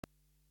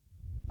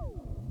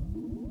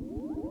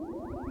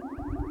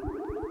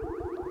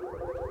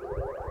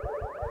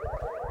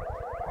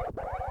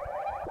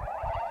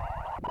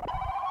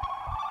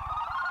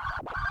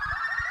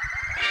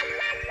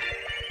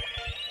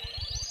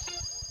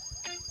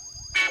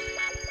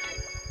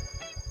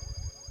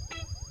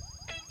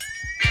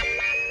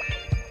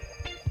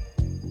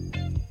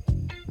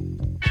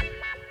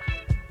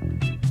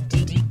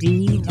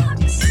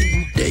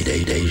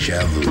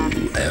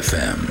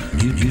dejavufm.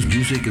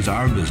 Music is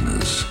our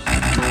business,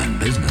 and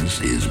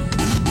business is boom,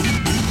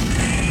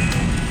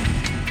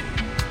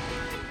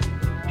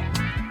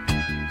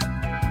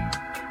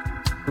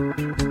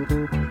 boom, boom.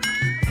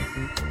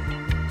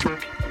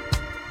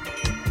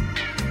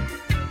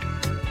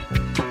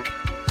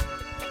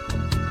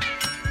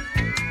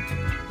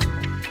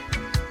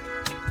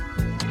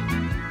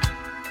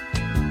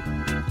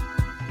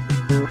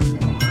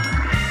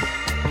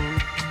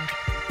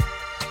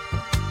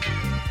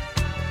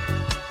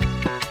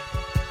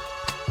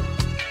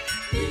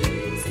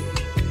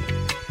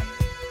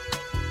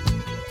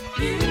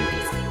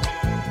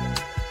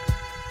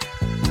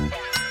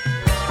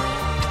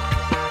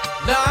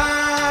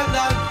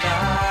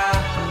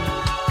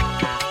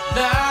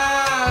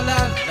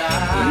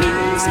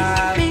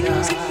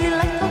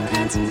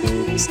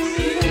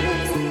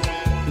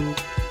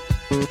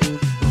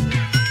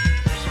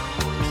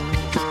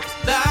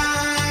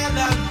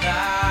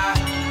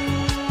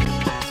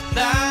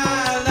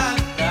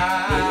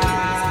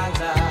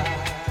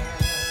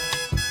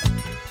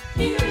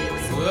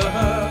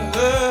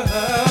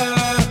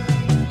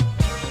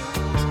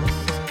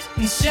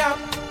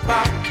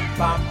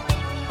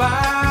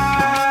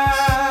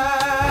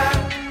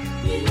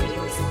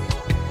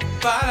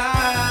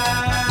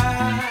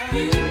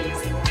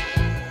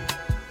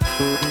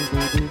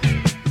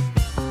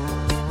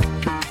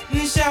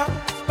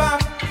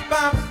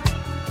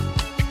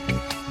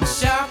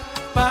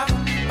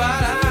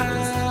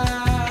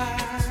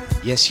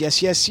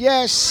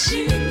 Yes.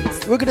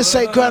 We're going to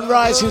say grand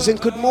risings and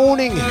good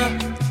morning.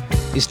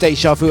 It's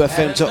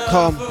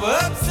dejavufm.com.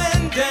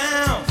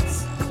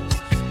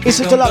 It's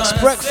a deluxe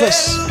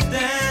breakfast.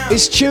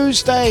 It's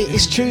Tuesday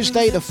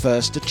the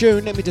 1st of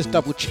June. Let me just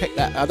double check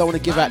that. I don't want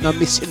to give out no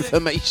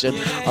misinformation.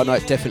 Oh no,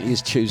 it definitely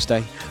is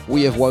Tuesday.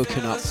 We have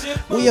woken up.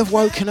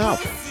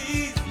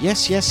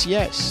 Yes.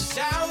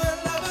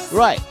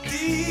 Right.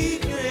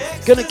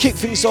 Gonna kick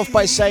things off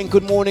by saying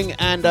good morning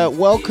and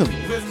welcome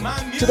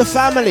to the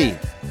family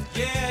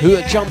who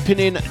are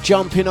jumping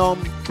on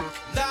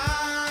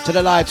to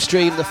the live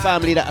stream, the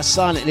family that are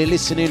silently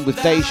listening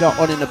with Deja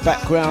on in the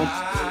background,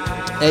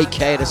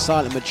 aka the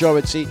silent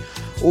majority.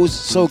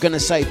 Also gonna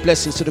say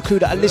blessings to the crew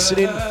that are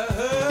listening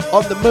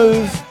on the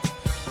move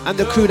and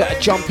the crew that are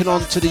jumping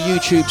on to the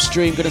YouTube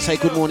stream. Gonna say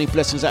good morning,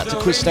 blessings out to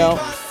Christelle.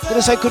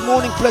 Gonna say good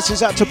morning,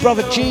 blessings out to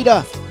brother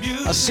Jida.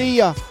 I see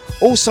ya.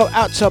 Also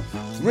out to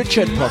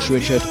Posh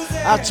Richard,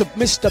 out to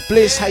Mr.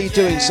 Bliss, how you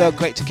doing, sir?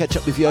 Great to catch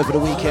up with you over the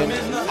weekend.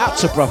 Out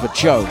to brother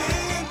Joe,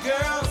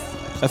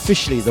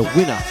 officially the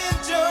winner.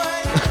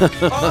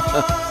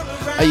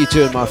 How you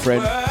doing, my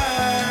friend?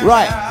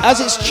 Right, as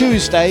it's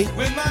Tuesday,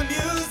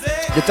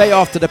 the day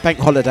after the bank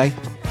holiday.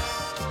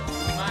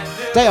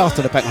 I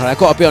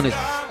gotta be honest,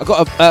 I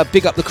gotta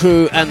big up the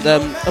crew, and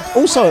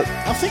also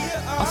I think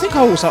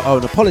I also owe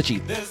an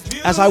apology,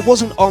 as I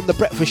wasn't on the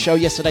breakfast show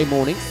yesterday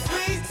morning.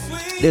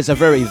 There's a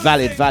very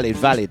valid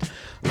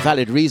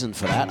reason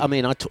for that. I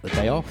mean, I took the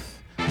day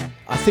off.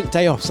 I think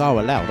day offs are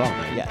allowed, aren't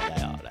they? Yeah,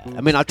 they are allowed. I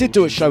mean, I did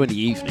do a show in the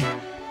evening,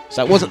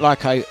 so it wasn't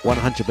like I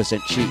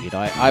 100% cheated.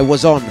 I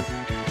was on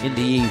in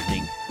the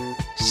evening.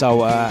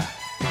 So,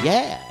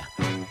 yeah.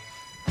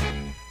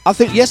 I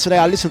think yesterday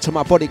I listened to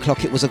my body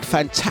clock. It was a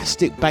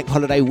fantastic bank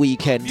holiday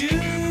weekend.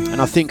 And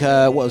I think,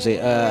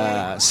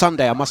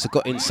 Sunday, I must have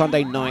got in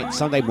Sunday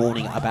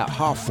morning at about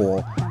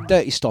 4:30.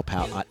 Dirty stop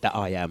out that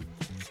I am.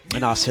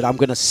 And I said, I'm not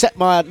going to set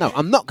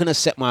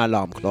my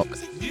alarm clock.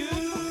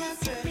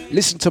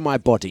 Listen to my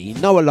body,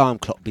 no alarm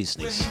clock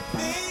business.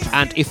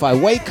 And if I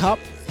wake up,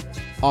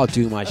 I'll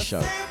do my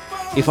show.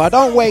 If I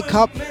don't wake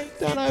up,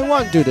 then I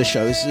won't do the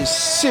show. It's a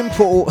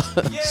simple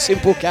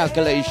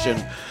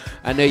calculation.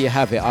 And there you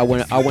have it. I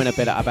went to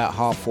bed at about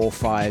 4:30,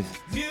 5,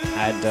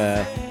 and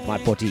my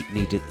body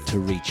needed to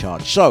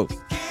recharge. So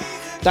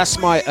that's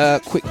my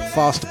quick,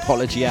 fast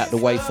apology out the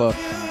way for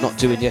not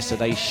doing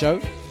yesterday's show.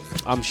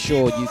 I'm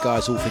sure you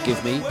guys all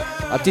forgive me.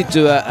 I did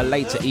do a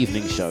later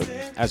evening show,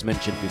 as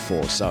mentioned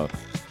before. So,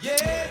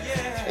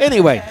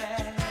 anyway,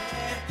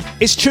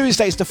 it's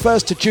Tuesday. It's the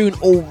 1st of June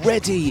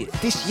already.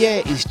 This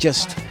year is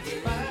just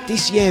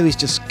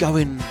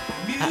going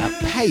at a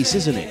pace,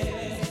 isn't it?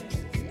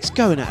 It's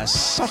going at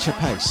such a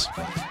pace.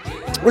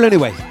 Well,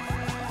 anyway,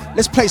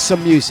 let's play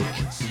some music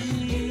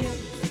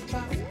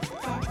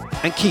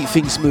and keep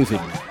things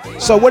moving.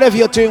 So whatever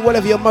you're doing,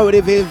 whatever your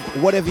motive is,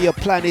 whatever your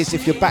plan is,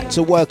 if you're back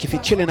to work, if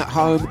you're chilling at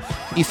home,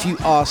 if you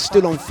are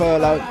still on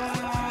furlough,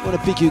 I want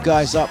to big you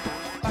guys up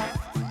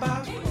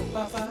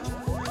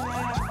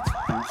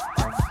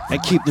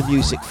and keep the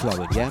music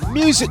flowing, yeah?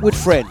 Music with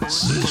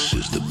friends. This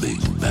is the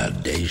big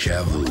bad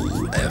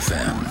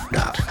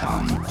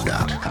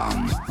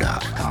dejavufm.com.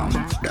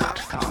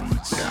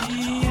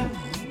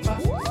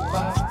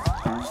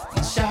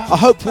 I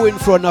hope we're in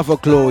for another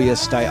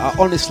glorious day. I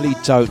honestly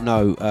don't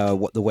know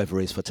what the weather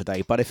is for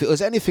today, but if it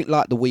was anything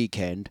like the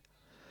weekend,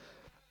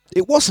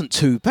 it wasn't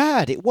too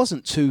bad.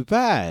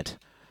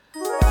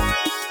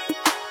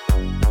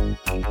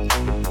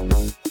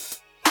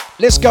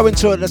 Let's go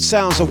into the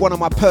sounds of one of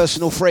my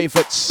personal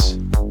favourites.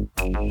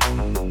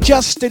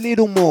 Just a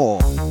little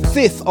more.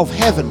 Fifth of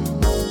Heaven.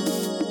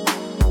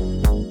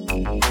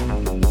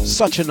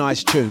 Such a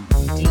nice tune.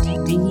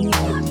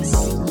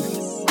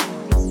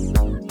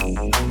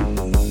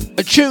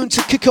 A tune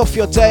to kick off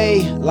your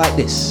day like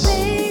this.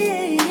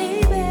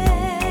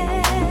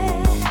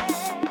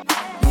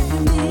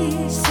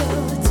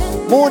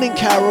 Morning,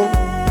 Carol.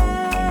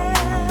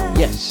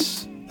 Yes.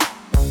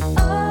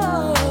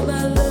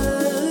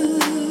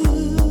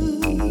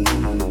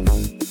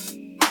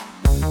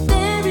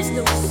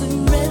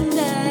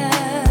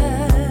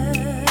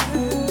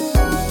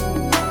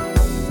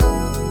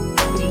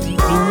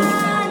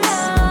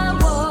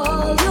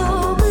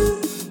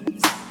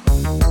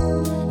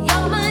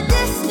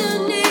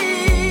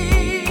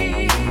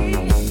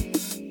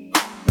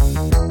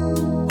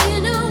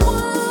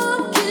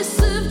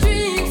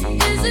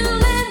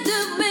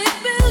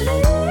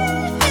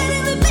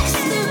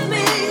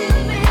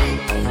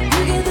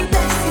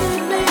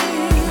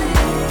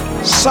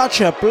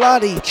 Such a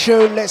bloody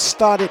tune. Let's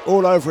start it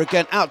all over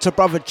again. Out to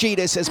Brother G.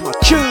 This is my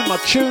tune, my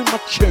tune, my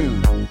tune.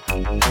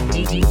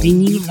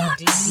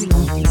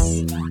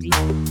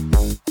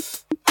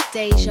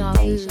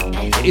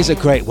 It is a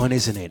great one,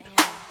 isn't it?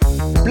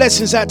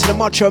 Blessings out to the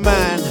Macho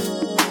Man.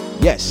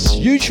 Yes,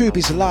 YouTube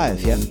is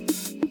alive, yeah?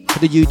 For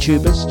the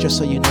YouTubers, just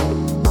so you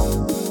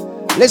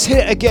know. Let's hear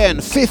it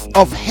again. Fifth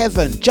of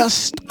Heaven.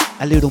 Just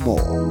a little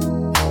more.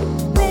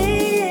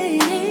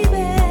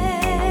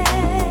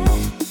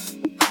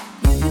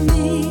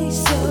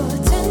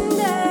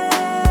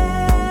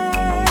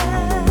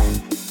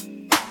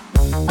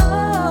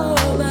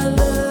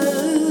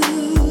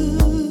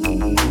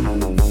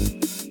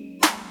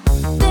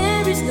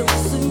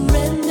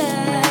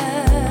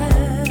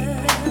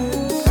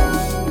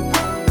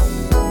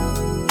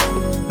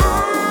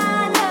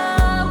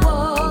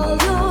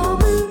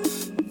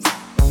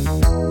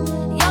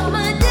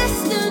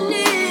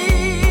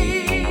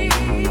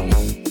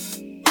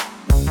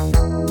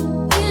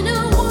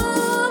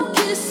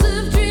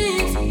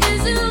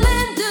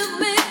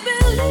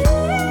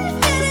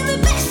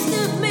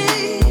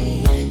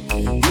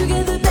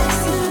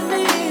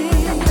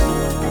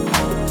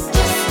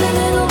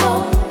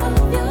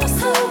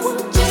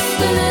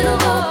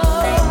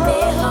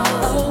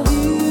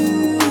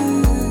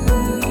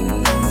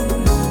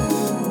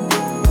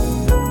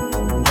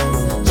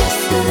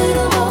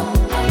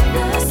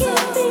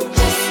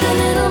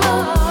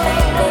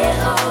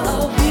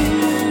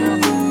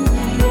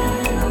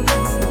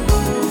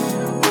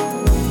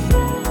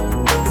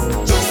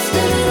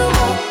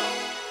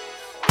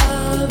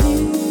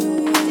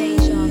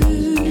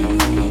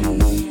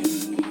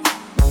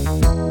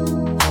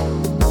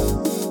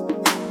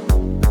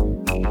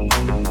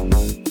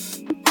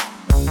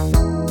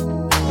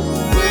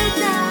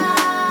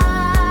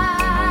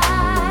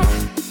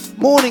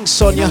 Morning,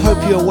 Sonia. Hope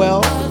you're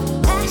well.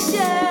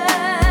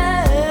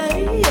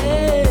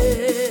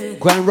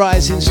 Grand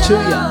risings to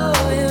ya.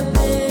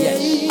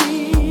 Yes.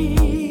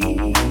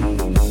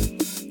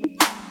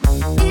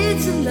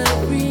 It's a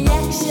love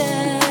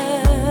reaction.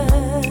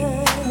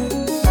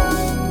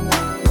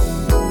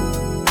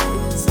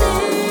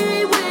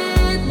 Stay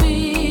with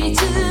me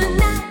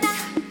tonight.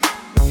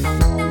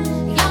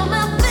 You're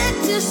my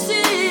fantasy.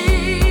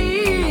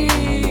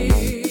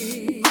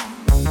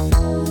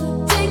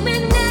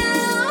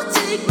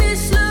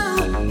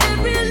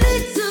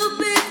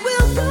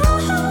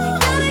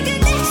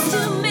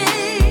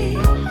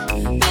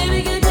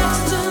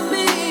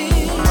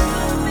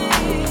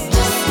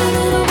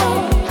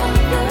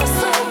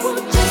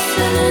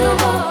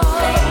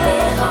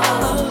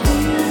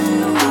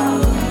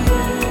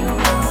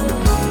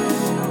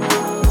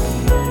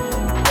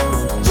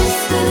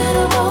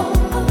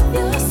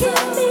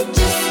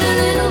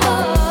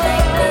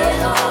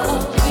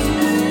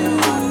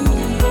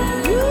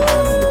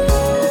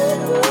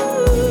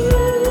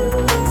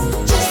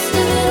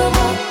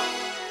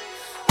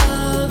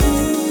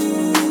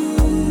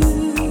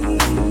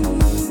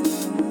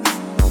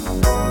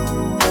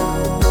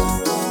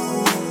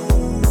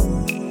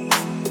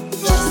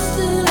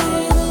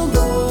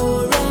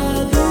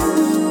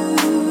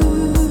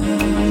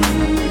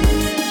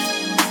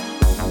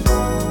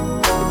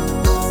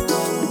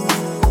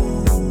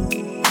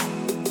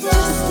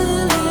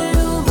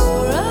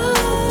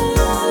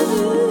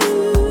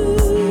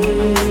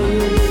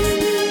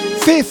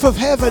 Of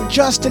Heaven,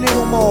 just a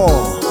little more.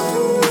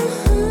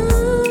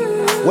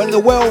 When the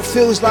world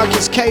feels like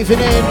it's caving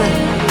in,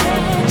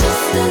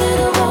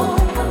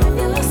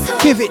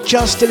 give it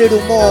just a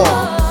little more.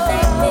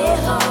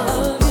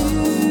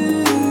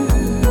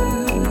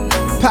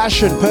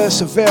 Passion,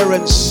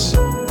 perseverance,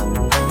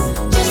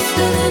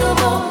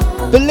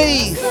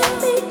 believe.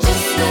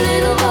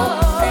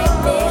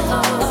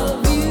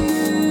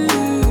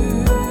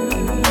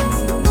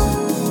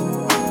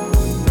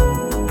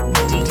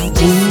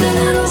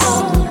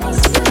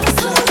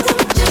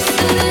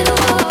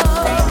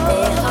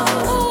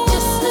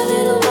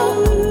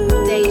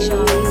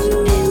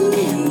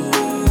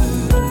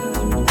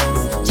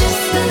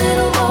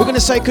 going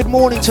to say good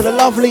morning to the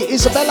lovely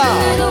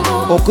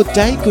Isabella. Or good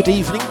day, good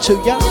evening to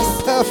you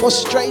in Perth,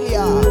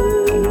 Australia.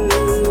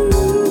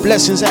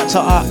 Blessings out to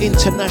our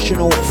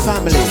international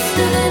family.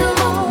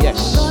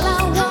 Yes.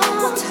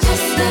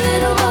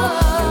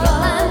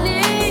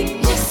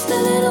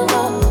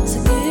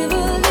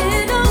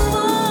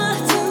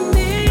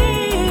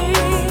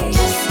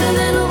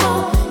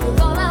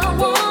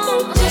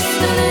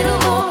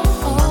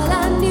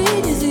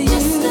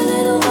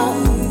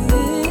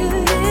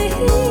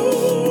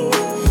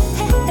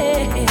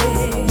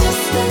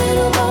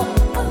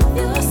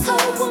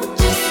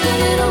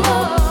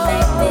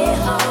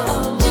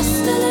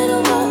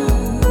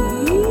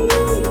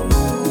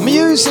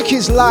 Music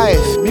is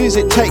life.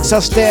 Music takes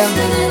us there.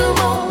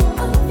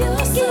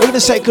 We're going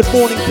to say good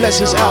morning,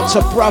 blessings out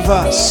to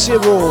brother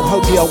Cyril.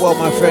 Hope you are well,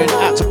 my friend.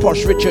 Out to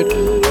Posh Richard.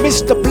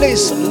 Mr.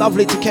 Bliss,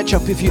 lovely to catch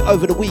up with you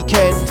over the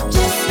weekend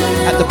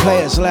at the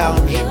Players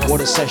Lounge.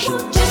 What a session.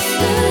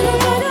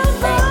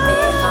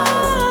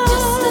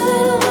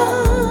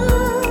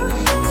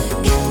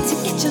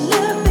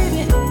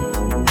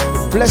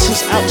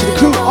 Blessings out to the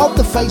crew on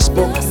the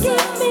Facebook.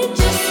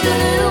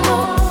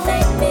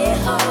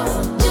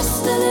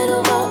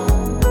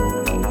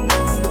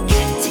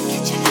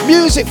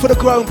 Music for the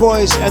grown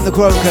boys and the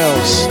grown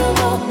girls.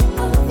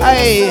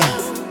 Hey,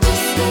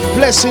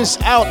 blessings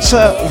out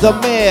to the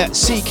mayor,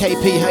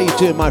 CKP. How you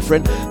doing, my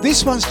friend?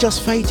 This one's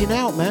just fading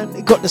out, man.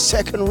 It got the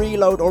second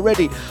reload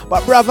already.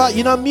 But brother,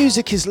 you know,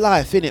 music is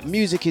life, innit?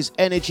 Music is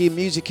energy.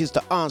 Music is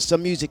the answer.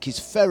 Music is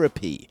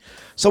therapy.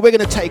 So we're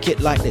going to take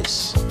it like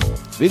this.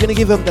 We're going to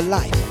give them the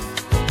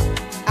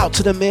life. Out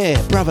to the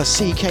mayor, brother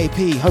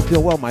CKP. Hope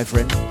you're well, my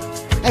friend.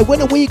 Hey,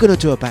 when are we going to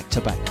do a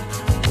back-to-back?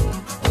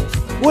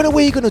 When are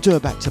we going to do a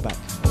back-to-back?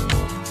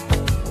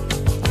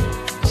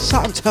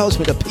 Something tells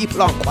me the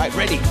people aren't quite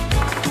ready.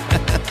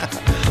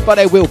 But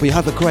they will be.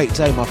 Have a great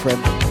day, my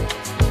friend.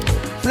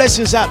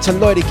 Blessings out to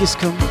Lloydie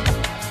Giscombe.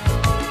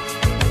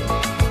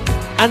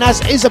 And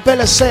as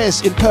Isabella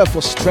says in Perth,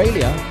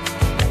 Australia,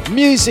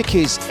 music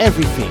is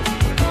everything.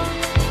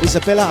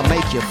 Isabella, I'll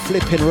make you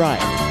flipping right.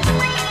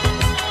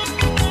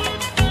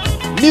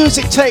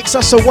 Music takes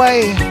us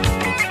away.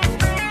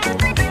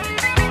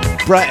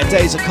 Brighter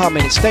days are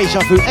coming. It's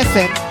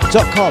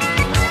dejavufm.com.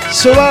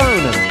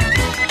 Surround.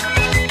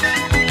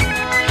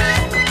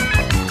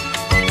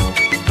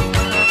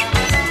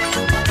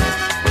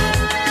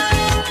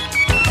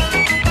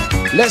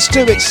 Let's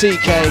do it,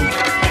 CK.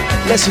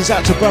 Blessings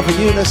out to brother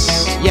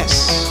Eunice.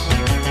 Yes.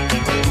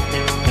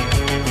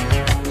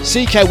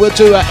 CK, we'll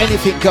do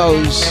anything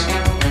goes.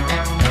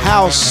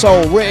 House,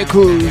 soul, rare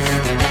groove,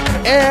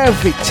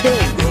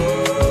 everything.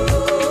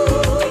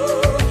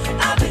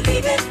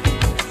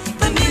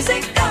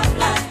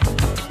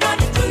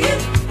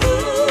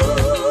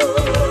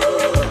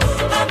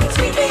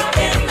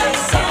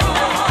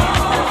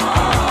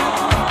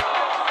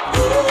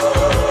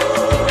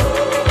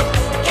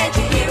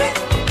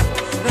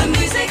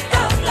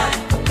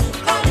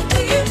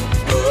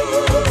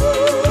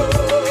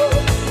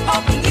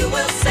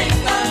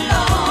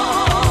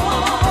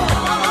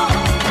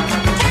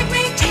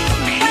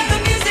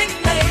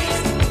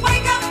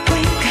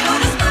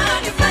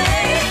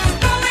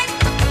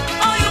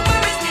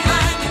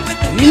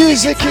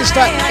 Music is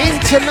that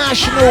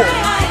international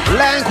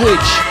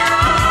language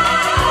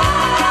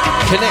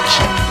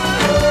connection.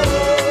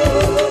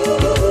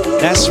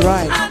 That's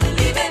right.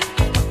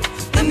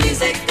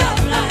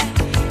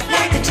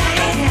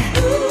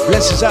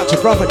 Blessings out to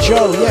brother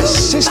Joe, yes,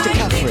 sister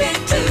Catherine.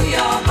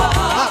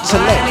 Out to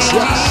Lex,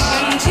 yes.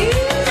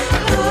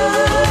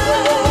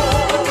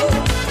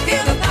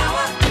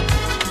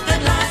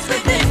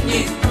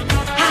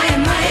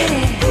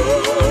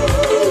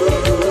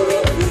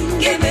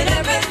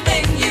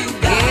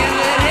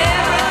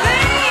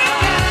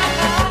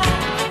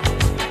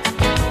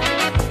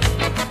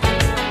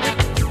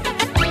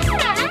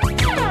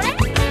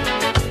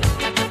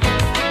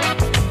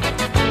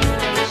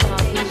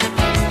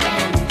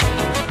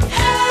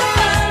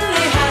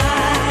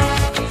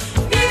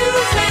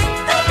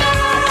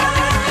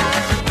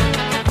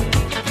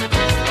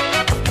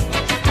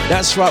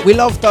 That's right, we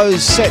love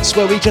those sets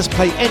where we just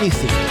play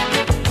anything.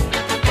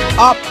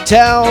 Up,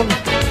 down.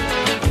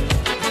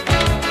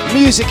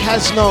 Music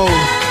has no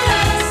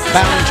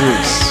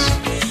boundaries.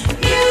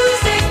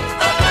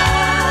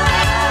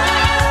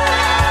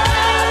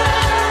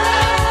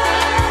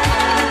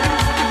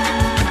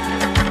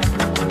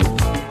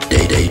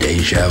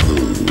 Deja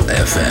Vu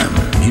FM.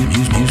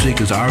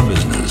 Music is our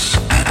business,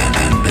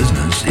 and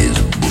business is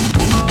boom,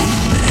 boom, boom.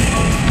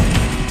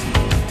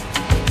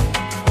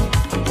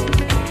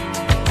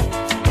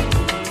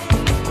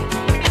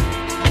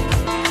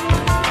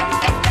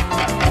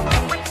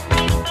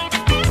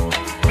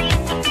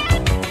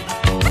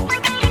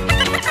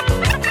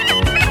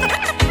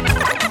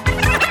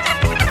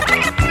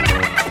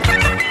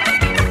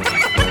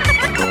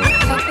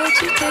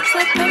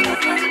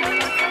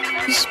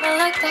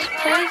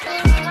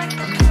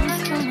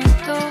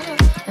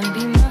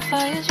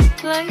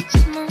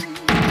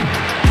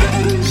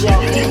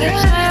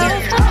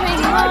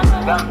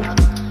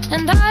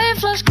 And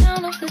I've lost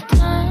count of the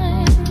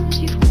times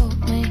you've caught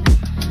me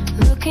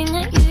looking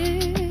at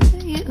you.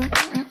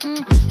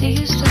 You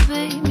used to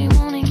be me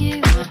wanting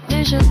you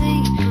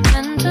visually,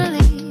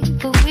 mentally,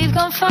 but we've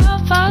gone far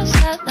past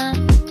that now.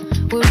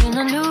 We're in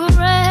a new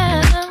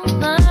realm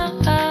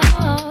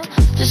now.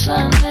 Just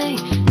let me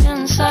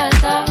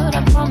inside out.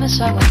 I promise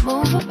I won't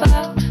move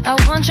about. I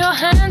want your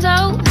hands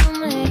over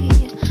me,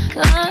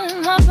 like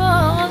my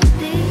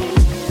body.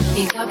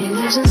 You got me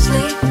losing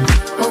sleep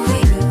over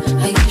you.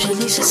 I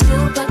usually sit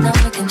still, but now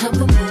I can help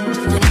but move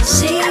when I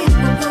see you.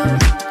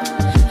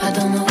 I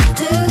don't know what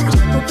to do.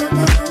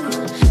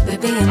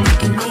 Baby, you're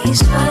making me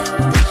sweat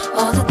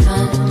all the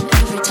time.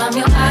 Every time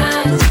your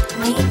eyes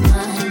meet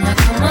mine, I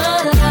come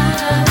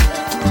alive.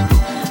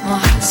 My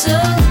heart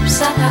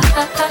subsides.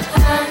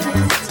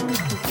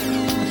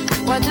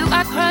 Why do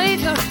I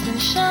crave your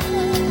attention?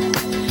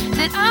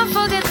 Did I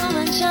forget to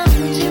mention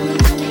you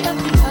remind me of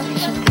the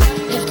ocean,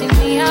 lifting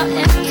me out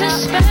into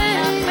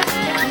space?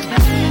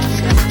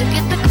 To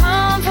get the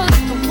comfort,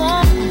 the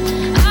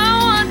warmth. I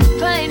want the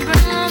pain,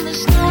 bring on the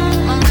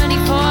storm. I'm ready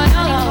for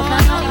your love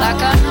now,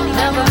 like I've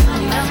never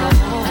been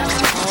before.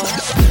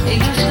 It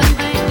used to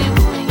make me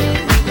wanting you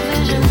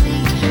visually,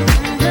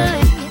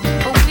 mentally,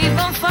 but we've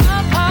gone far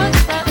past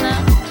that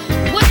now.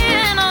 We're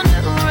in a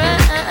new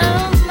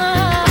realm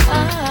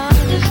now.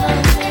 Just let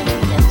me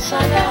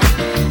inside out.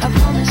 I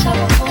promise I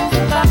won't move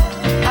about.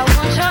 I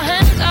want your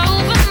hands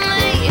over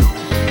me,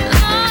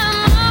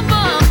 like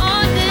my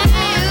body.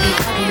 You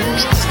got me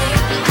losing sleep,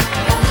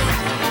 I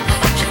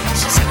usually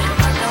just sleep,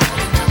 I know what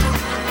to do.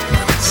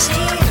 When I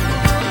see you,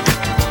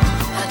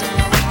 I don't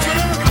know what to do.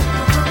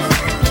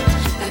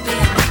 Baby,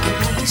 you're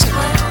making me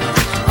sweat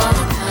all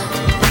the time.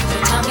 Every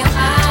time your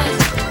eyes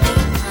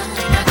meet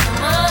mine, I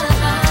come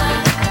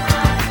alive.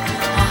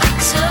 My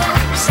heart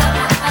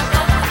subsides.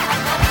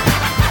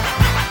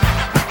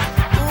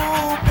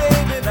 Ooh,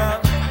 baby, now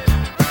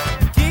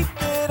keep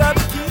it up,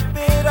 keep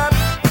it up,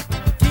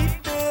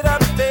 keep it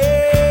up,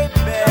 baby.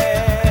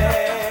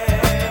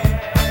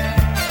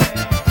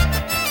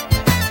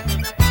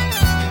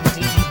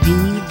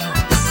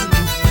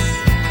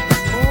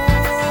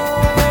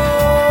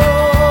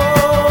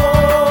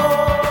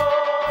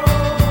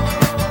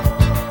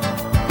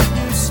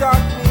 You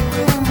shock me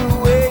with the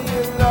way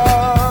you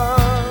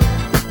love,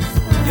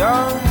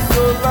 young,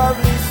 so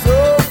lovely, so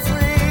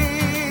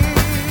free.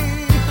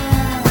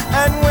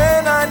 And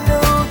when I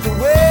knew the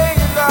way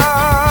you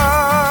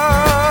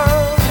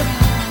loved,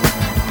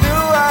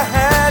 knew I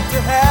had to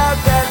have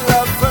that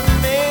love for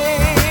me.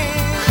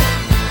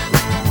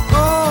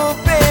 Ooh,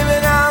 baby,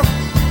 now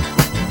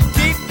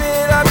keep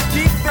it up,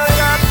 keep it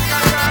up.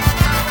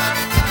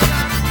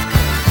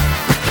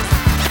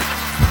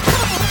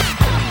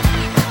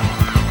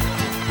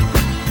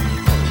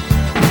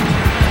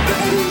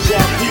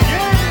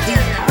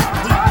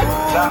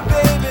 Ooh,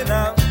 baby,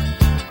 now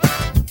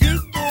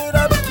keep it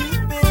up,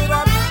 keep it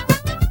up,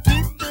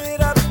 keep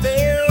it up,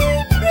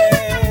 baby.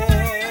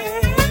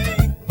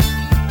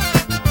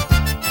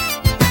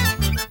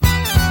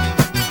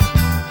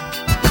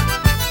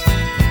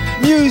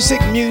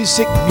 Music,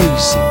 music,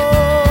 music.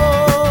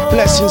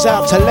 Blessings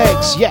out to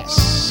Legs,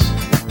 yes.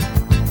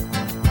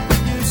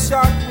 You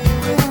shock me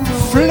with the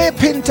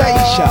Flipping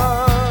Deja.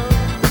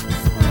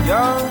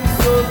 young,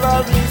 so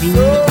lovely,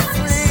 so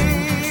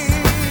free.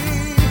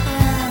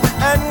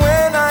 And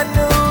when I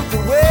knew the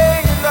way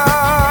you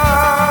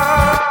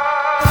loved,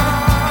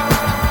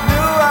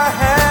 knew I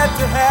had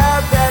to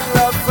have that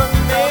love for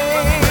me.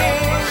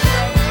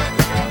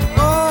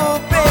 Ooh,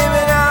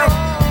 baby, now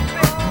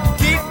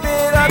keep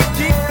it up,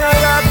 keep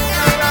it up.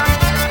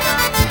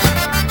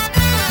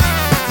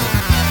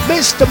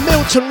 Mr.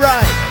 Milton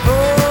Wright.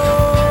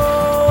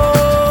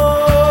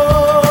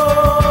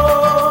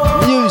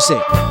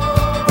 Music.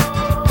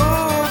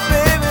 Ooh,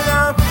 baby,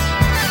 now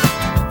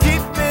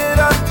keep it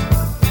up.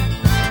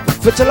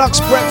 For Dlux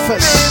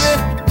Breakfast.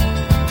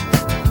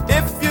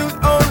 If you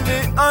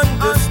only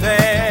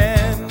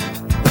understand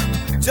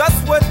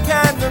just what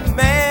kind of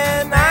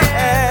man I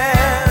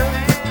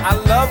am, our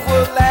love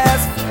will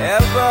last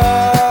forever.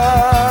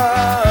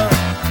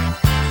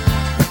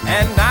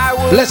 And I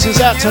will Blessings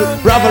out to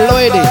be Brother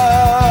Lloydie. never.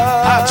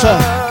 Out to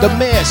the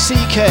Mayor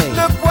CK.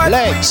 Look what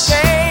Legs. we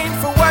gain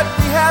for what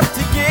we have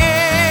to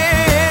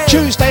give.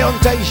 Tuesday on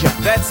Deja.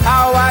 That's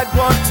how I'd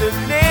want to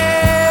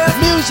live.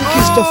 Music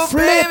is the Ooh,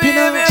 flipping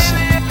baby, answer.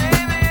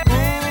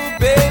 ooh,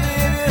 baby.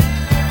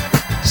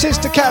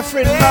 Sister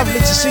Catherine, lovely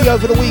to see you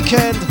over the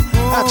weekend.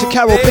 Out to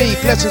Carol B.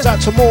 Blessings out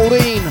to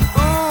Maureen.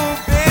 Ooh,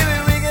 baby,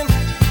 we can.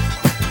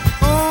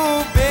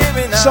 Ooh,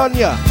 baby, now.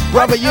 Sonia,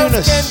 Brother What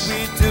else Eunice. can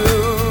we do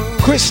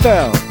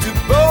Christelle. to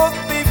both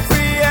be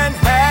free and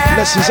happy?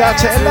 Blessings out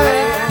to LA.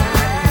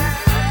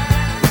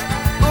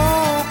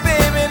 Ooh,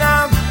 baby,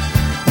 now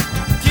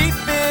keep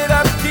it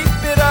up, keep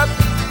it up.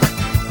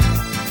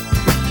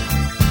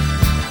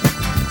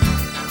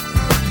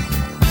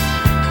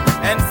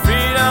 And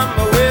freedom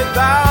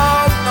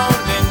without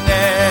loneliness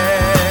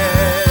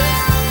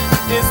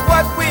is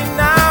what we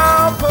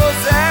now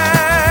possess.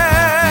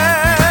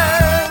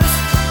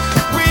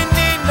 We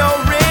need no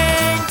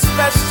ring to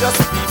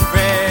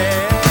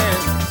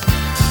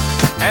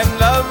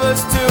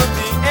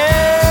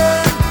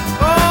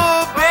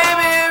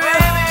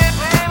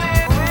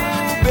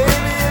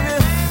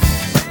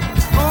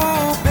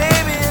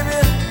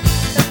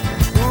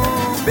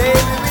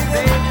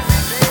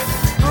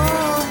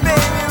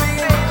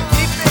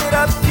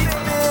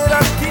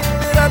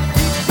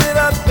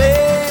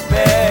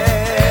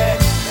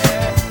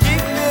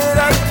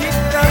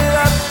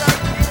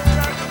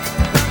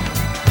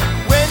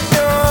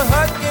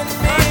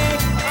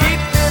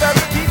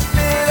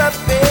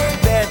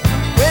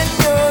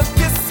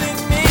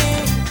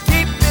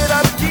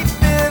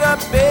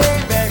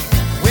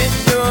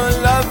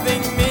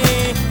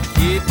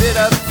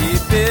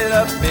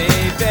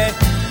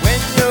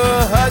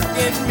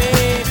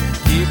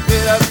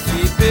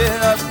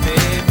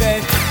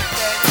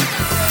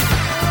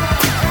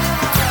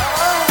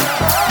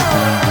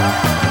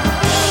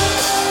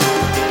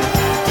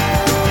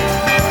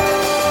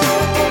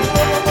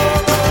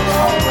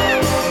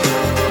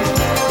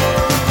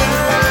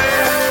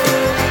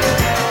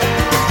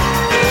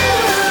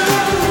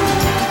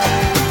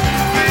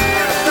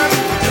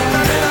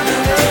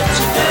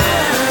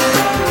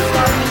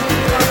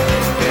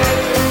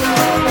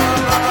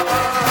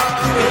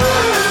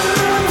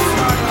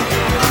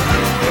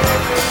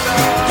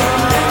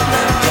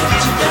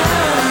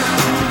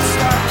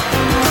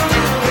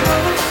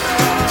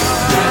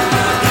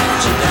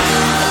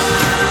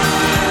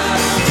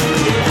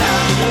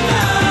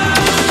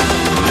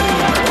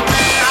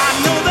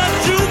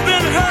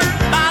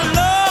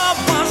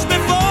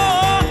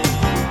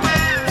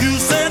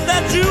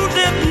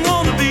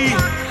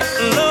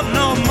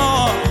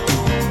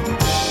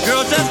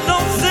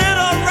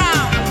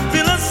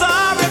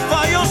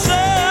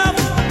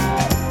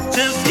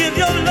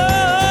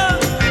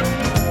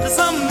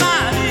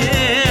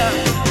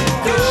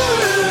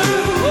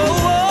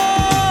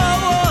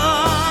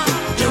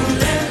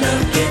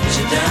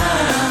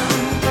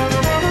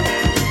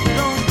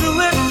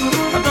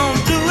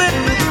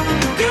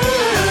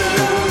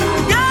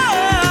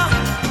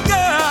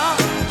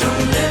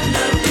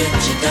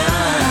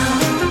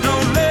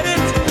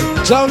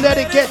Don't let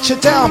it get you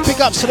down. Pick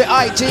ups to the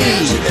ID.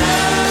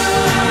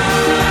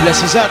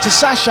 Blessings out to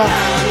Sasha.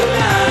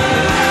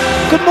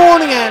 Good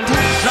morning, Andy.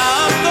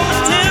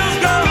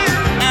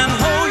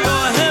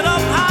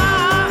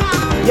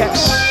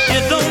 Yes.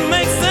 It don't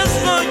make sense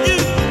for you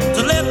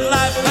to let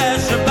life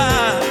pass you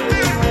by.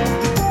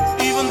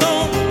 Even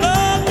though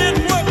love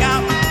didn't work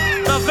out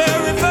the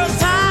very first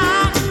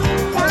time,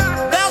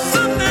 there's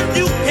something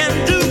you can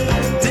do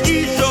to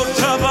ease your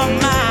troubled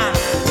mind.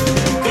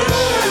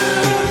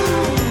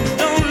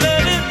 Don't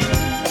let it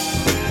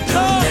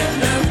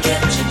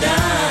get you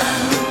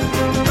down.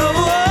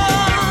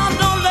 Oh,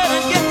 don't let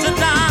it get you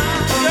down,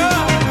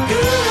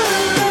 girl.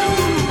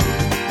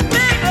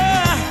 Baby,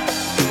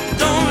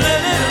 don't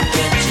let it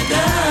get you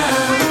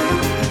down.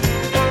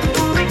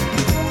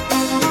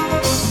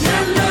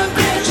 Let love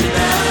get you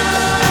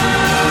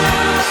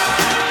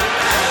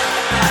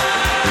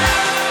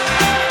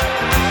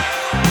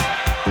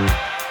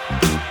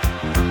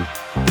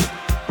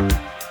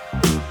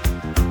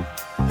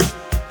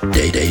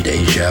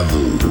Deja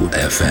Vu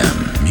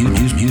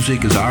FM.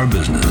 Music is our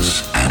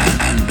business,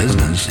 and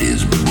business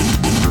is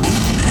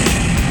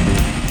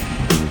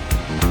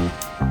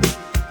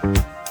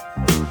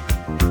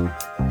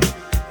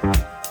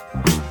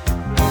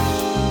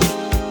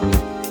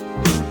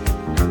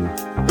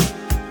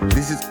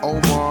This is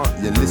Omar.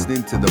 You're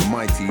listening to the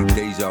mighty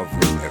Deja Vu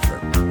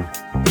FM.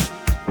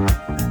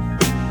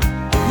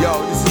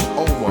 Yo, this is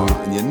Omar,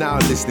 and you're now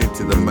listening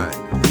to the man.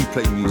 We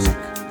play music,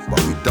 but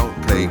we don't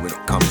play when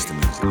it comes to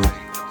music.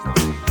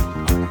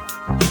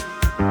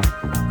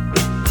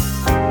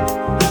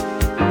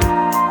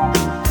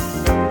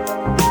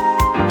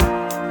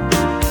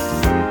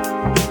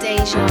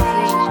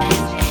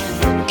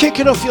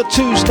 Kicking off your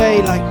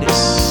Tuesday like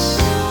this.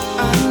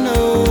 I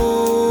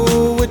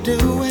know we're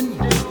doing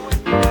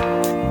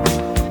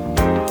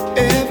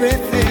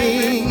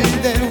everything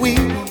that we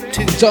want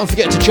to. Don't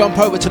forget to jump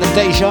over to the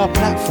Deja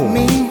platform.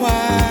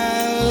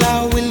 Meanwhile,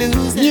 are we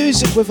losing?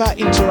 Music without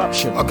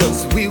interruption.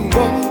 Because we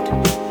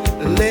won't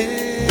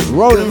let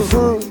Rolling go.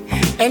 through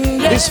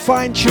And this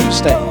fine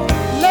Tuesday.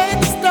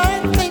 let's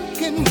start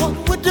thinking what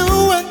we're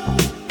doing.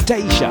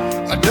 Deja.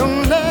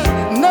 Don't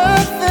let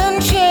nothing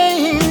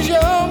change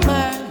your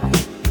mind.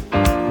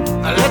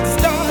 Let's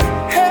start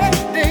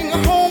heading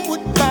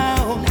homeward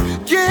bound.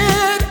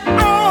 Get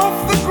off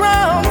the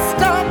ground.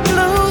 Stop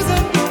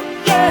losing.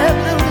 Yeah,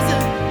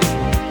 losing.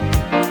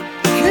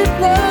 Keep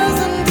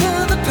rising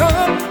to the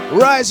top.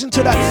 Rising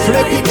to that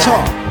flipping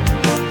top.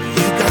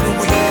 You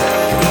gotta wake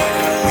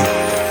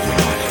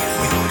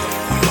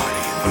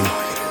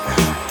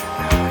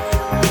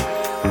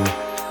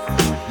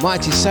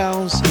Mighty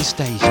Sounds is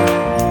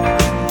Deja.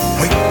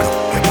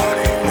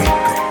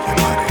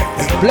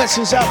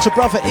 Blessings out to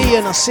brother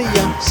Ian, I see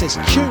ya. Says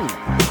tune,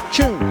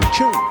 tune,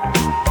 tune.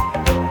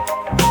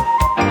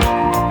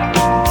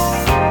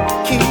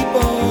 keep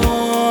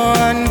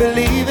on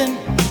believing.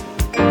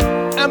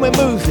 And we're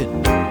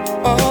moving.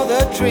 All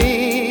the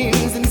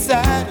dreams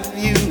inside of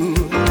you.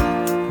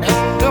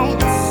 And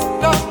don't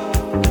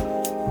stop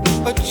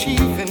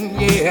achieving,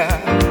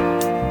 yeah.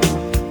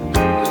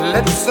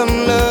 Let some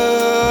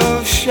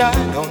love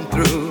shine on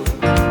through.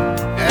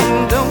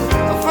 And don't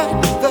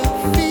fight the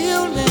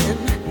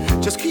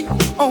feeling. Just keep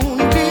on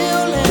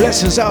dealing.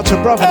 Blessings out to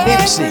brother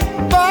Nipsey.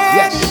 Everybody,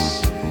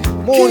 Yes.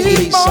 Morning, keep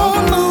Lisa.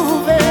 on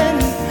moving.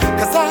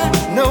 'Cause I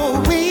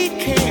know we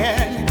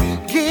can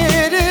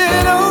get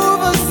it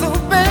over. So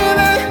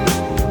baby,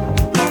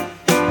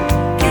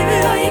 Give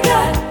it all you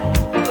got.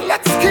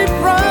 let's keep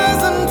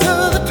rising to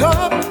the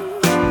top.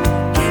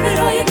 Give it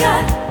all you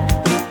got.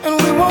 And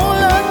we won't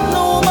let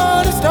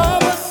nobody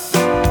stop us.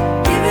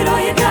 Give it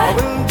all you got.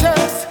 We'll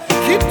just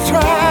keep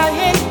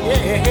trying,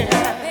 yeah.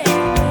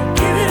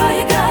 Give it all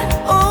you got.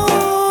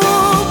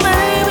 Oh,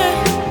 baby,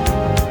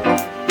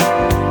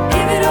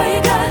 Give it all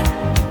you got.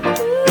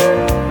 Ooh,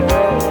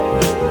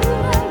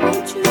 I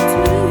want you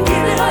to.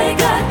 Give it all you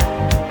got.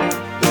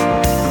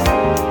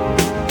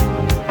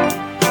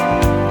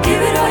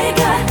 Give it all you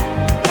got.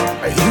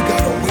 You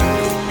gotta wake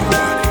up your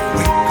body,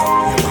 wake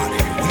up your body,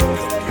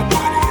 wake up your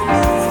body and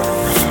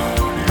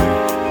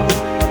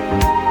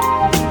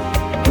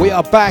move We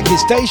are back.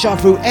 It's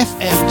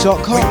DejaVuFM.com.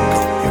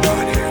 your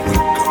body, wake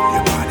up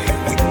your body,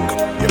 wake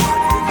up your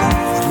body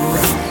and move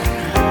it around.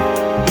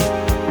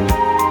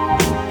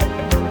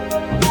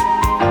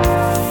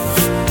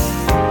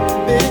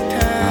 big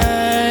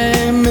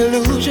time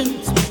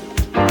illusions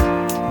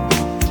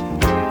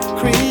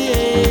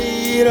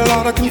create a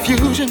lot of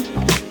confusion.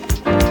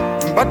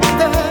 But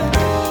the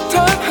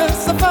time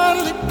has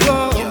finally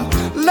come.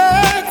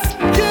 Let's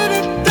get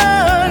it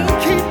done.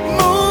 Keep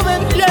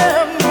moving,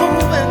 yeah,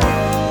 moving.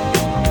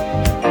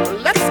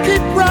 Let's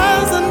keep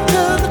rising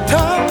to the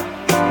top.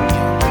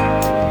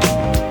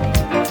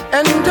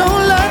 And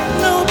don't let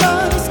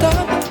nobody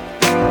stop.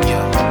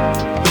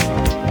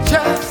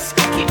 Just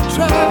keep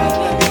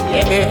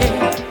trying,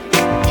 yeah.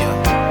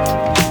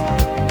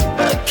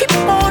 Keep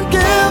on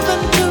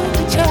giving to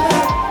each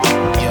other.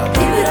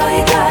 Give it all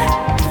you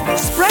got.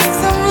 Spread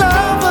some love.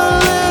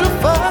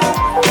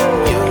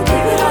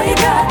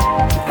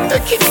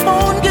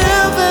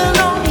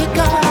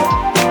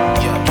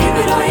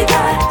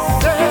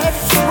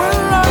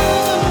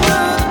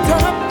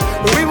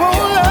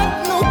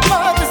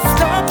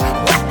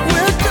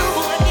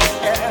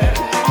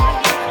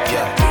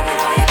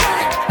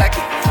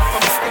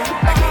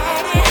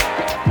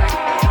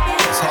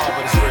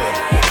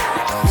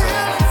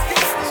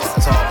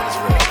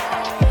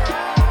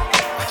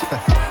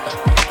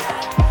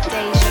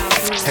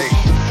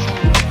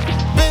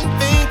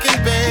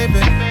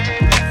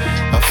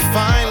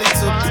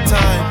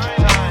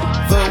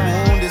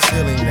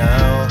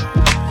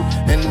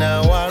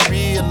 now I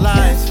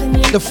realize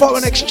the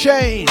foreign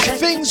exchange,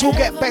 things will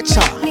get better.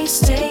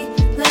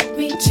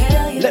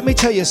 Let me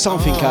tell you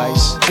something,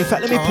 guys. In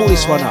fact, let me pull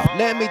this one up.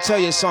 Let me tell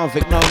you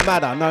something. No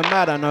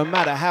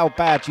matter how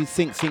bad you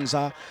think things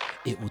are,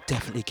 it will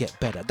definitely get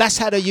better. That's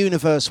how the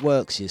universe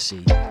works, you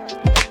see.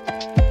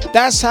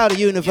 That's how the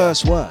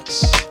universe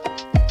works.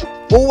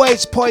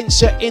 Always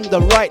points you in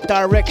the right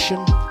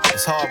direction.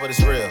 it's hard, but it's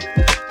real. You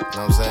know what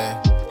I'm saying?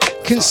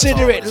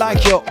 Consider it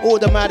like your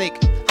automatic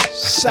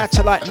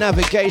satellite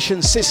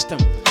navigation system.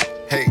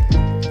 Hey.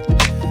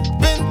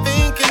 Been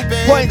thinking,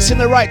 baby, Points in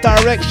the right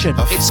direction.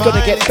 It's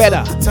gonna get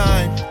better.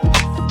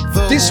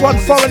 This one,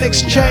 foreign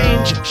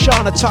exchange,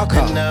 Shana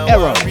Tucker,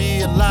 Error.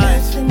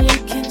 Nothing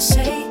you can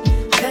say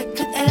that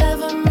could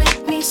ever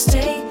make me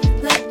stay.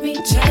 Let me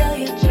tell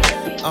you.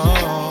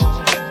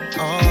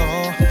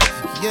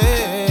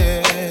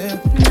 Yeah.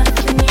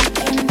 Nothing you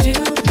can do,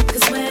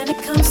 'cause when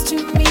it comes to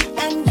me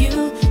and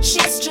you,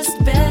 she's just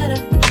better.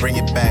 Bring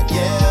it back,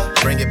 yeah.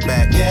 Bring it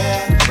back,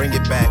 yeah. Bring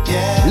it back,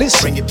 yeah.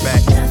 Listen. Bring it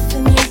back.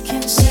 Nothing you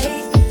can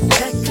say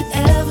that could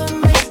ever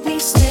make me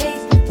stay.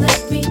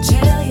 Let me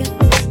tell you.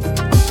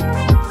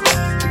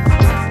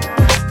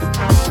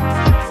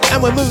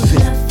 And we're moving.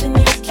 Nothing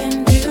you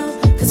can do,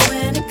 'cause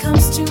when it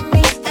comes to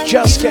me and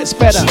Just you, gets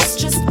better. she's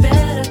just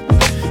better.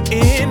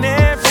 In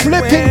every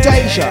Flipping way,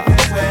 Deja.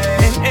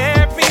 and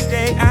every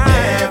day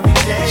I'm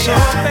so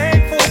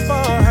thankful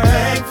for her.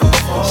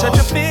 Such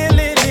a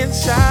feeling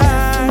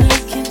inside. Nothing you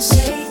can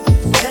say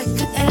that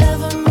could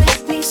ever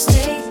make me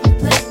stay.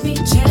 Let me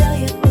tell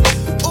you.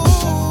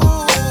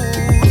 Ooh,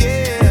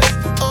 yeah.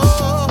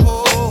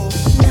 Oh.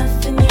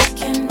 Nothing you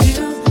can do,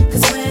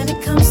 'cause when it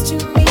comes to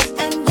me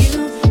and you,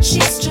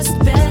 she's just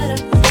better.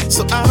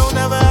 So I don't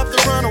ever have to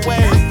run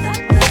away,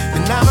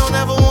 and I don't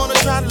ever wanna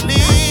try to leave.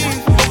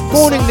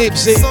 Morning,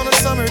 Nipsey. It's on a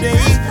summer day.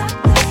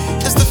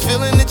 It's the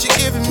feeling that you're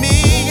giving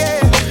me, yeah.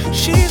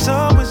 She's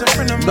always a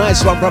friend of mine.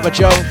 Nice one, Brother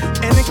Joe.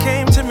 And it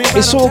came to me.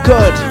 It's right all on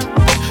good. time.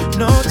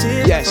 No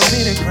tears Yes. for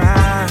me to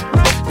cry.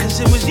 'Cause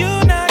it was you,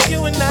 not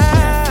you and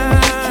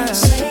I.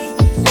 Say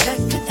that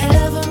could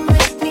ever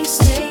make me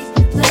stay.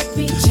 Let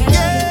me tell you.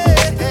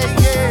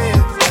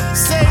 Yeah.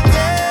 Say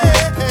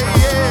yeah.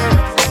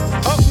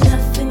 Oh.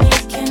 Nothing you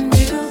can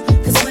do,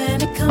 'cause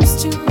when it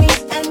comes to me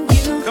and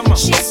you, Come on.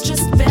 she's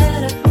just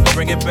better.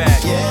 Bring it back.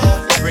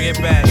 Yeah. Bring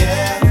it back.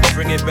 Yeah.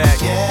 Bring it back.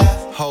 Yeah.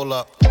 Hold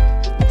up.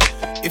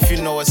 If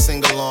you know it,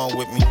 sing along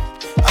with me.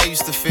 I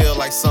used to feel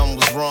like something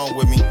was wrong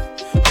with me.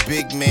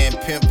 Big man,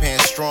 pimp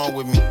hand strong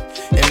with me.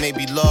 And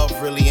maybe love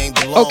really ain't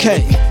belong Okay.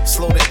 with me.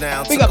 Slowed it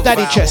down. Big took up a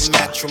Daddy vow of Chester.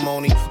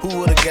 matrimony. Who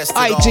would've guessed it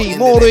all ID, ended in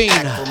Maureen.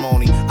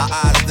 acrimony. Our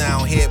eyes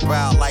down, head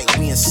bowed like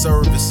we in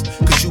service.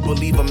 Cause you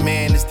believe a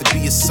man is to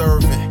be a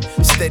servant.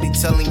 Steady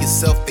telling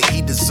yourself that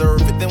he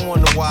deserve it. Then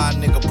wonder why a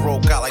nigga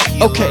broke out like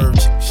he Okay.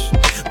 allergic.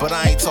 But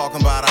I ain't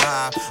talking about a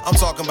high. I'm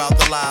talking about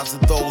the lives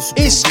of those who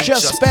It's can reach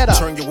just us. better.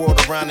 Turn your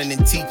world around and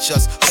then teach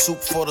us. Soup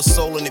for the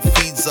soul and it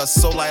feeds us.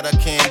 So light I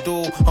can't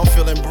do. I'm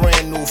feeling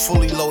brand new,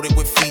 fully loaded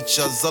with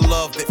features. A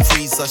love that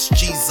frees us.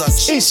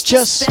 Jesus. It's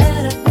just,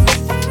 Better.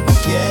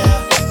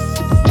 Yeah,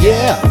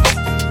 yeah.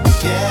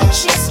 yeah.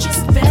 She's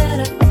just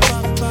better.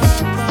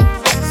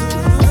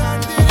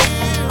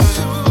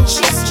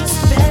 She's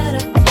just better.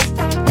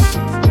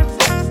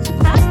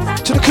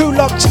 To the crew,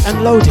 locked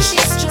and loaded.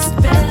 She's just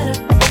better.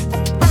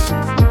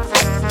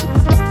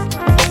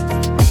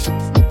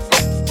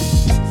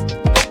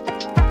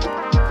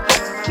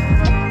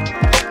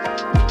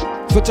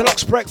 For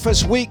Dlux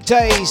Breakfast,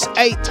 weekdays,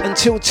 8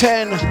 until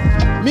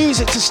 10.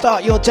 Music to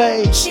start your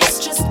day. She's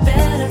just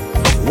better.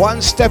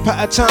 One step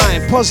at a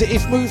time.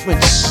 Positive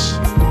movements.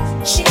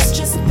 She's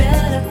just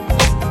better.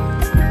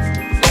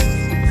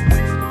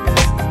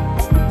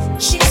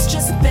 She's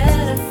just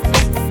better.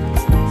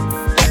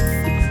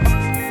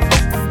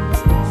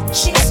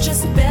 She's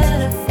just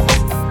better.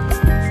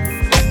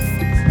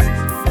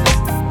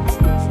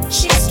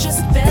 She's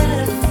just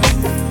better.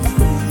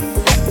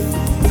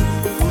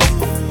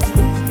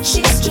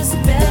 She's just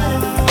better.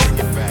 Bring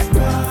it back,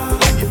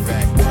 bring it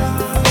back,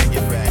 bring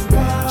it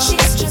back.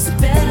 She's just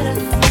better.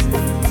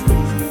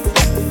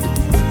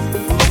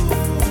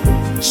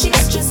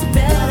 She's just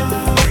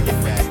better. Bring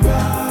it back,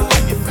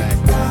 bring it back,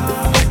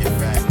 bring it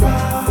back,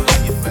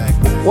 bring it back.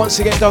 Once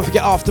again, don't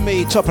forget after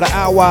me, top of the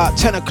hour,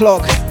 10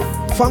 o'clock.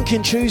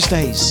 Funkin'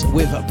 Tuesdays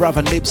with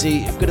Brother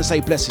Nibsy. I'm going to say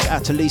blessings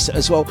out to Lisa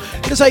as well.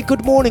 Going to say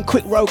good morning,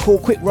 quick roll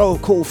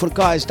call for the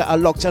guys that are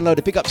locked and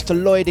loaded. Big ups to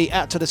Lloydie,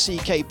 out to the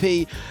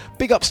CKP.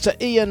 Big ups to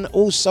Ian,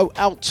 also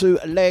out to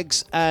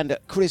Legs and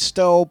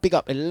Crystal. Big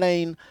up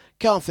Elaine.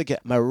 Can't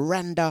forget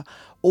Miranda.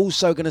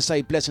 Also going to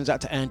say blessings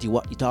out to Andy.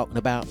 What you talking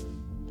about?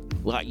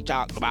 What you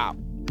talking about?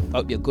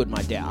 Hope you're good,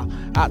 my dear.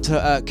 Out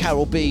to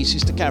Carol B,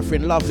 Sister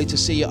Catherine, lovely to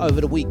see you over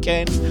the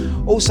weekend.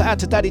 Also out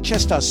to Daddy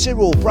Chester,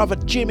 Cyril, Brother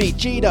Jimmy,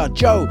 Gina,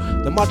 Joe,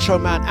 the Macho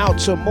Man, out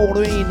to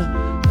Maureen,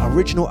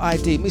 Original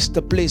ID,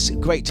 Mr. Bliss,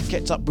 great to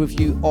catch up with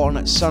you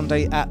on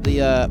Sunday at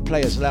the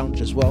Players Lounge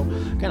as well.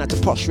 Going out to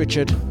Posh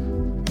Richard.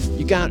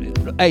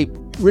 Hey,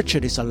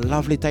 Richard, it's a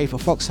lovely day for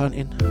fox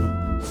hunting.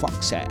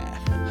 Fox hair.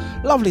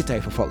 Lovely day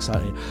for Fox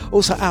Hunting.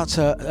 Also out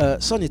to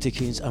Sonia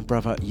Dickens and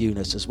brother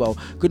Eunice as well.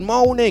 Good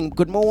morning,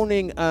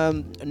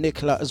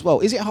 Nicola as well.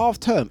 Is it half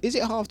term?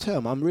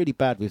 I'm really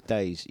bad with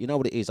days. You know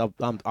what it is?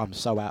 I'm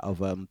so out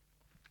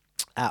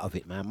of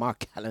it, man. My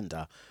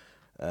calendar,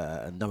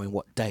 knowing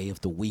what day of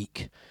the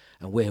week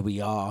and where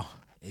we are.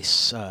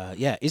 It's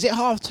Is it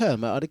half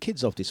term? Are the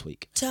kids off this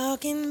week?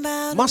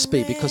 Must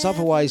be, because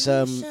otherwise,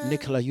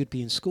 Nicola, you'd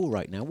be in school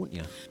right now, wouldn't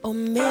you? Or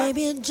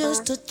maybe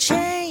just a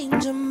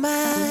change of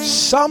mind.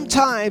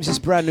 Sometimes it's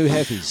brand new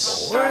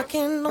heavies.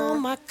 Working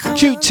on my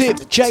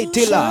Q-Tip, J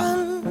Dilla.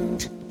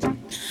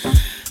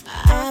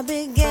 I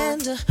began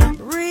to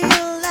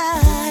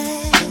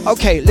realize.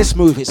 Okay, let's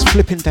move. It's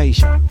flipping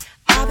Deja.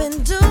 I've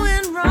been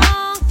doing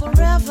wrong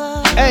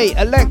forever. Hey,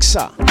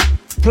 Alexa,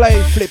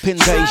 play flipping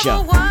Deja.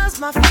 Trouble was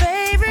my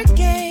favorite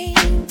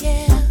game,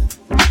 yeah.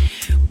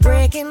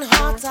 Breaking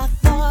hearts I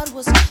thought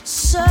was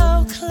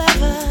so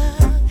clever,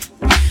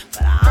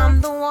 but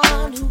I'm the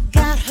one who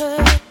got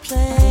her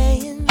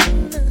playing.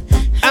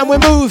 And we're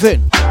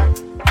moving.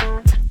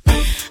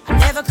 I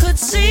never could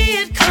see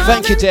it coming.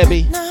 Thank you,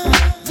 Debbie. No.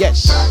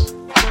 Yes.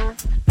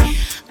 I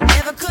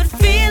never could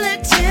feel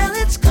it till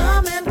it's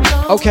come and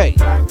gone. Okay.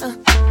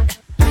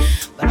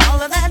 But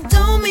all of that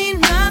don't mean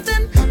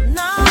nothing,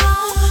 no.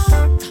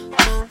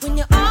 When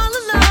you're all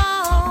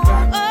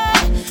alone,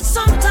 oh,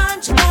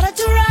 sometimes you gotta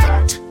do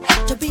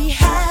right to be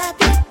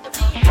happy.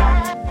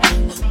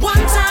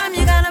 One time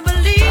you gotta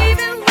believe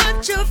in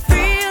what you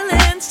feel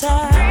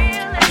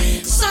inside.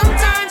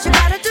 Sometimes you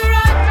gotta do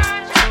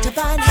right to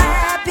find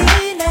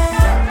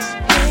happiness.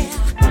 Yeah.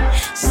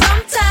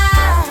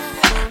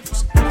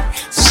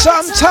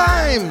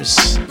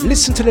 Sometimes.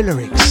 Listen to the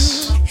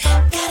lyrics.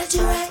 Gotta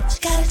do right.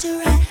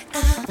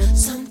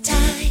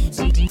 Sometimes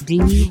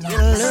you're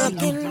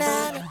looking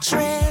at a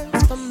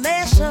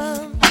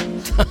transformation.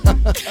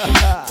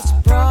 It's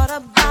brought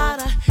about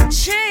a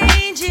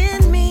change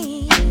in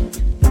me.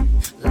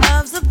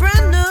 Love's a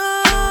brand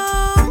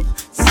new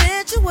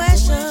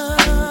situation.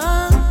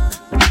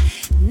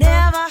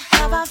 Never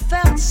have I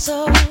felt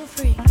so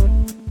free.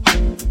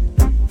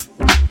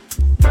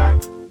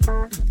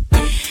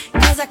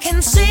 'Cause I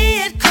can see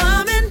it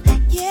coming,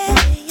 yeah.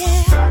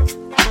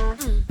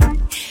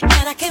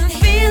 And I can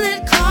feel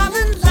it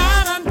calling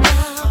loud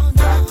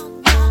now.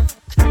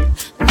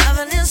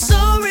 Loving is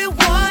so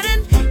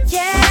rewarding,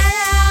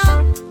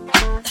 yeah.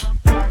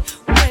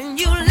 When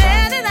you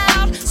let it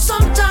out,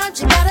 sometimes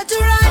you gotta do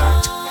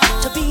right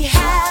to be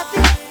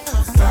happy.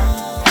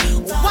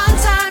 One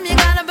time you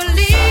gotta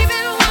believe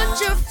in what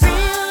you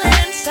feel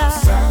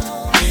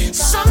inside.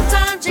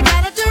 Sometimes you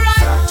gotta do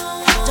right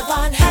to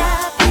find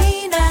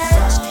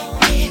happiness,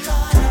 yeah.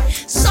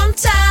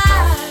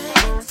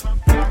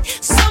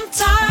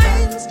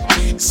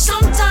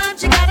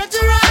 Sometimes you gotta do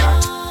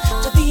right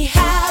to be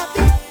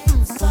happy.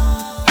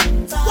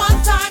 One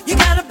time you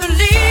gotta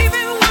believe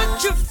in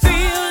what you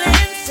feel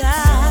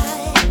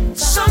inside.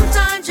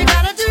 Sometimes you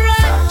gotta do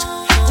right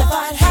to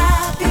find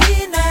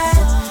happiness.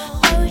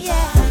 Oh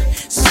yeah.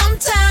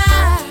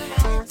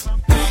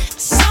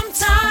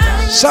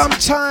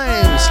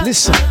 Sometimes.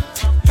 Listen.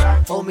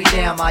 Hold me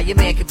down, my your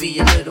man could be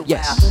a little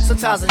Yes. wild.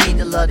 Sometimes I need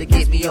the love to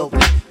get me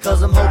open,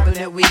 'cause I'm hoping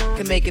that we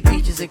can make it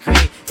peaches and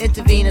cream.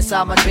 Intervene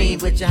inside my dream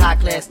with your high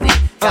class thing.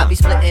 Got me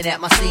splitting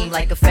at my seam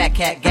like a fat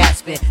cat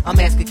gasping. I'm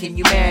asking, can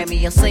you marry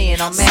me? I'm saying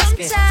I'm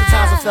asking.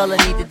 Sometimes a fella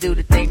need to do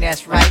the thing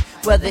that's right,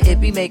 whether it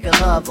be making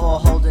love or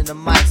holding the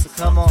mic. So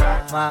come on,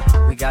 ma,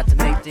 we got to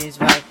make things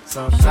right.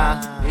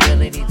 Sometimes we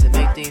really need to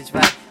make things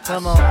right.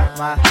 Come on,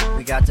 ma,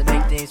 we got to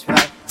make things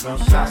right.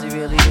 Sometimes we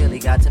really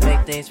got to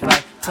make things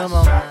right. Come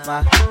on,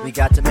 ma, we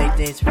got to make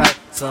things right.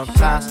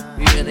 Sometimes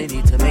we really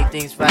need to make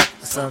things right.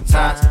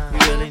 Sometimes we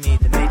really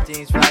need to make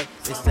things right.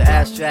 It's the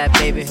abstract,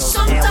 baby, hold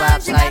the damn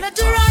Sometimes you website. gotta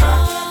do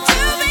right to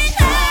be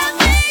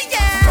happy,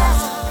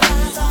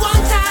 yeah.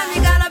 One time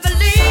you gotta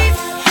believe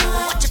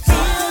what you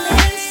feel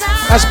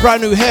inside. That's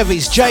brand new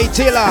heavies. J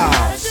Dilla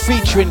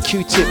featuring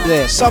Q-Tip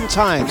there.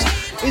 Sometimes.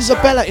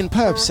 Isabella in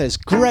Perth says,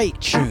 great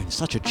tune,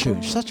 such a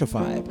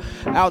vibe.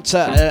 Out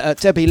to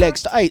Debbie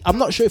Legs. Hey, I'm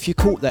not sure if you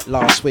caught that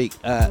last week,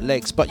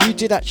 Legs, but you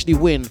did actually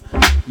win.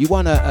 You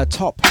won a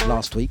top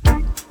last week.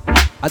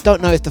 I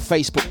don't know if the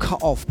Facebook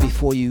cut off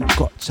before you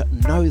got to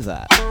know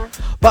that.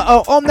 But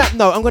on that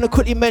note, I'm going to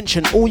quickly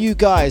mention all you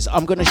guys.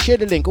 I'm going to share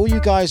the link. All you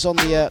guys on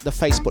the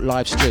Facebook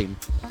live stream.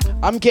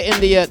 I'm getting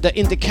the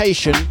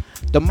indication,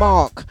 the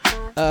mark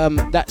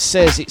that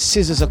says it's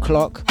scissors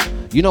o'clock.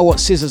 You know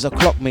what scissors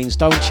o'clock means,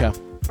 don't you?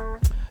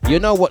 You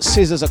know what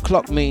scissors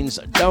o'clock means,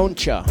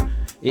 don't ya?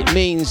 It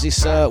means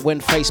it's when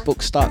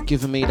Facebook start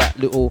giving me that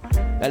little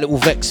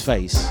vex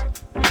face.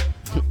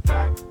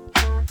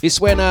 It's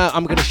when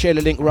I'm going to share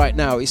the link right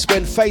now. It's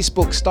when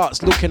Facebook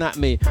starts looking at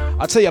me.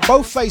 I tell you,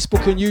 both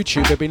Facebook and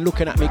YouTube have been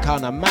looking at me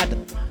kind of mad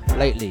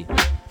lately.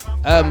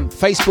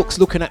 Facebook's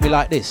looking at me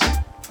like this.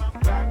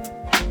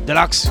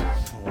 Dlux,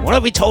 what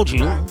have we told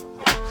you?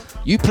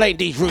 You played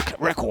these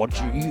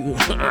records, we're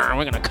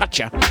going to cut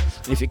you.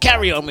 If you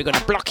carry on, we're going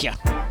to block you.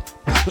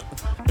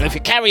 And if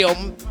you carry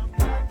on,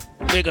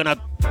 we're going to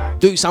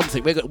do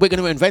something. We're going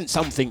to invent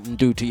something and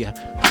do to you.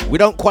 We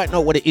don't quite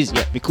know what it is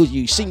yet because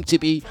you seem to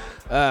be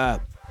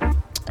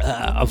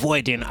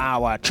avoiding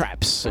our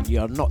traps and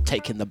you're not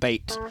taking the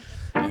bait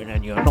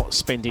and you're not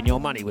spending your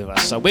money with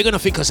us. So we're going to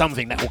think of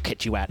something that will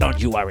catch you out.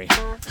 Don't you worry.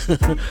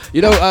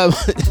 You know,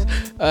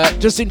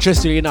 just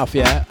interestingly enough,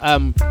 yeah,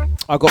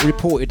 I got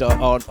reported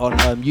on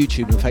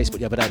YouTube and Facebook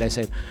the other day. They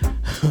said,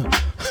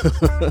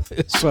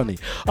 it's funny.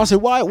 I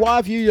said, why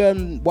have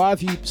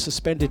you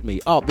suspended me?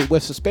 Oh, but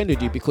we've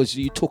suspended you because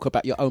you talk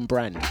about your own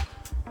brand.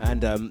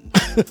 And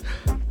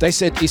they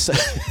said,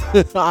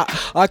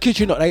 I kid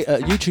you not,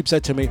 YouTube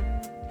said to me,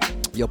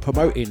 you're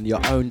promoting your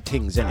own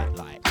things, innit?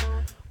 Like,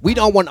 we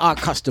don't want our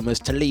customers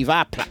to leave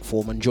our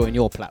platform and join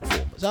your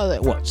platform. So I was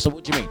like, what? So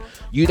what do you mean?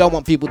 You don't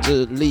want people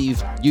to leave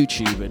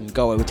YouTube and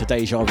go over to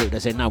Deja Vu? They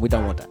said, no, we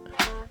don't want that.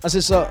 I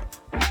said, so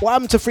what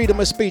happened to freedom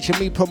of speech and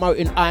me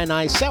promoting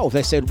I self?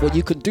 They said, well,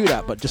 you can do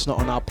that, but just not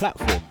on our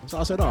platform. So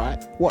I said, all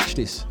right, watch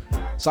this.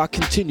 So I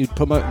continued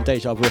promoting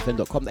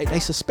dejavufm.com. They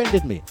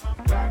suspended me.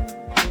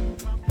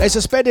 They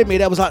suspended me.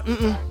 They was like,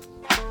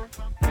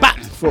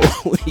 bam, for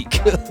a week.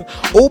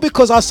 All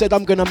because I said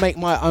I'm going to make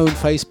my own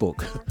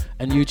Facebook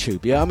and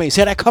YouTube. Yeah, I mean,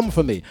 so they come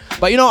for me.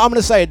 But you know what I'm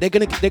going to say? They're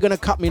going to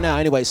cut me now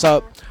anyway.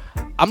 So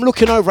I'm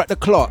looking over at the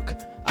clock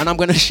and I'm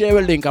going to share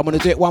a link. I'm going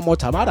to do it one more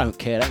time. I don't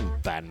care. They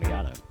don't ban me.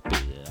 I don't.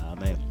 I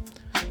mean,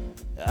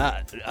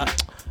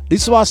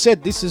 this is why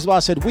I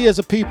said we as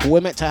a people,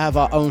 we're meant to have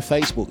our own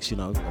Facebooks, you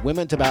know. We're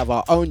meant to have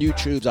our own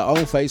YouTubes, our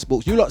own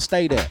Facebooks. You lot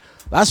stay there.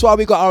 That's why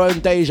we got our own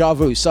Deja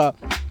Vu. So,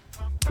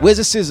 where's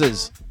the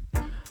scissors?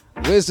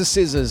 Where's the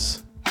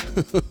scissors?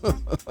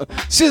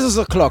 Scissors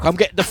o'clock. I'm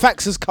getting the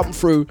fax has come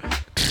through.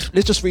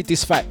 Let's just read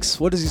this fax.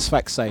 What does this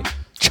fax say?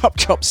 Chop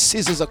chop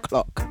scissors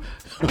o'clock.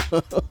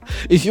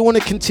 If you want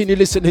to continue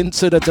listening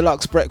to the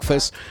Dlux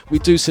Breakfast, we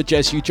do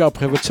suggest you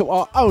jump over to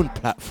our own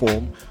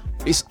platform.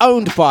 It's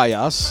owned by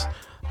us,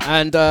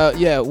 and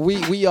yeah,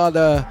 we are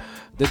the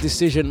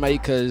decision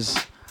makers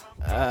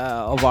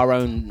of our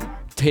own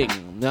thing. You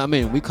know what I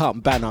mean? We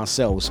can't ban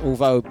ourselves,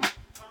 although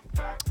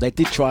they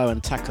did try and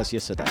attack us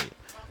yesterday.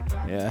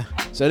 Yeah.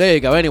 So there you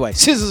go. Anyway,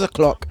 scissors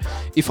o'clock.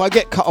 If I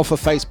get cut off of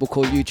Facebook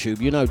or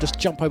YouTube, you know, just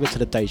jump over to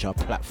the Deja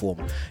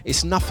platform.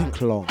 It's nothing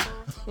long.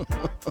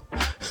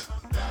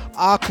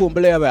 I couldn't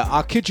believe it.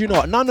 I kid you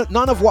not.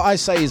 None of what I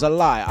say is a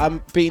lie.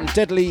 I'm being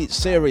deadly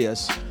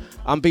serious.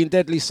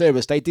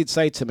 They did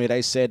say to me,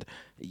 they said,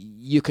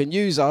 you can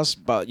use us,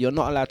 but you're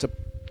not allowed to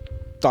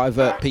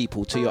divert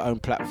people to your own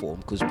platform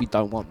because we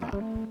don't want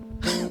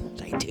that.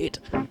 They did.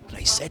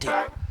 They said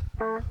it.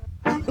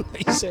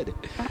 They said it.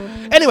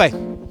 Anyway,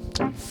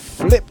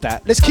 flip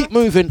that. Let's keep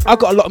moving. I've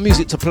got a lot of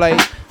music to play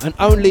and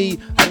only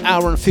an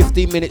hour and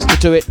 15 minutes to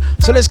do it.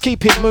 So let's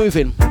keep it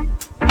moving.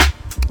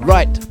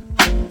 Right.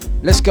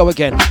 Let's go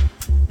again.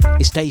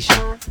 It's Deja.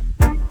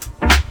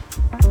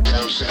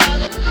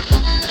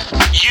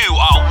 You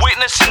are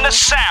witnessing the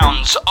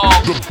sounds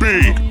of the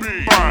big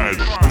bad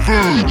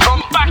voodoo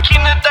from back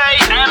in the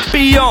day and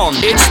beyond.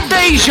 It's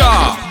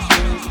Deja.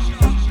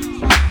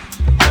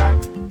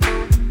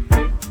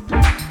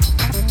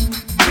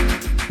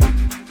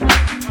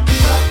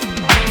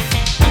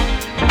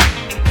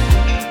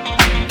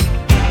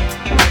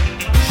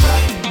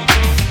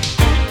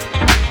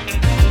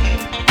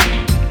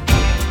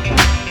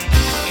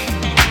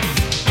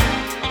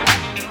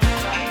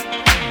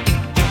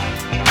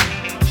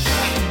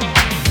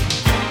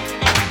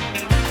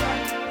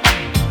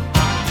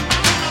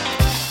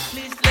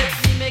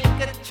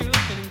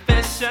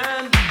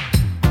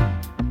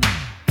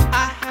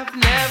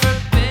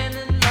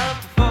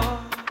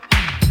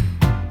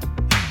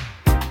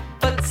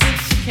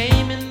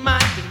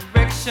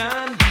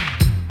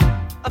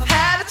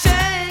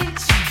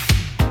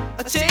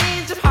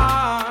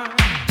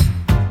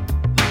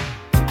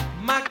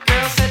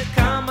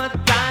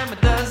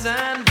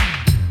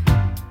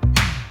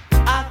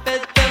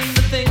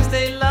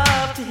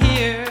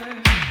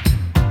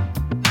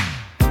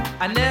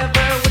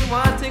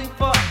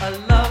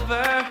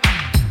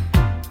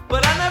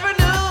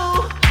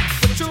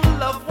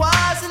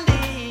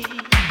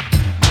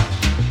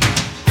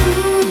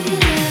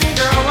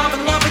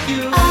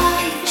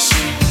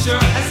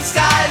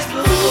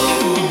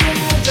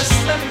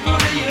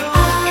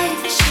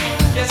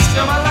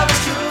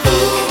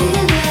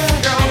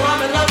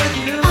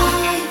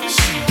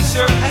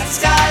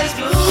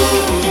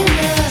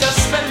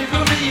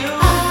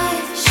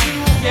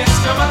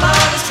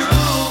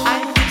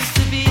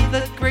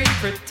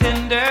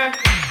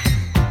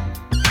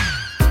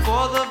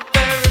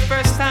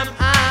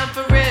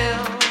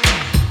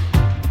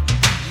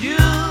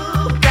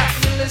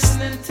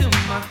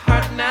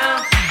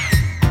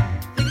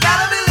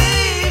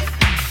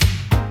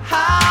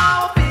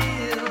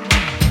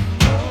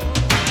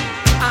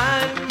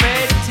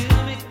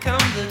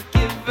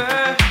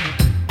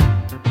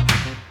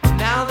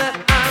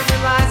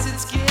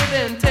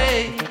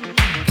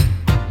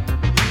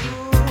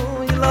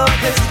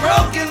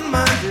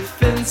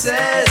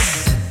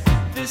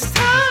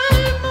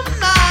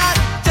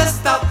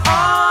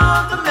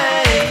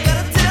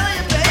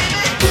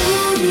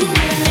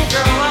 Girl,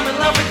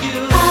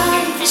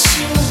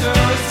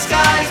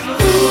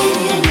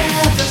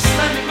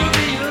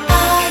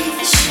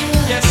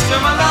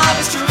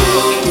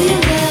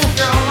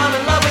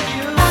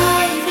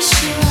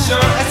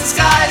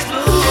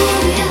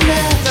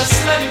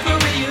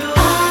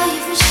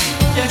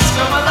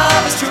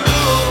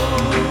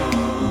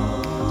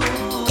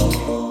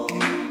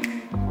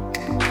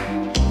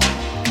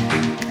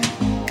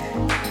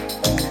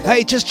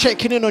 Hey, just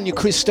checking in on you,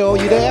 Crystal.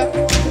 You there?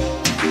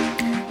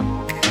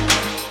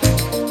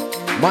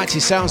 Mighty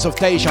sounds of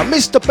Deja.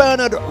 Mr.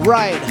 Bernard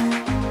Ryan.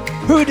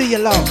 Who do you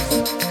love?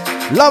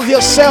 Love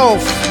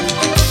yourself.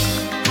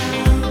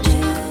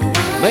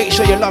 Make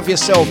sure you love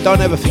yourself.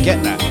 Don't ever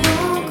forget that.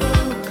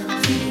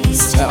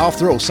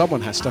 After all,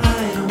 someone has to.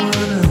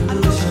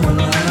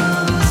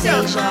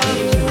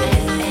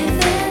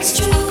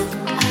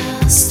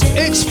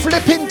 It's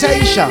flipping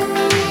Deja.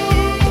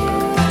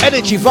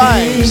 Energy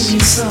vibes.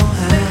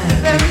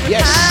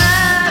 Yes.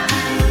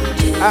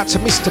 Out to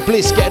Mr.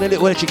 Bliss getting a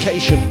little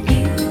education.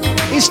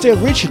 It's the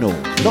original,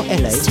 not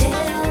LA.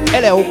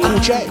 LL Cool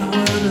J.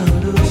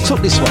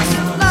 Took this one.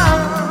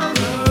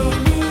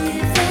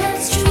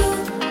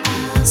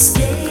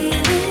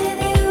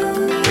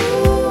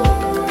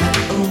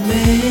 Oh,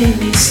 made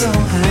me so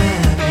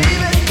happy.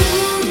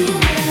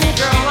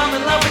 Girl, I'm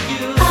in love with you.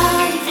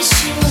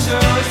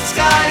 Sure, the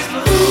sky's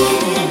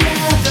blue.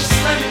 Just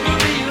let me prove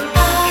to you.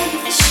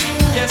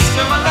 Yes,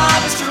 sure, my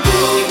love is true.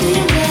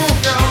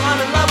 Girl, I'm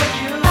in love with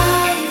you.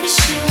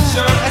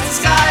 Sure, as the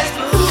sky's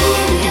blue.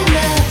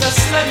 Just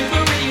let me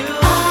prove to you.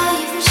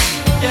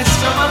 Yes,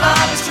 sure, my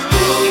love is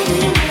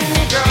true.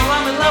 Girl,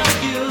 I'm in love with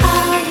you.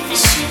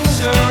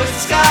 Sure, as the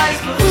sky's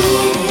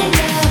blue.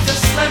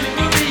 Just let me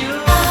prove to you.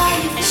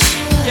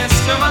 Yes,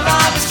 sure, my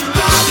love is true.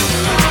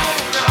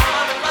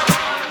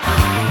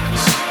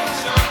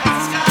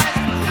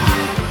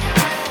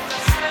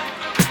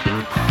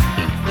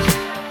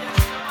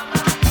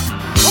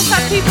 What's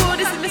up, people?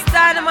 This is Miss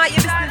Dynamite.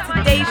 You're listening to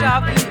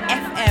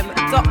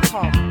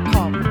dejavufm.com.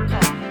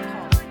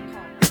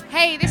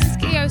 Hey, this is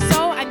Cleo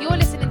Soul, and you're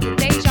listening to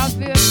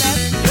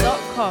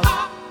dejavufm.com.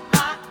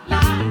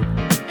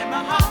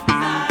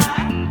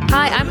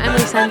 Hi, I'm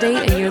Emily Sandy,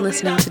 and you're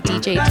listening to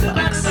DJ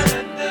Dlux.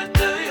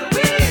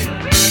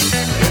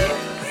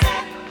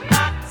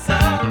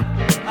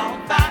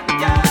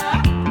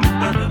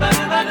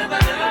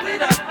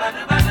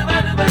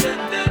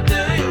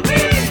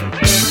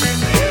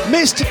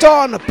 Mr.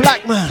 Don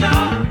Blackman.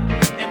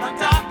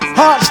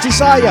 Heart's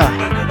Desire.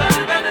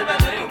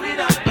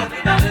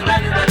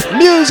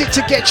 Music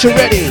to get you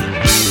ready.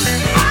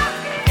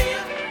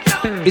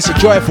 It's a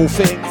joyful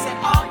thing.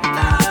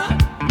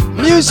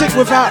 Music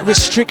without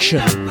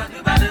restriction.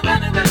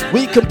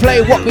 We can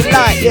play what we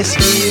like, yes.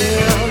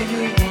 Yeah,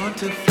 you want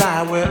to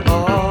fly, we're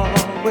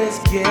always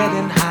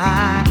getting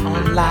high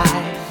on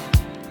life.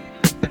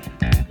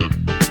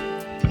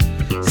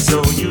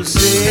 So you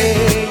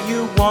say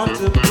you want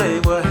to play,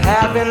 we're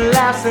having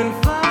laughs and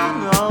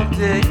fun all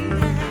day.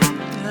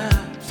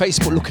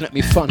 Facebook looking at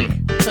me funny.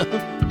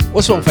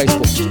 What's wrong,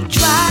 Facebook?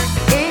 Try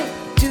and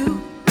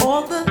do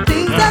all the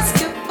things that's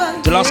good for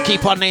you. The last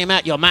keep our name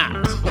out your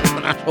mouth.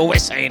 That's what we're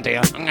saying to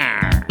you.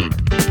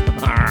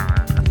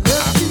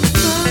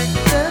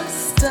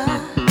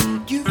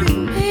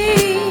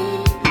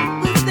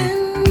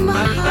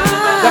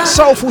 That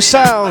soulful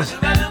sound.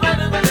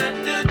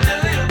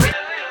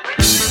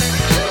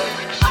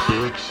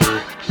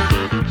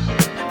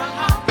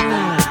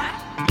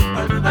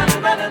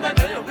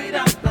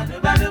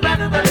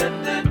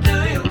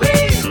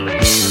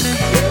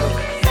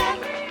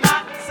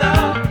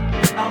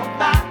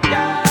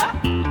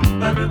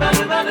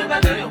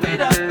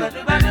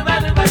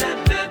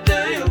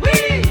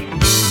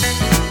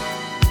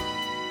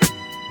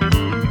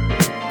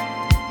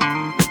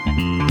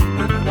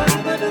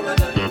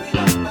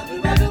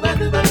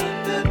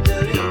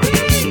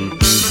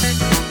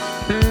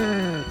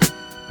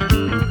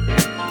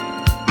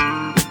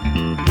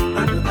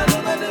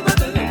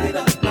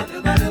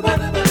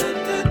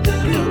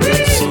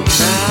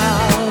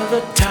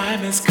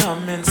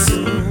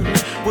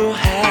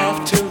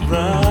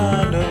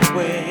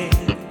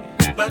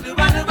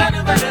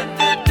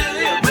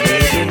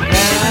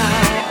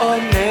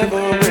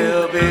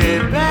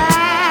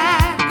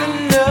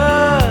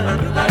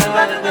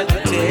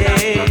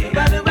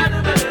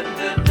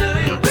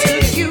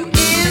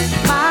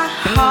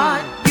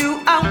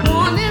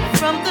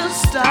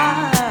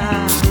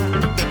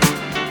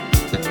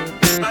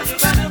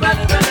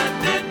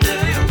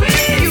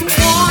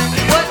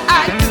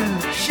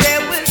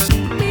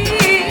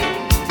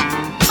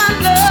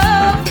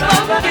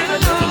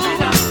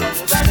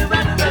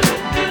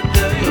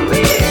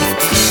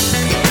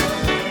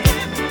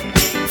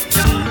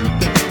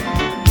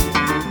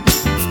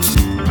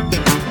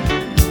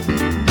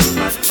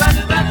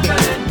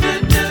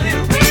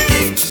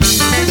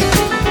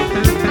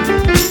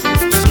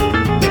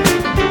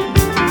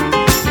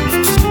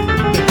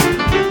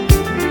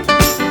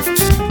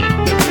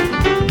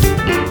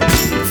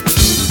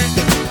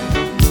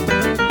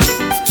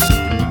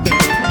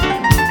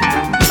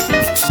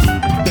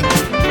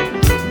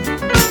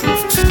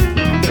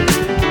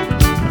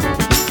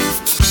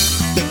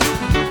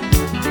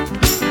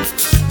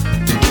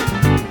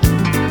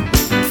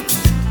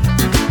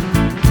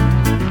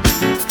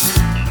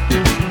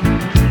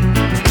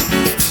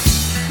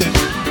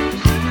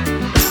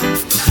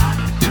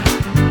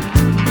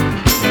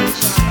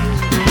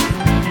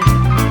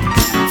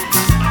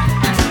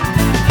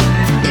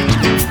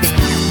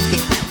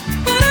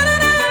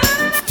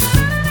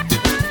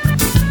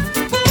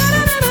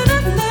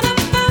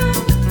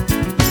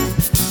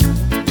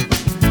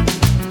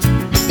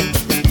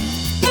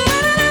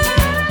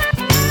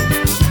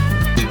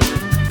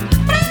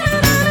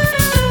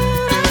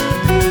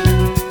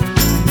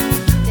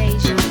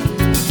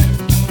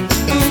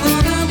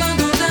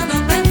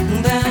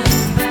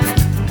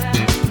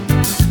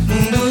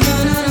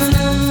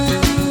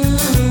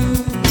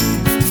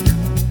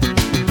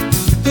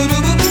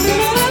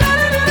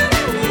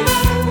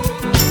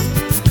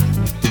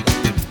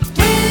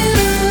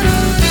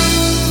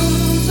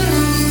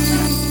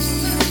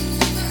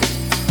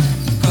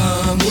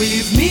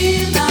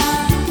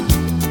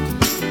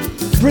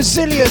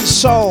 Brazilian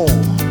soul.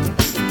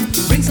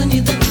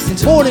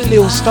 Morning,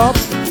 Lil Stop.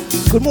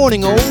 Good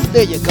morning, all.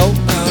 There you go.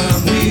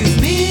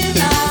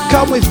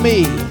 Come with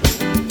me.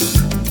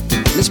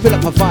 Let's build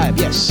up a vibe,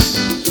 yes.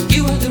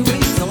 You are the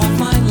reason of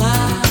my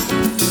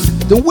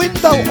life. The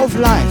window of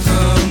life.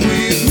 Come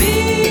with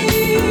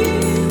me,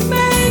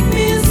 make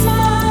me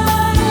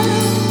smile.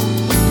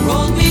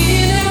 Roll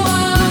me in a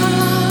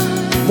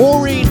wine.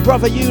 Maureen,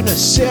 brother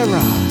Eunice,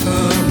 Sarah.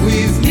 Come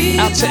with me.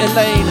 Out to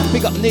Elaine,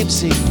 big up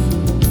Nipsey.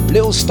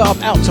 Little Star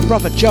out to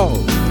brother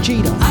Joe,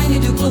 Gina,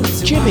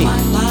 Jimmy,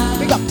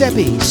 big up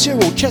Debbie,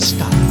 Cyril,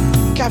 Chester,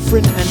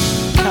 Catherine and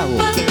Carol.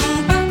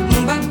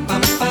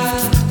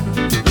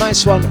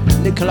 Nice one,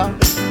 Nicola.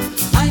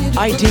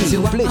 ID,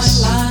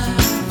 Bliss.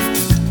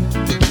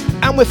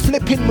 And we're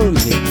flipping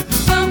moving.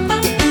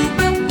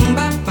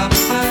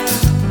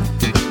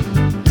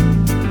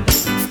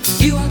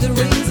 You are the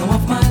reason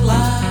of my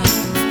life.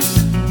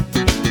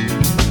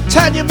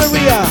 Tanya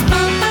Maria.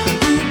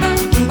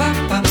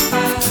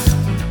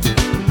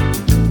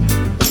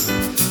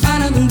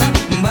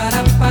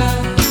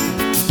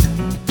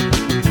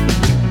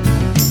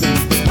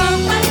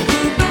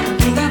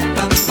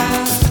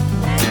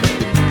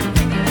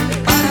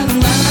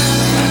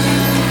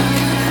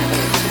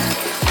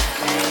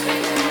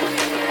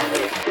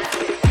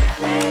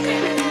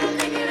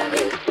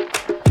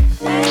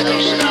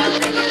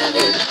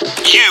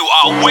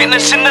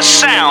 Witnessing the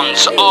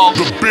sounds of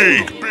the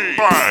big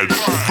bad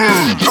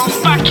boom from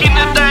back in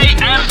the day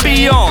and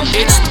beyond.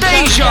 It's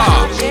Deja.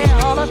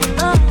 All of the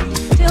love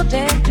till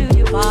death do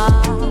you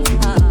part.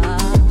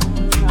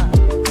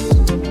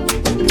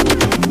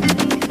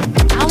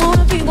 I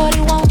wanna be what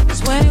he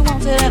wants when he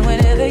wants it and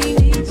whenever he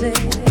needs it.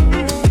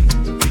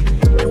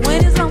 And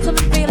when he's lonesome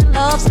and feeling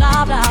love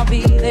starved, I'll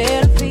be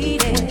there to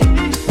feed it.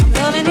 I'm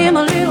loving him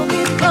a little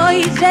bit for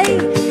each day.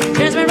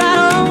 Turns me right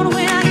on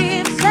when I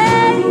hear him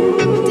say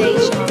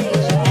Deja.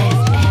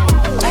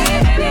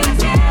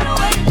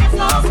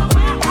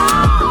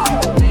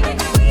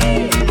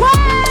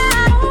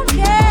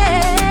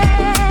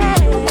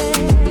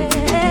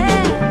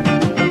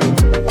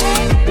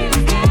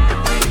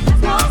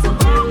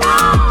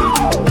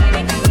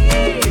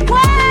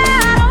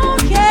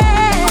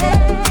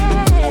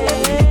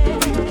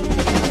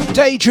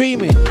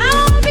 Daydreaming. I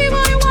wanna be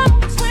what he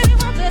wants when he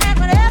wants it and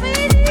whenever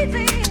he needs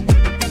it.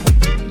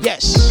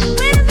 Yes.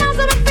 When it's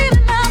lonesome and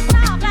feeling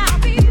love, I'll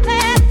be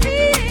there to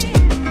feed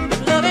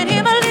it. Loving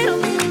him a little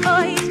bit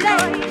for each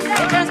day.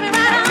 It turns me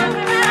right on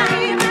when I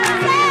hear him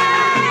say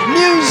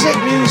Music,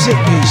 music,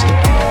 music.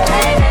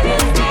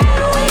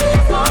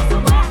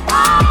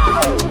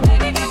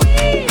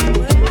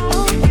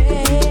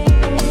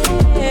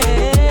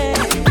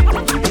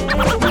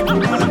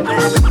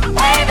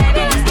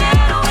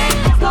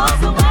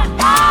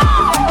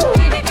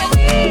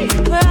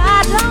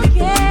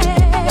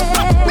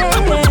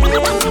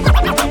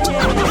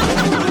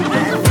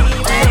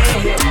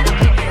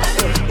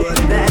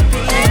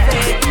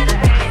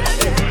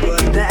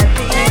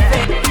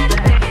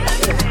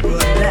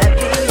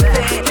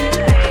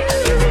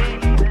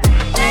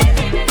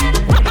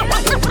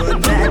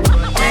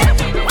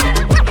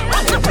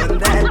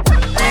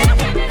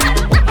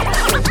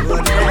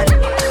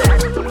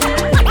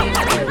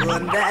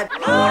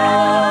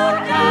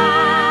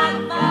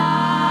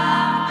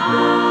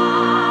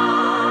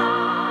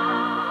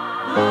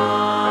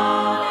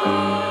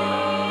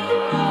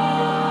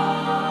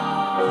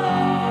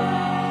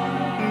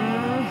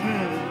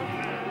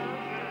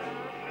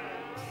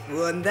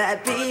 Wouldn't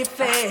that be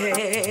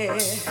fair?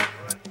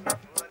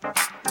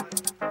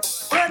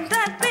 Wouldn't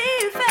that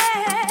be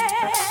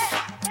fair?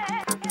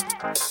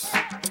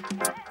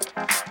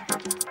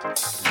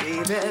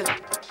 Baby.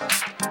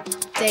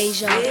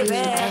 Deja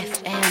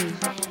FM.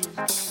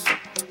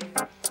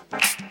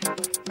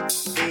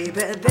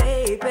 Baby,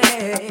 baby.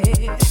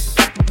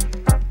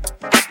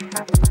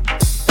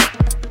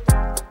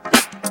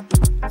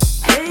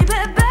 Baby,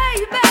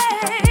 baby.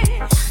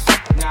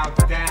 Now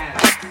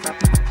dance.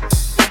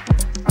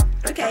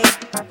 Okay.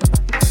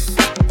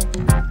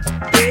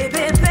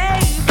 Baby,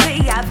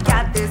 baby, I've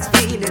got this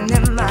feeling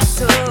in my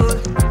soul.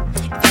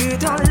 If you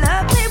don't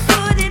love me,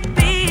 would it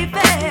be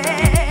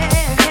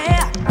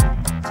fair?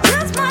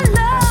 Lose my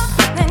love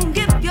and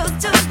give yours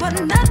to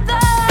another.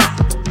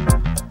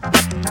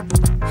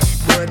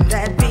 Wouldn't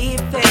that be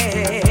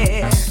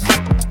fair?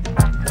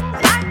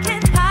 I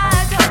can't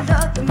hide all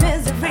of the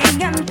misery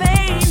and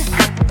pain.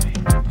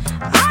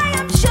 I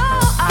am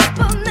sure I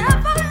will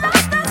never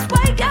love this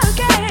way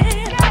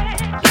again.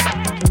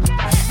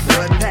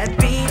 Would that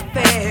be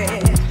fair?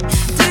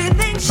 Do you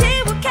think she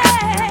would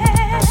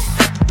care?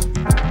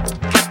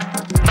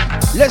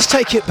 Let's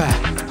take it back.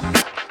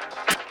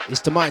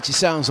 It's the mighty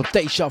sounds of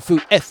Deja Vu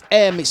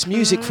FM. It's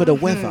music for the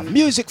weather,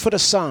 music for the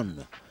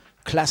sun.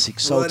 Classic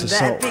soul to Would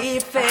soul. that be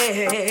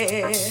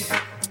fair?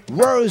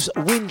 Rose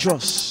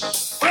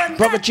Windross.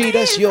 Brother G,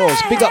 that's yours.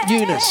 Big up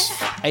Eunice.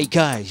 Hey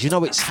guys, you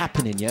know it's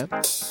happening, yeah?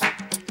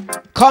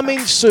 Coming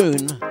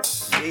soon,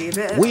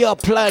 we are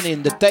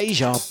planning the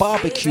Deja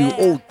barbecue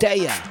all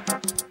dayer.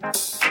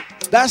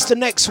 That's the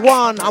next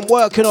one I'm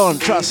working on,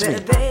 trust me.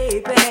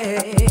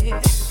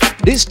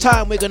 This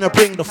time we're gonna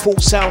bring the full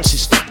sound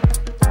system.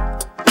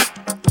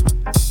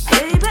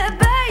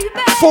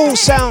 Full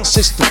sound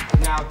system.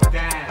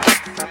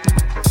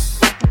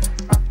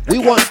 We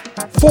want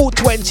full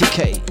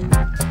 20k.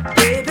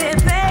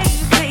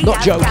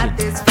 Not joking.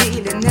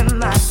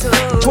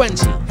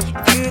 20.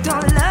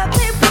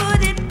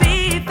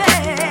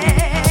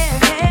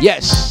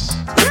 Yes.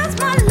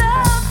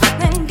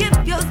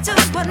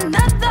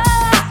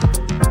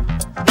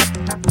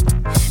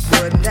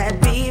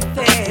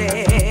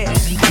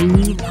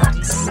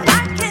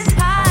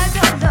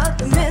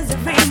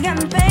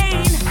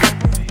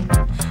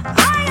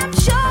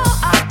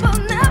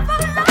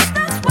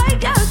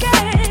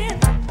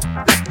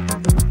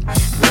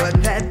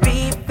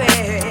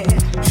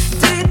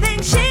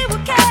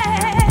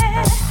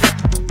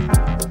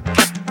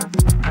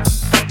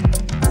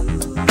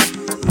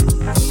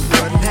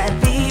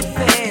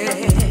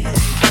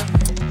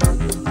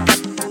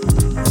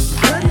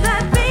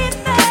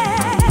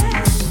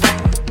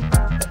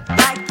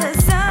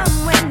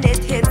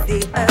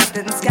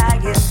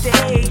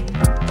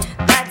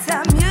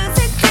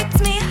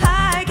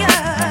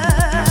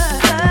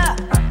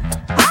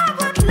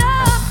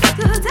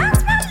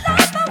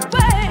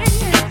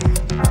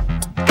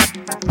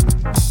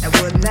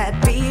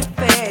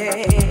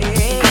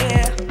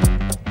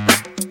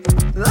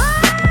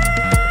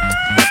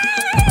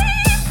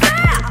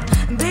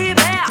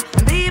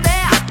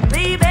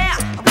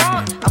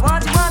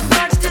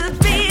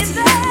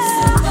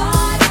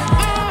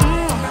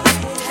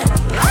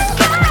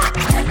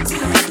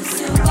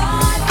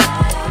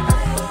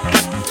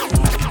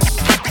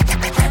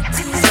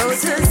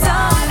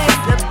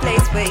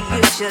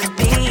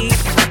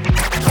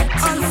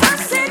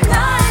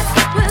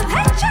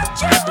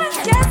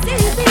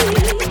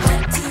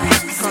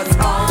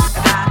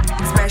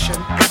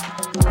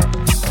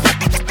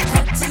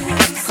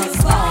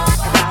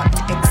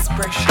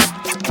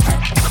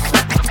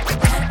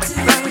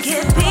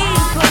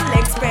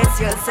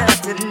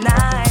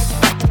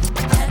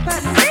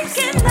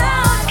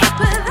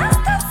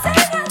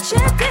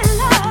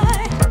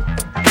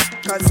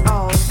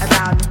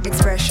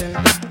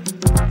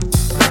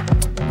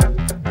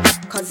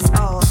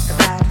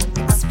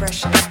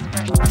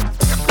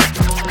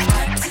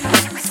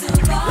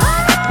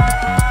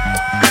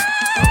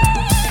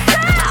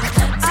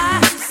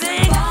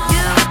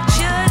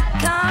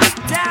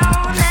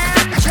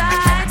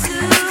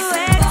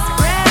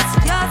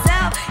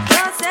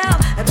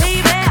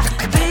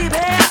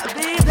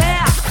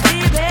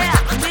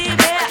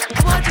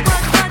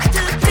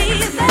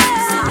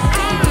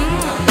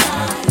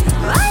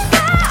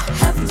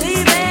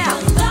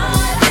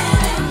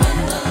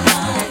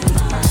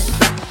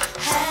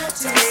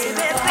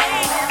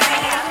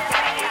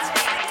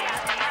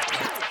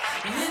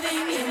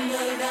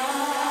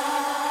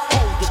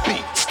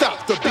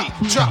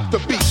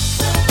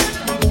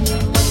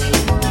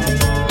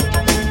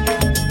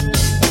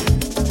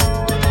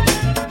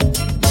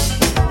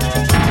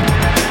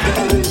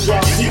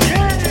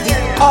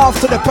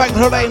 After the bank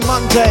holiday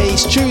Monday,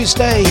 it's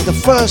Tuesday, the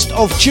 1st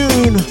of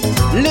June.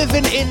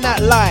 Living in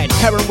that line,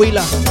 Karen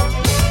Wheeler.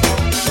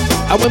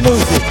 And we're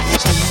moving.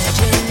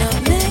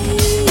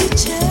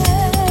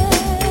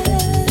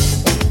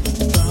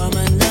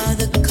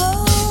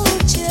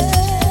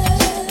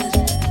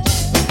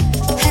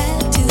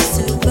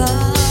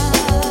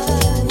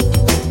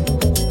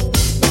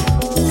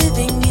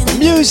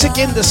 Music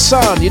in the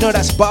sun, you know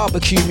that's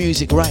barbecue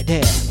music right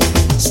there.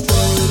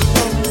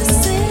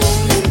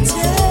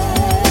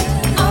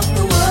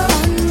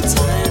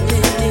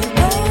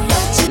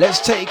 Let's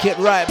take it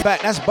right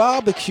back. That's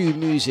barbecue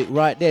music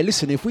right there.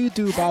 Listen, if we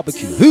do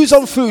barbecue, who's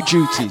on food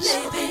duties?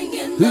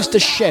 Who's the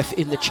chef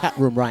in the chat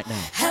room right now?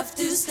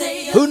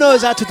 Who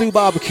knows how to do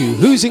barbecue?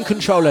 Who's in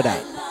control of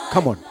that?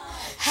 Come on.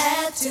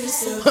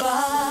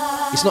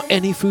 It's not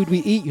any food we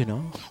eat, you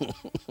know.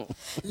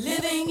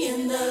 Living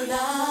in the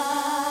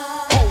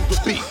light. Hold the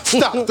beat,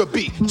 stop the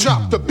beat,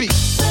 drop the beat.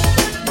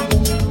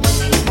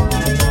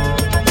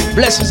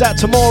 Blessings out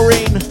to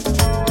Maureen.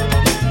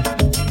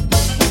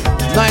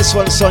 Nice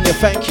one, Sonia,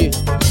 thank you.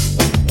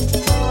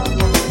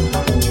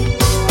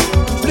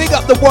 Big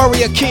up the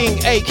Warrior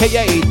King,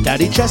 aka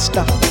Daddy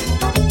Chester.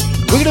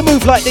 We're gonna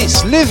move like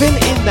this, living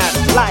in that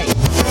light.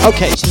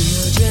 Okay.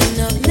 Children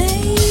of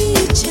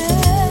nature,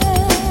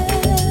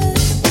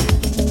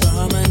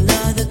 from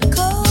another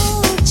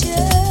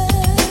culture,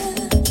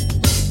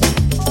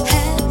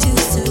 had to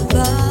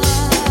survive.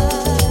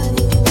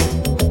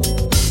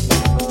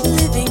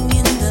 Living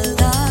in the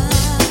light.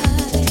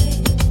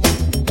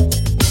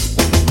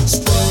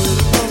 Straight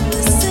from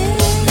the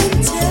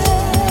center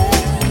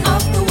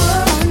of the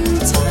world,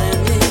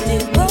 untimely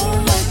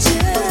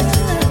departure.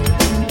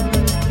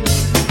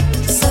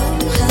 Some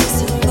have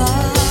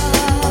survived.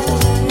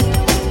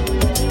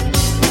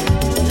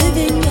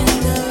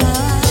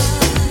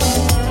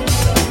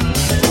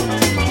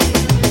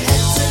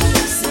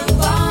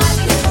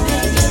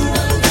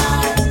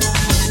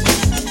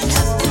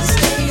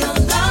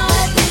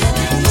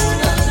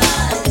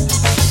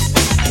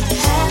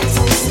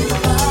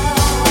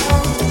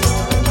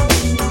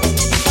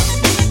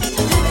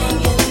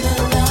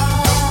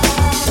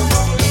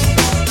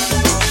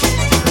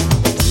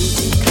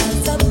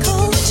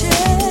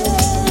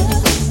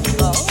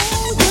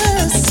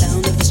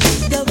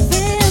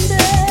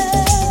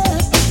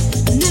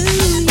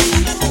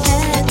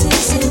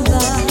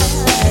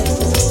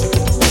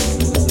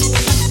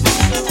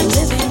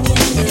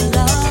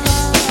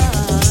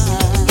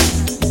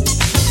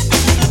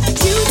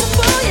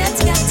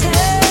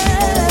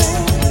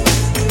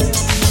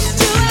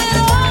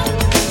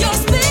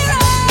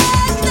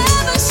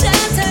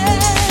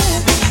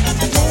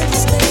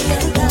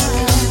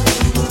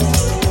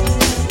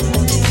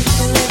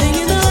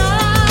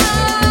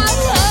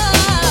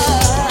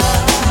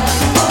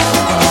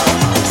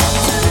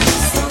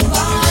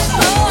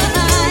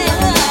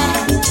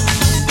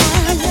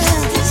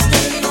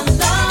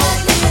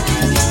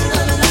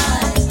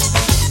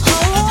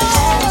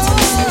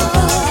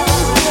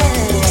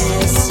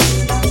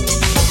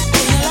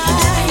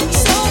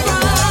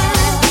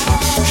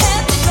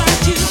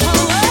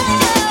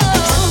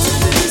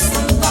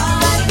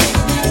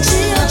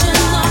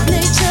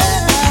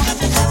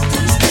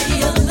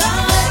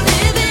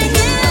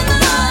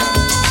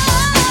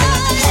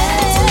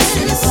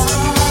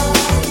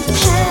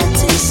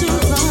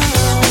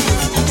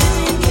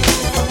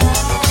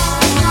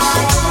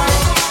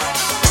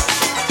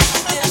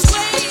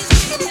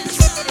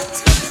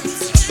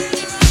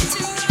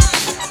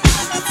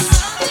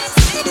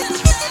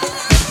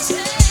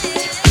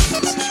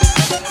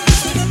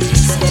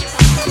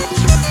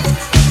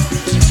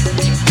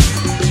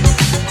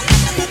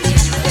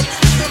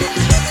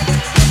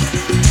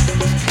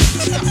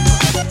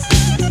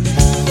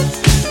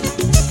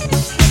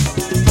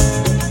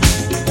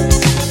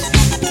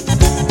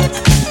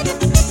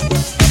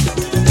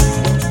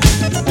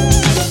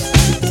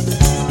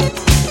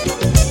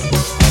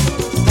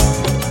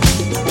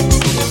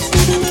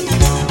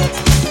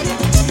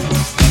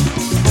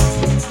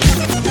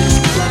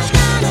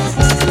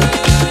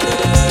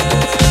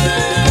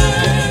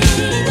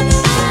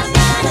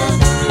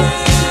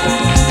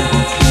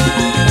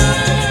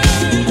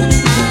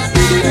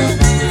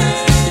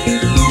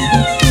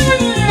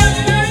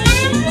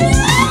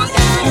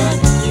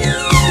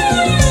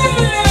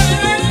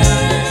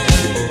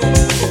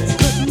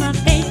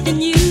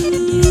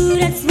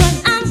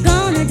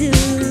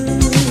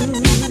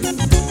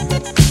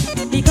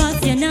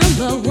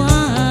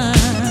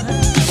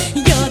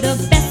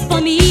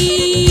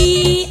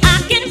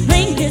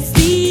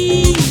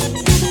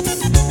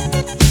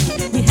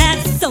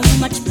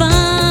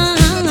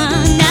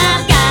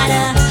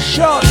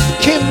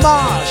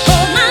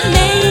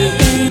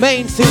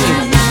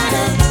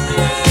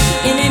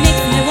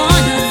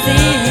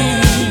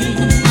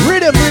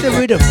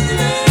 rhythm.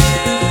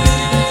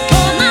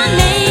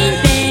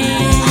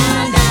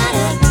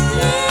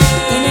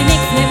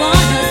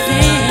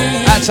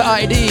 That's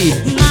ID.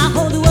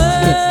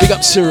 Big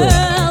up Cyril.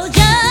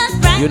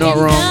 You're not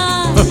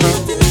wrong.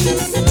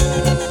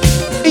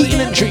 Eating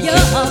and drinking.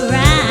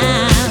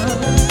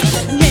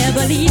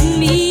 Never leave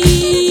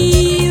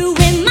me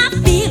when my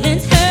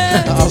feelings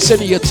hurt. I'll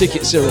send you your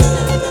ticket, Cyril.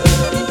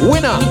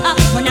 Winner.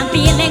 When I'm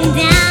feeling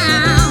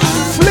down.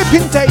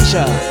 Flipping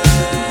Deja.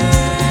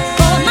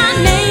 For my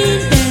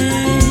maiden.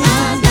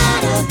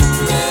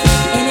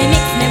 And it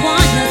makes me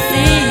wanna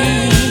sing.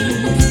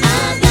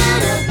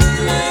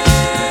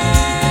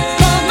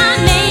 For my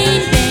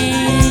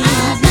maiden.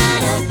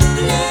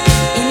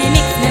 And it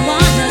makes me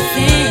wanna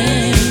sing.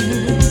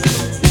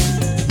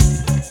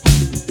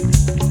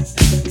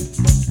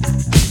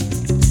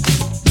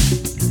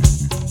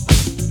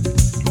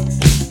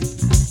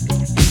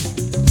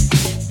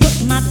 Put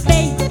my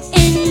faith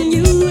in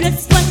you,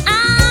 that's what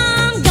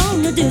I'm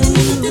gonna do.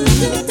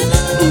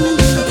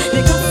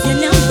 Because you're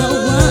number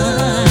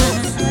one.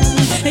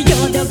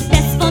 You're the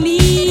best for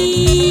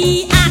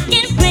me. I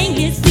can bring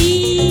you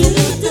see.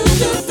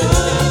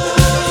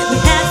 We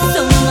have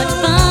so much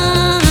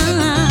fun.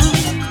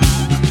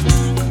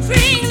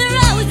 Bring the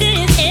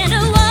roses in a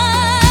wine.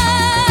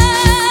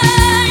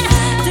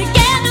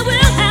 Together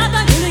we'll have a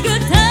really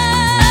good time.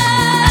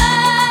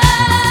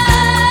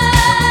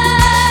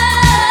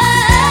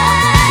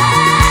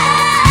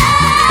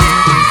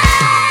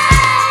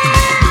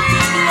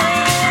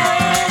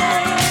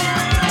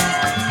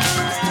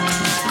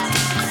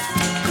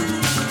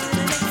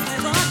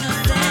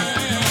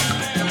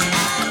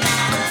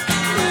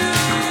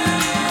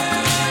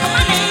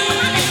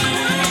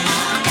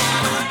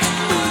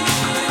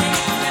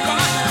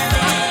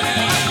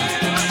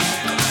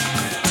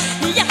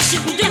 Yes, you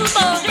do,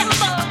 boy.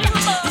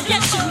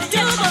 Yes, you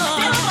do, boy.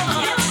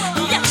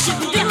 Yes, you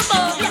do,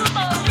 boy.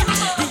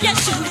 Yes,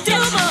 you do,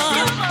 boy.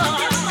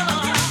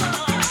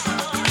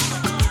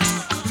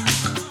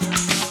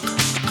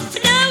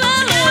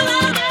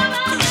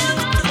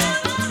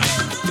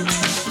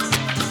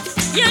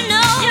 You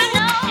know,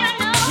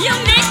 you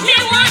make me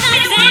wanna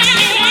sing.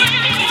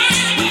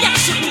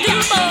 Yes, you do,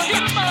 boy.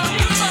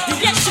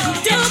 Yes, you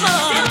do,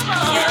 boy.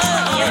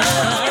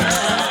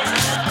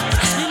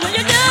 You know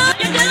you do,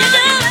 you know you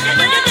do,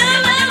 you know you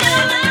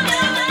do.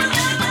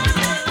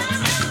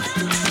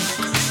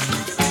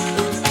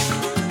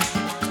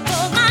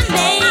 For my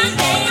maiden,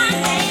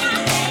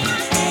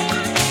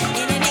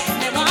 and it makes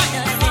me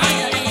wanna sing.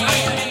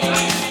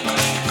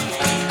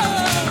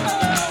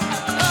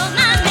 For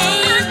my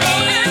maiden, and it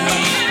makes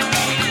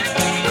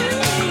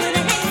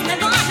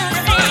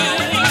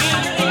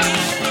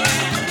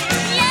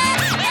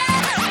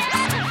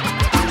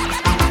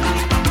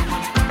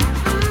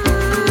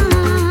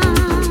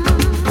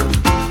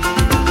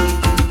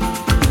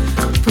me wanna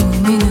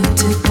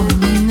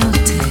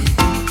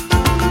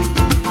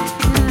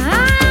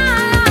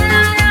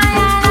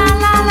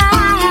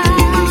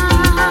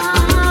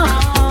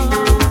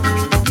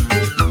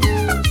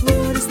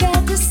What is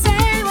there to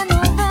say when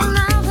all the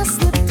love has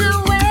slipped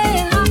away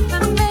half a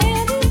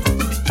minute?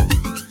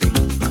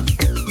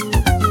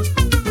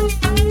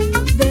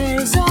 There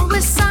is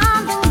always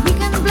something we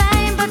can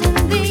blame, but in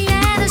the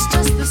end it's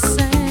just the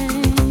same.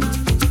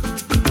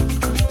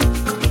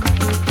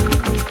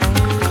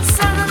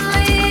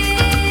 Suddenly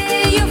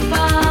you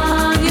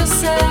found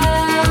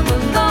yourself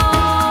alone.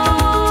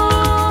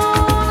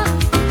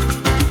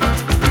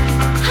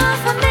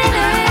 Half a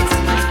minute.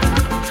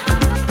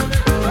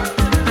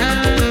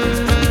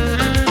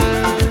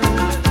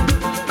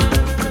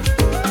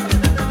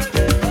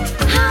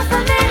 Half a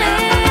minute.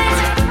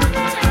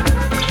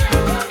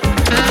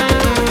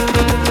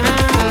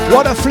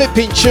 What a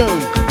flipping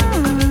tune.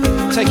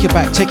 Take it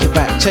back, take it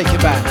back, take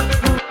it back.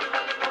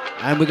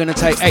 And we're going to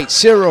take 8.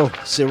 Cyril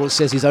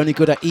says he's only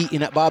good at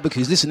eating at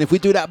barbecues. Listen, if we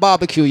do that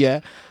barbecue,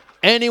 yeah,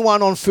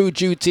 anyone on food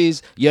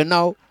duties, you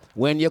know,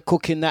 when you're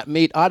cooking that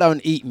meat, I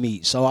don't eat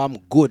meat, so I'm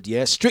good,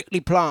 yeah. Strictly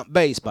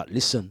plant-based, but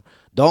listen,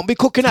 don't be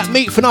cooking that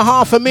meat for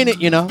half a minute,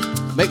 you know.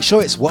 Make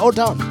sure it's well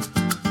done.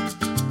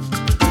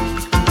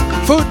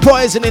 Food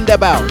poisoning the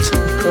bout.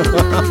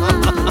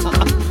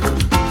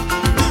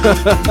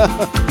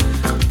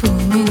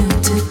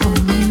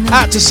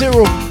 Out to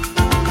Cyril.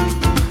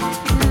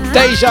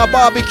 Deja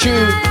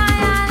barbecue.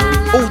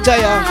 All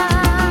day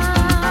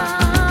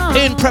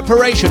in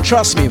preparation,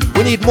 trust me.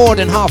 We need more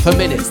than half a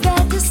minute.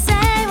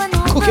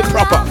 Cook it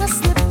proper.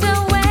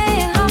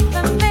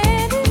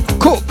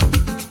 Cook.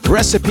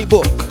 Recipe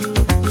book.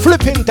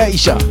 Flipping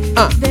Deja.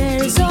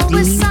 There's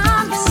always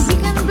something we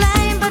can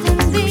blame, but in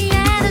the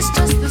end it's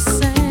just the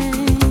same.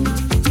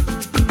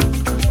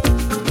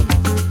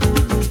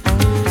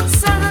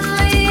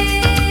 Suddenly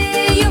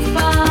you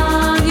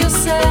found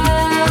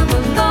yourself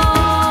alone.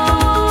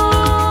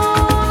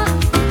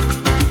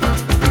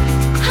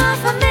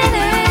 Half a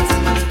minute.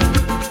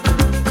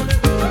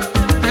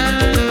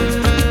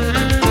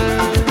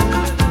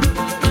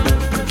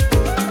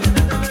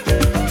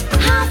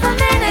 Half a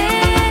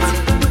minute.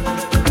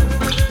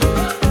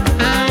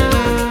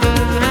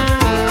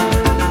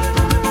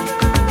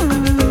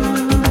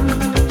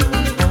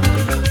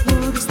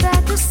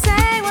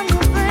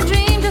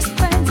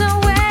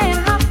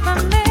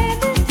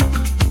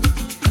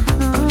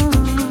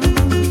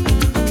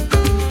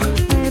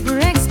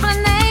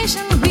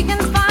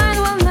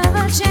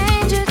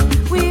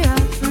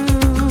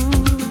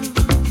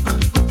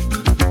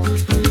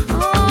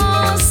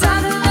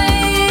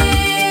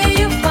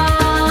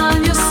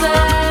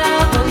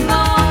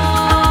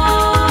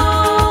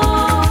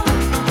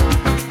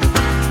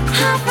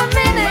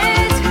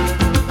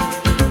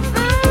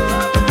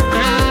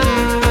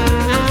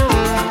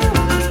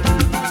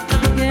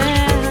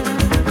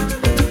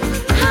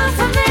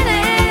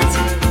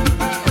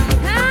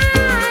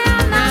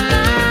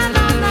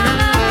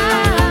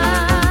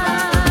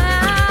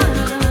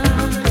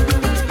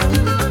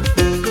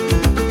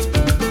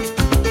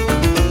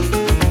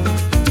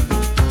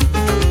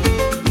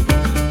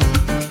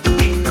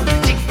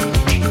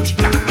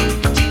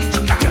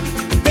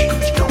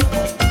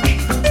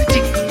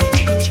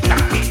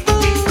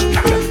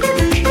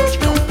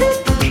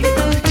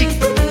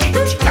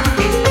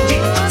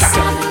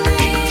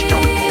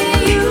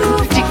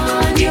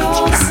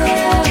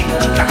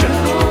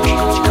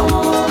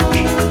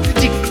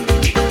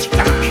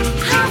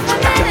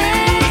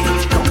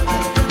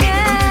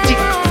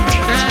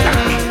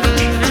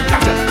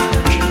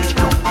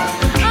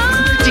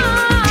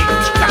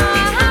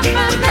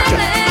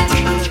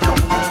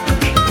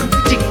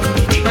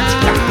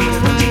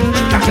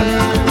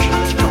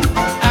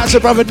 to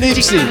brother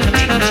Nipsey.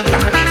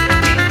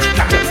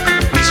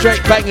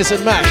 Straight bangers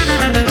and mash.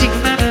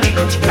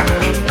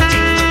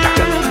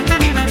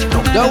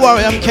 Don't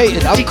worry, I'm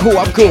catered. I'm cool.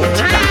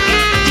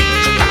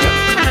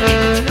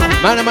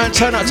 Man and man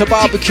turn out to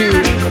barbecue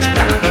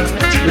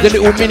with a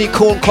little mini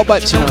corn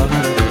cobbets, you know.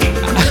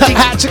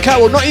 Hat to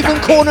Carol, not even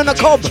corn on the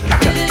cob.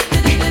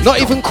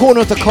 Not even corn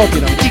on the cob, you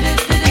know.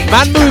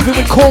 Man moving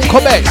with corn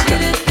cobbets.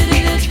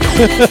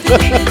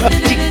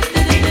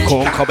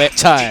 Corn cobbet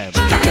time.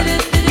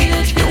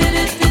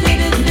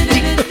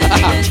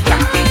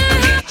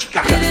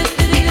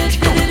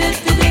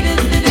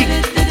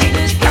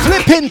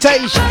 Flipping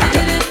Deja.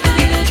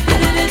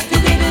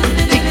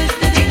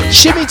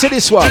 Shimmy to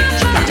this one.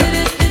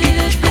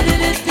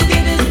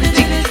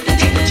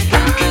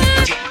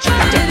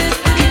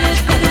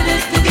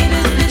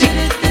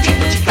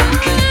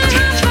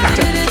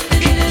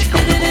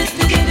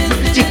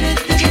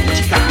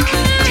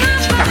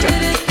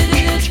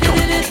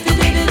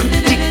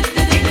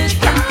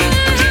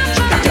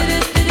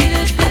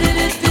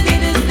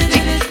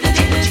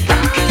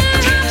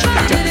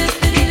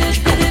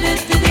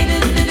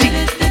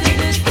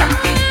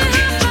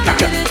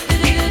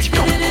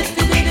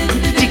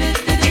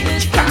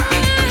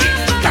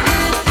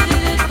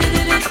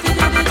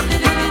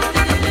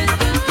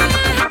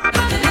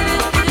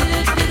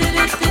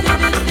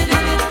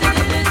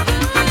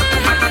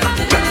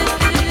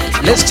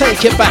 Let's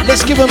take it back.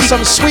 Let's give them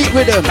some sweet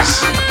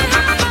rhythms.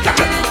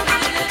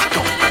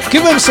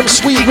 Give them some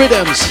sweet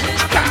rhythms.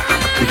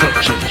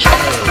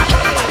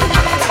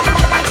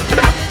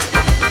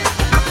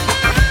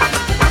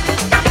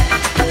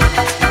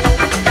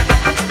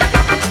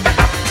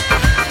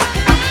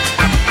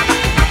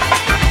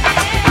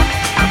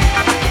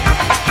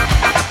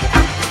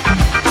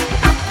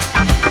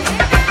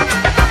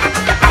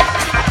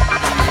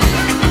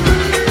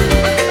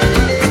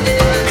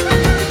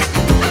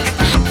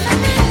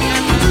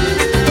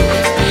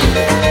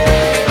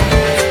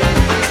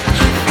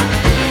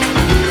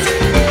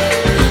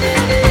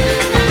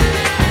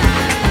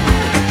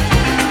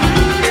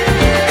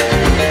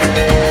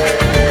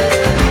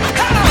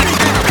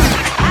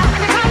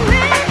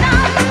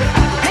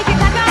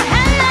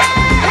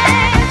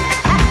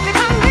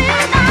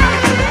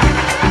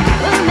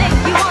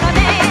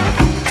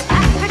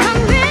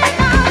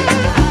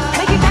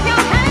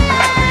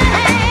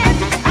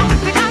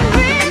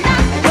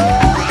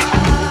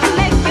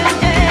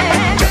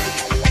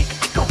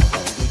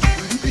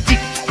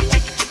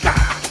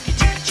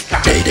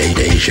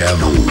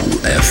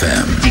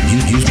 dejavufm.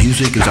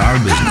 Music is our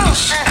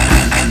business,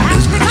 and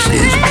business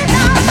is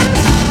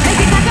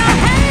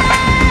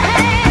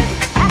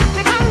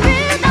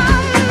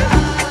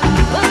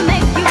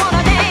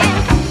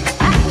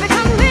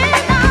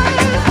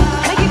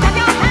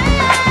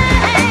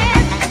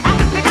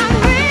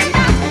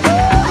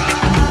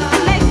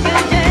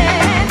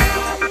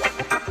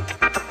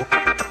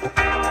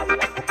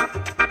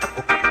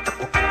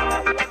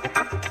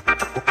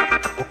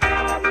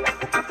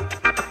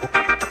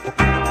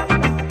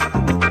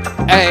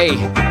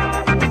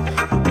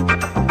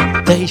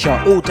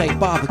Deja all day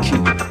barbecue.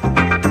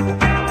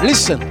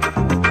 Listen,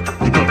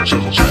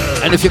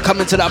 and if you're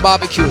coming to that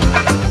barbecue,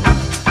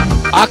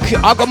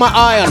 I got my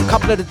eye on a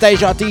couple of the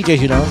Deja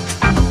DJs, you know.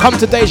 Come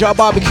to Deja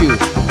barbecue.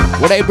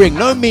 What they bring?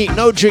 No meat,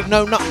 no drink,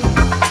 no nothing.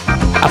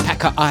 A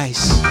pack of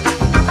ice.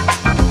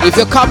 If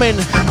you're coming,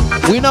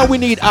 we know we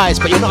need ice,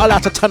 but you're not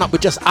allowed to turn up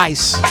with just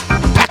ice.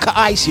 Pack of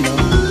ice, you know.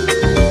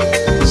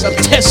 Some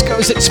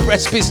Tesco's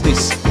Express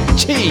business.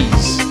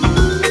 Cheese.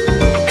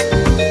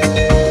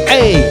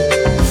 Hey.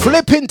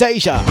 Flipping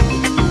Deja.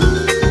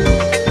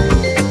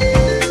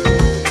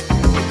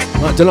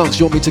 Right, Dlux,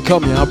 you want me to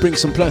come, yeah? I'll bring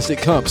some plastic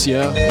cups,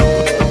 yeah?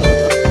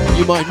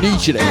 You might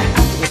need you there.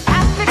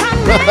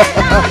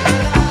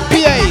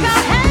 Behave.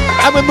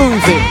 And we're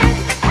moving.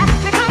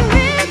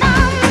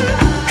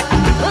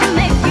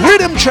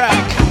 Rhythm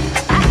track.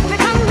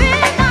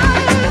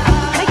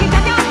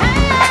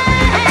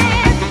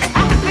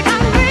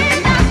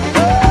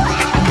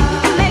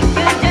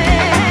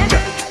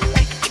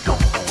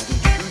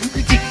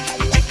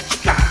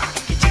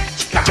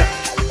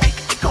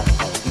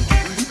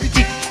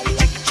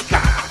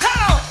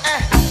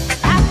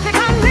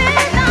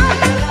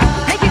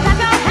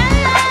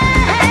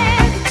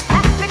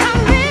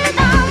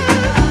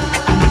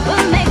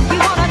 Make you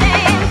wanna dance.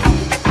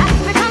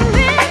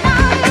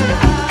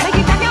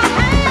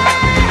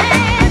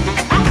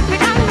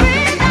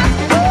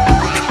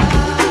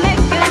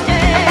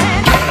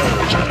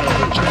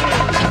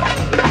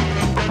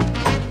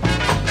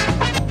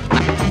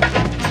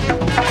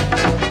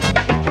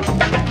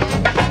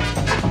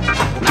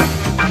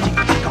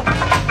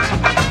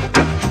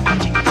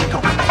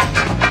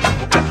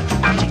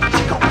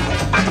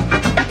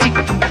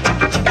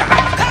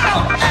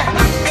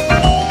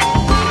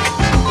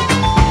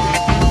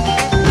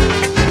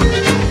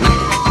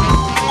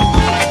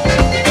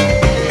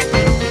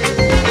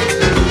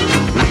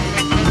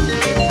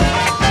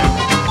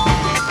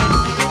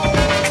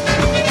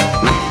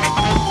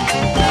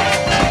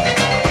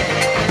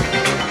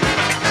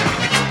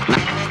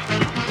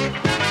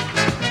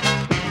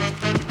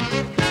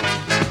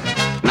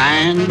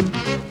 Man,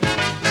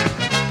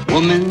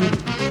 woman,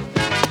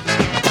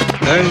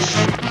 earth,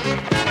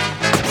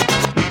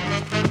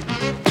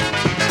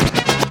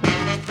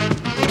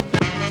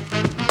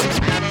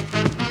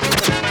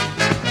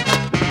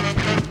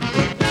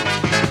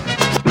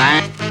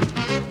 man,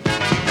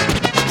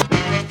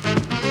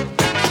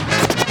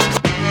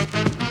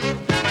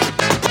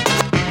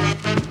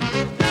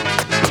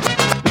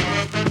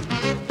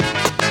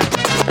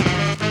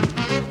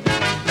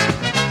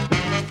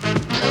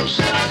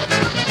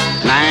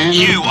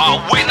 You are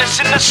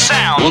witnessing the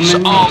sounds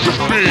woman, of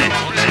earth,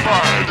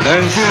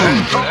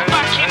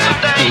 back in the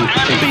day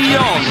and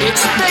beyond.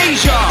 It's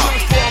Deja.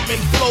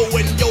 Transforming,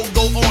 flowing, yo,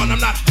 go on. I'm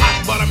not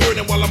hot, but I'm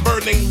burning while I'm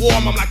burning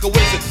warm. I'm like a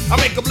wizard. I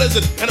make a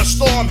blizzard and a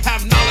storm.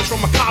 Have knowledge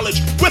from a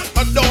college with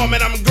a dorm,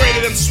 and I'm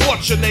greater than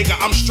Schwarzenegger.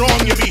 I'm strong,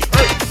 you be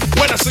hurt.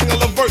 When I sing a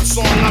Levert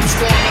song, I'm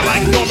storming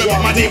like Norman, but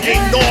my name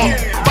ain't Norm.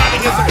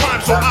 Fighting is a crime,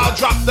 so I'll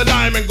drop the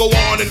dime and go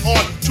on and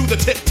on to the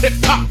tip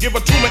top. Give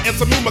a tumor and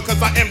some humor,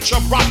 cause I am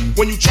chub rock.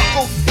 When you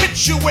chuckle, hit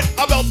you with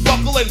a belt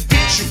buckle and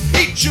beat you.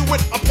 Eat you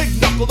with a pig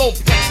knuckle, don't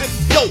flex it.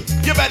 Yo,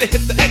 you better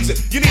hit the exit.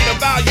 You need a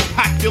value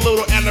pack, you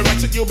little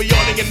anorexic. You'll be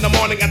yawning in the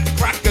morning at the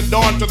crack of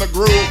dawn to the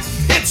groove.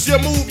 It's your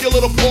move, you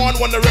little pawn,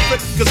 wanna rip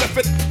it. Cause if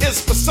it is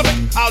specific,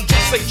 I'll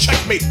just say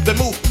checkmate. Then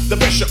move the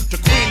bishop to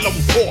queen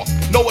level 4.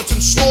 Know what's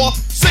in store?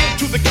 Sing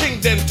to the king,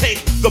 then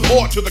take the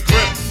board to the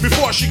crib.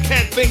 Before she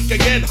can't think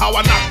again how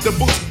I knock the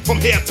boots from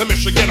here to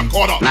Michigan. I'm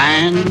caught up.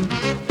 man,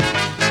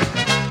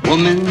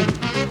 woman,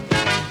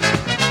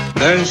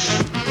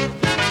 earth,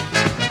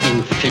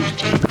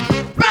 infinity.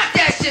 Rock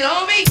that shit,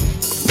 homie!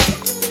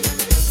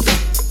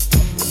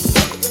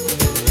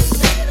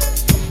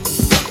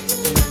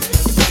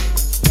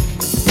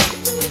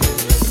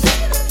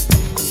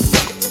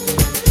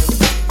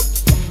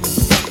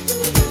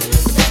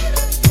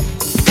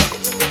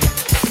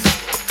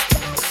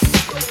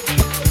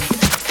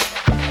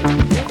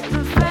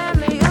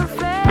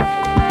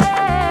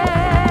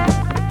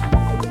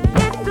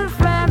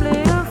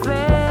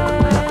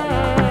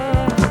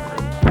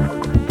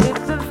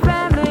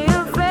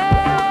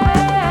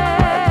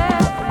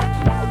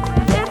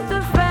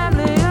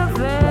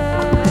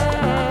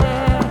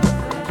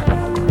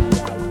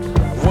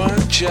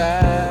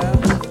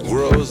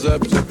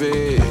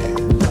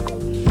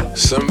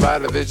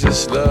 Somebody that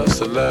just loves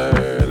to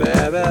learn,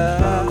 and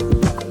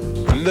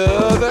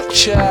another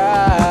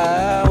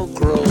child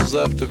grows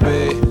up to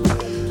be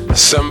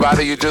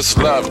somebody you just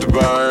love to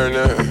burn.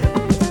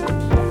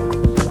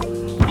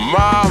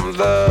 Mom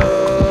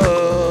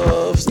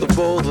loves the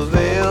both of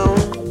them.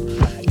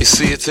 You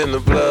see, it's in the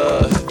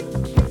blood.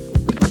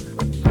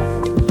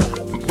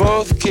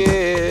 Both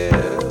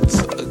kids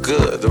are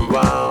good to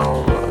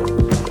mom.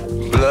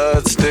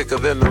 Blood's thicker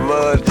than the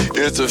mud.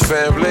 It's a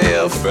family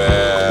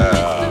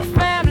affair.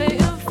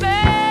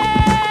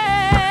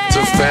 It's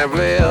a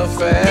family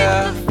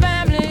affair.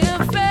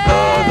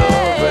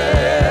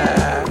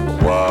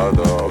 What a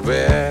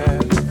bear.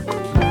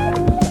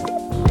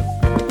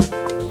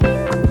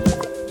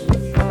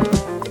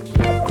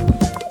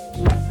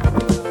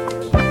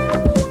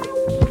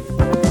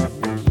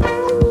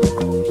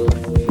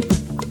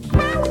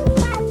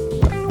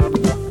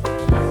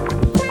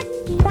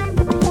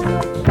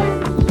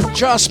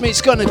 Trust me,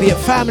 it's gonna be a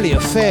family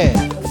affair.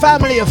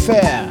 Family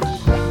affair.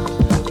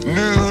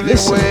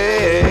 Newlywed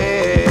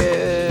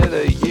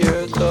a year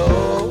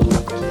ago,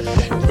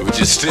 but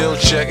you're still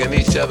checking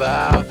each other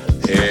out.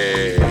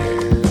 Hey,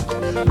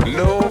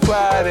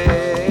 nobody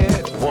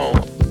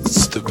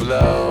wants to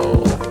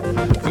blow.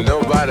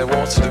 Nobody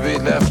wants to be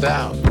left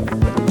out.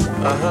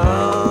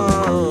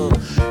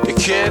 You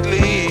can't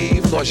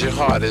leave cause your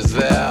heart is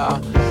there,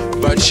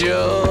 but you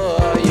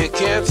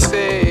can't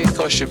stay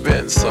cause you've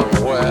been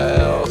somewhere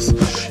else.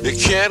 You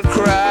can't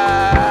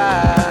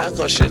cry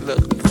cause you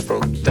look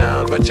broke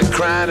down, but you're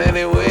crying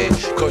anyway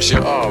cause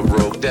you're all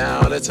broke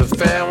down. It's a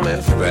family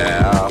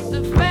affair.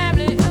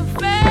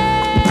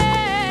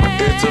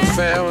 It's a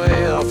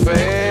family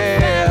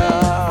affair.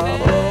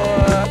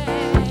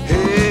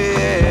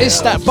 Yeah,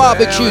 it's that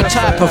barbecue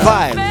type of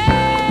vibe.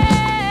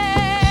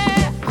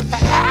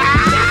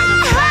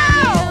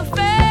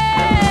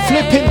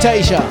 Flipping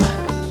Deja.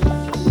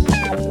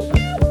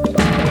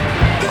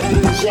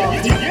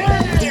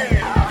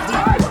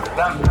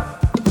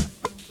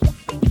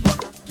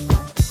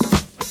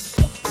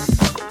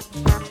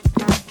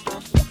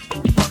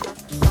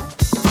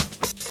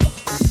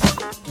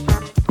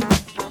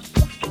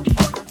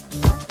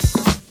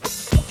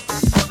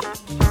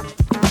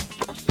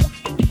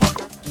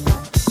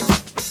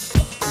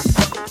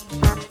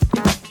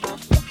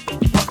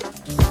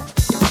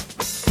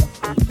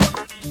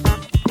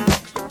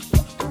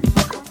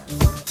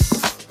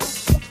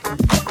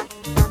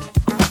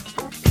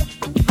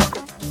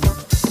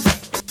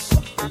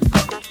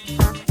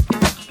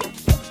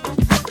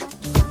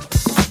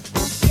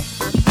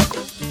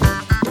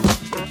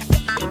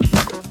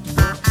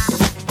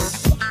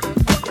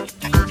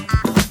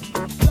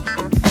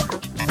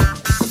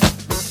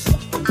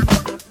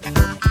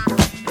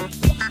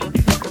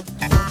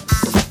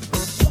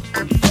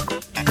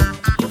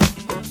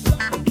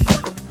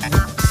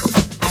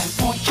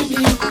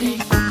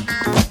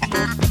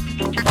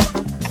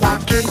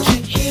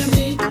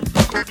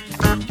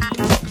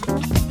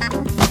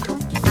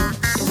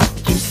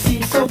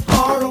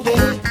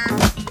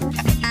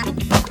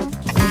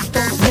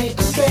 stay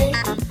astray.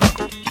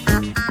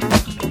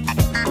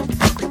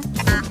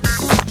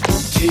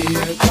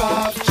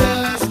 Teardrops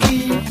just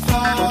keep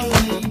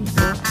falling.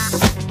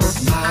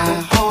 My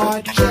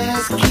heart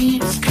just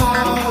keeps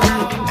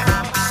calling.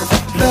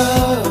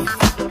 Love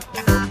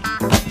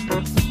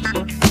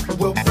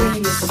will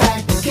bring us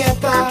back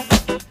together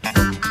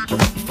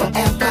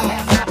forever.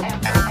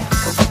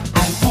 I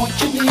want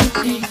you near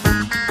me.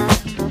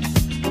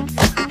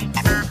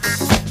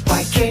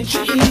 Why can't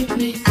you hear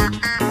me?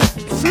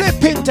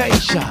 Flipping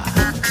Deja.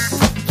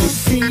 You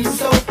seem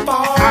so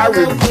far I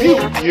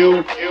rebuke you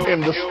in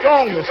the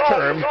strongest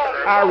terms.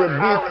 I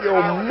rebuke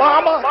your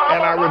mama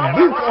and I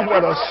rebuke her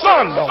with a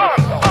son.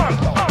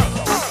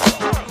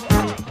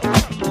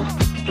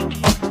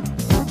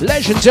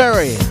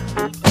 Legendary.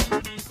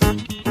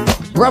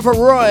 Brother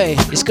Roy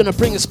is going to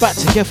bring us back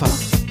together.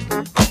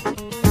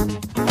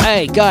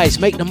 Hey guys,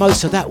 make the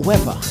most of that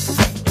weather.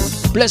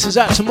 Blessings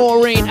out to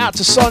Maureen, out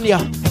to Sonia,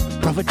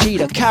 Brother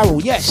Gita,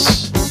 Carol,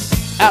 yes.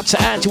 Out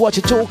to Andy, what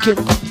you talking?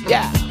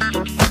 Yeah.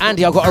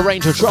 Andy, I've got to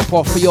arrange a drop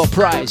off for your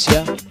prize,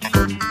 yeah?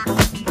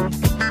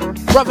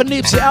 Brother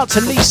Nibsy, out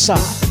to Lisa,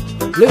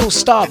 Little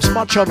Stubbs,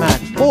 Macho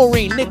Man,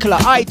 Maureen, Nicola,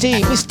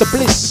 ID, Mr.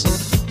 Bliss.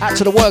 Out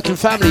to the working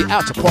family,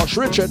 out to Posh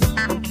Richard.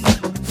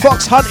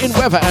 Fox hunting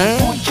weather,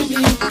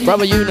 eh?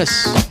 Brother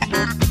Eunice,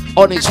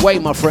 on his way,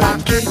 my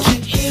friend.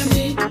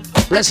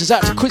 Blessings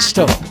out to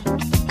Crystal.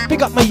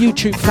 Big up my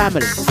YouTube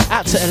family.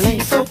 Out to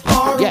Elaine.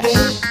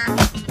 Yes.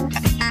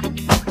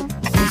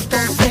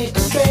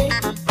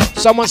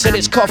 Someone said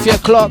it's coffee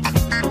o'clock.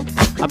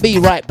 I'll be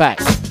right back.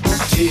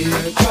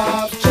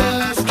 Teardrops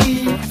just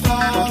keep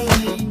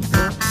falling.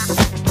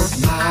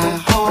 My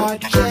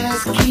heart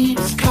just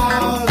keeps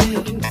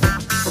calling.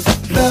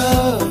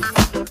 Love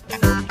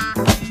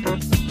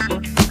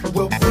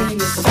will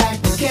bring us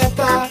back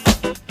together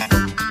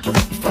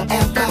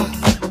forever.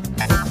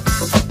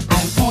 I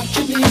want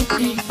you near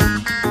me.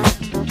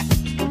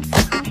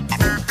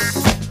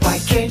 Why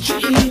can't you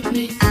hear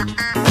me?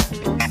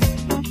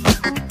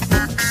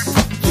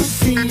 You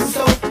seem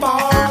so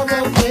far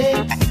away.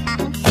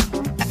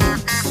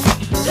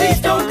 Please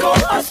don't go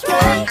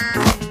astray.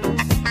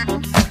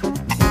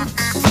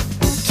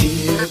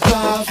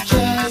 Teardrops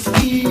just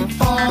keep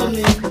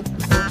falling.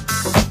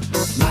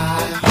 My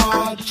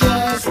heart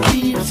just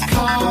keeps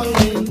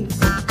calling.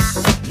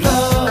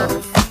 Love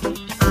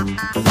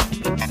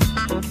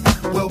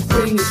will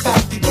bring us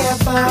back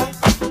together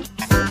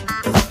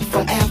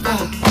forever.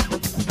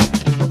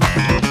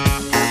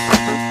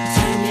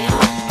 Turn me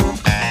on.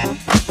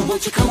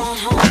 Won't you come on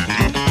home?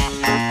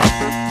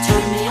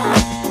 Turn me on.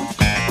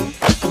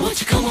 Won't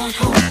you come on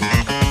home?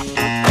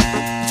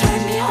 Turn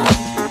me on.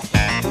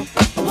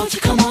 Won't you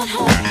come on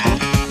home?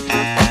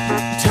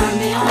 Turn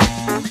me on.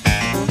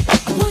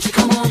 Won't you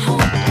come on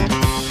home?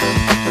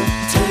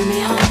 Turn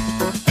me on.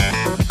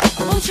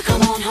 Won't you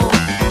come on home?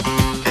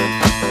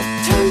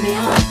 Turn me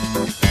on.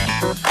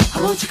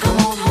 Won't you come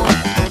on home?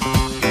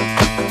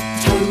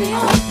 Turn me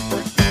on.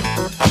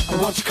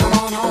 Won't you come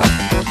on home?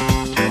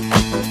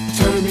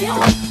 Turn me on.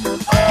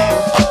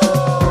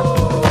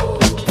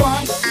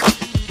 Once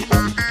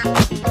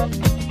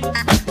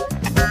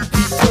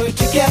we were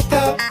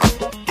together,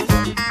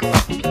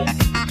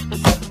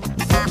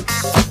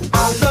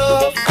 our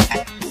love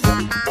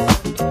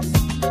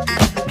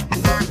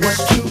was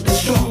true and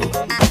strong.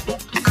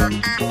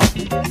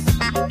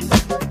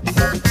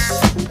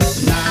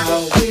 Now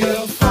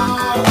we're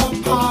far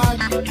apart.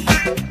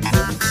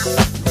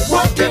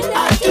 What did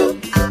I do?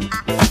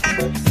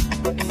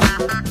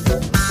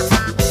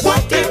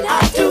 What did I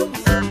do?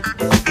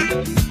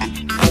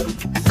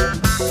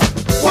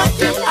 What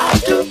did I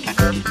do?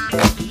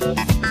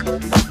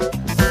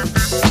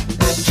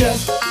 I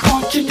just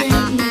want you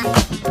near me.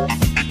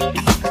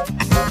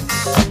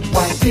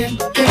 Why then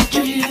can't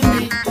you hear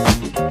me?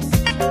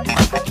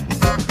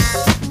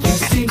 You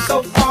seem so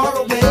far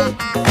away.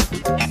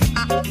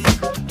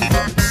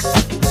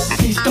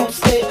 Please don't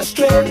stay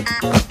astray.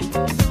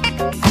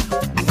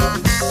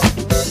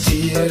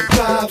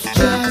 Teardrops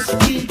just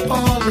keep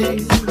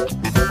falling.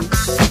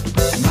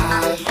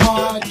 My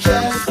heart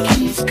just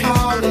keeps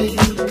calling.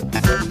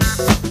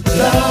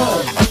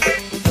 Love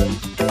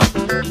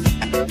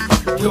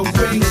will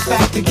bring us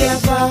back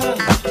together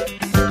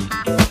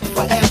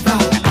forever.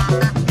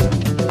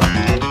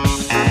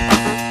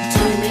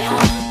 Turn me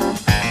on.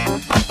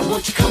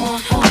 Won't you come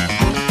on home?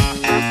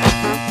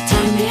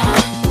 Turn me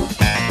on.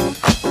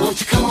 Won't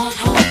you come on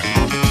home?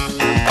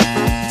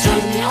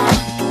 Turn me on.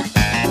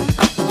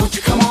 Won't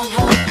you come on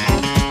home?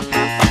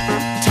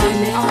 Turn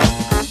me on.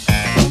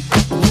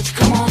 Won't you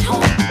come on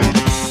home?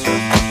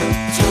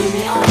 Turn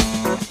me on.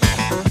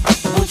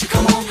 Won't you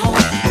come on home?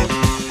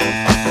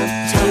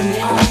 Turn me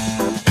on.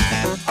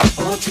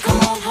 Won't you come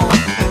on home?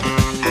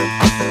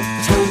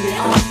 Turn me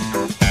on.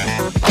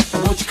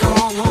 Won't you come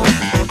on home?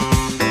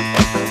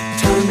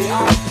 Turn me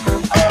on.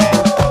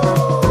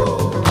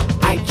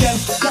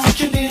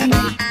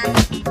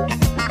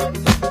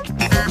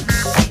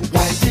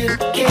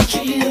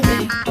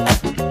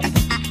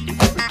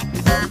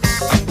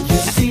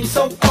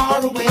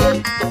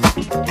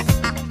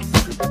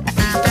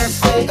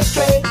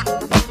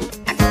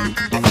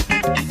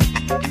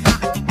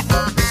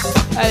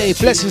 Hey,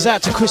 blessings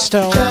out to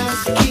Crystal.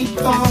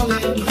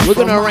 We're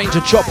going to arrange a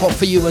drop off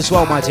for you as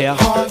well, my dear.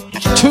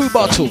 2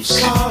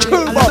 bottles.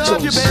 2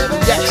 bottles.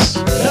 Yes.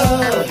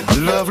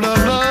 Love, love,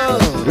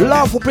 love.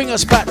 Love will bring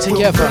us back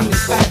together.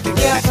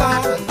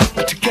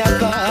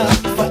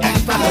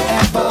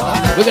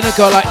 We're going to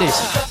go like this.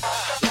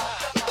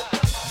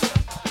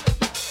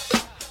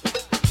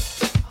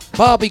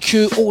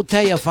 Barbecue all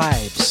day of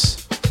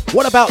vibes.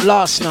 What about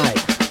last night?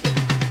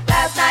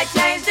 Last night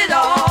changed it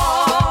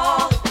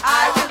all.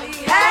 I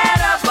really had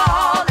a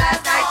ball.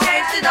 Last night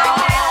changed it all.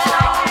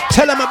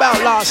 Tell them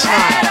about last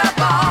night.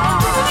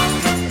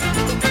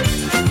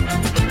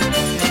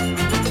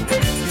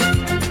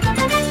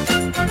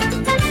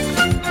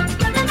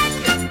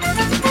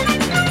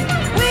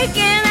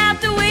 Weekend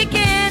after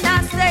weekend,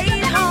 I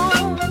stayed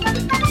home,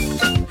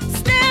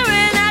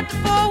 staring at the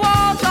 4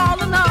 walls all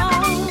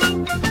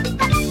alone.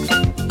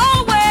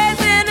 Always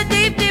in a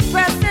deep,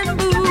 depressing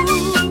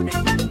mood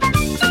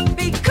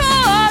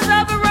because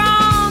of a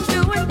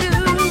wrongdoing dude.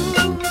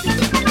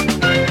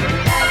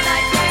 Last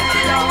night changed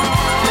it all.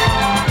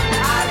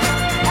 I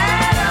really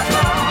had a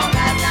ball.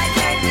 Last night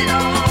changed it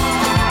all.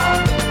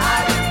 I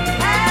really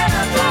had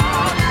a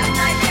ball. Last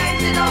night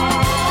changed it all.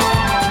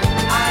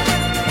 I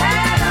really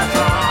had a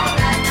ball.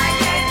 Last night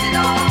changed it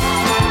all.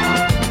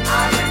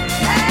 I really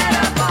had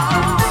a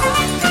ball.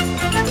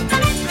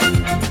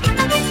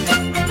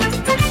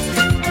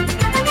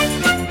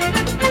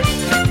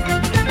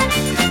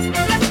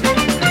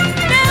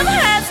 Never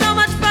had so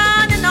much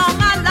fun in all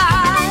my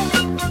life.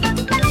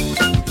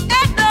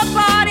 At the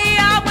party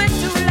I went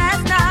to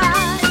last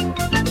night,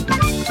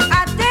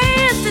 I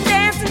danced and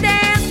danced and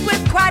danced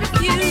with quite a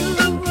few.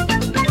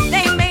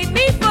 They made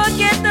me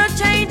forget the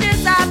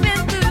changes I've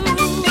been through.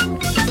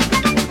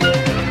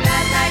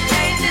 Last night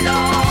changed it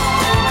all.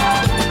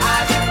 I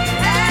really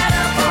had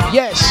a ball.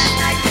 Yes. Last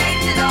night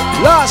changed it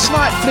all. Last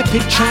night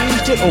flipping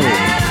changed it all.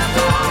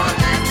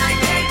 Last night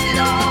changed it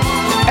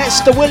all.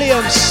 Esther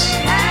Williams.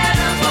 Had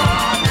a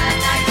ball. Last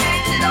night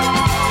changed it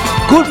all.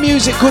 Good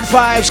music, good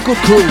vibes, good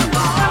crew.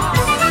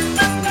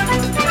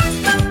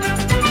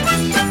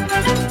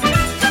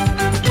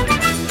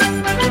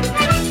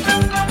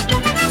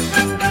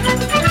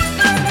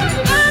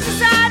 I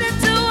decided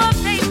to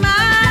update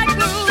my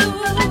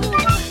groove,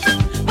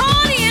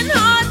 partying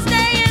hard,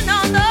 staying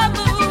on the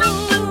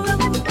move,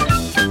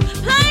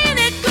 playing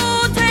it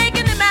cool,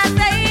 taking them as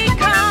they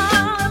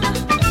come,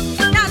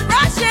 not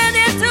rushing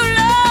into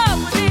love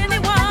with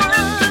anyone.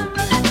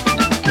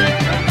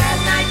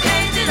 Last night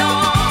changed it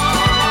all.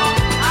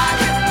 I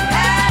really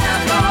had a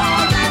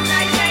ball. Last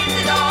night changed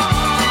it all.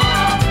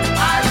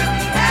 I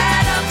really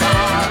had a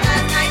ball.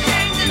 Last night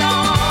changed it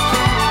all.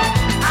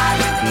 I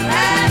really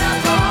had a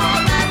ball.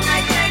 Last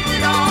night changed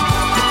it all.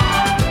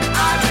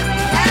 I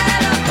really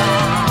had a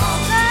ball.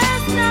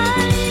 Last night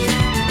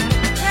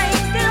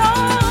changed it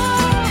all.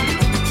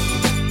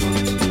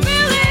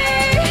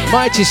 Really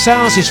Mighty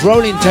Sounds is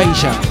Rolling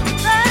Deja.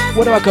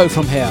 Where do I go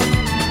from here?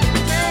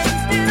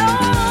 changed it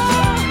all.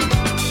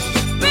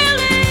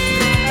 Really had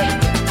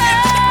a ball.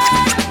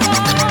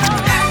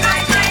 Last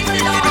night changed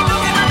it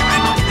all.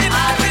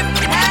 I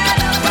really had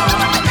a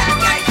ball. Last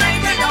night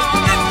changed it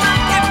all.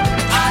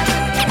 I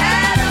really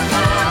had a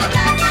ball.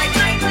 Last night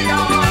changed it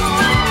all.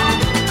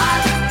 I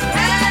really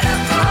had a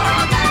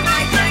ball. Last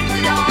night changed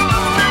it all.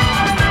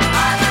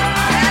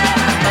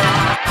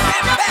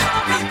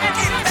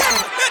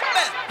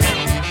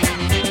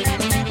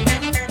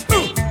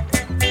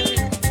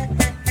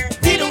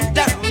 Get on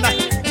down now.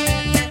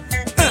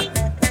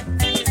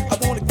 I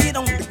wanna get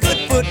on the good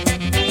foot.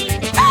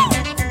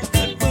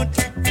 Good foot.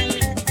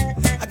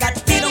 I got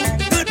to get on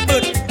the good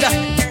foot.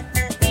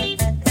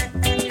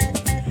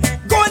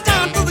 Going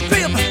down to the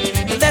crib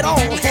and let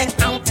all hang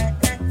out.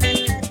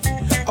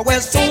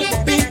 Where sober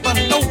people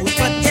know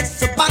what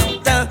it's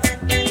about.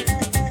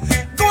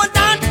 Going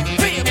down to the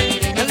crib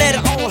and let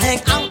it all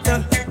hang out.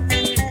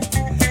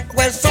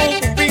 Where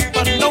sober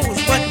people knows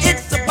what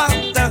it's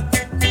about.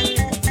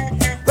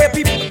 Where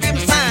people give a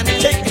sign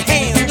and shake their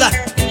hands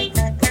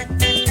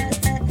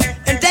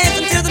and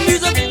dancing to the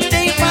music, they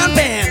ain't found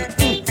band.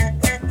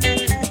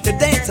 They're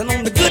dancing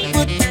on the good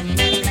foot.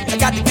 I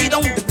got to get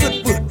on the good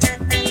foot.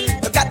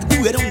 I got to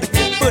do it on the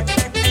good foot.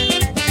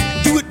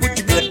 Do it with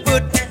your good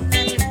foot.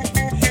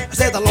 I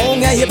said the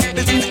long hair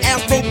hippies and the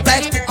afro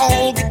blacks, they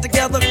all get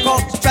together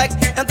across the tracks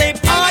and they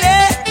party.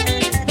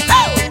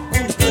 Oh,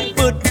 on the good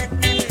foot.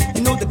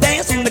 You know the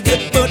dance on the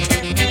good foot.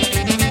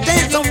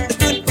 Dance on the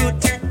good foot.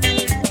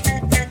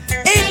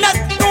 Ain't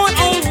nothing going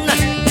on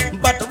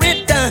but the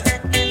rent.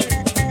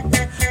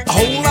 A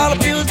whole lot of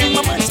bills and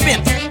my money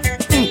spent.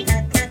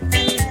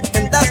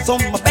 And that's on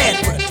my bad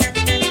foot.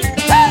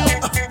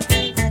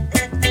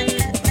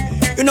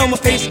 You know my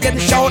face is getting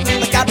short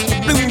and I got the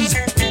blues.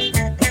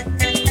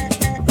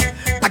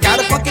 I got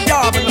a funky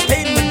job and I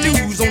paid my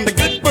dues on the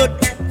good foot.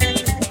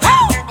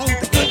 On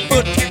the good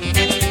foot.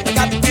 I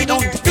got to get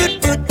on the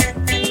good foot.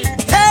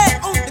 Hey,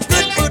 on the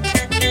good foot.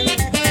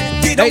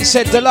 Get They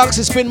said Dlux,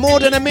 it's been more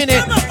than a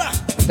minute.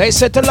 They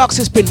said Dlux,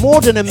 it's been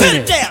more than a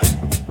minute. there.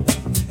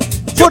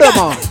 Put them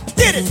on.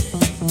 Did it.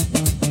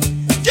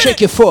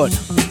 Shake your foot,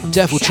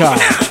 devil child.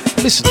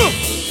 Listen.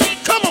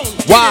 Come on.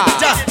 Wow.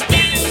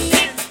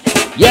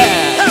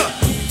 Yeah.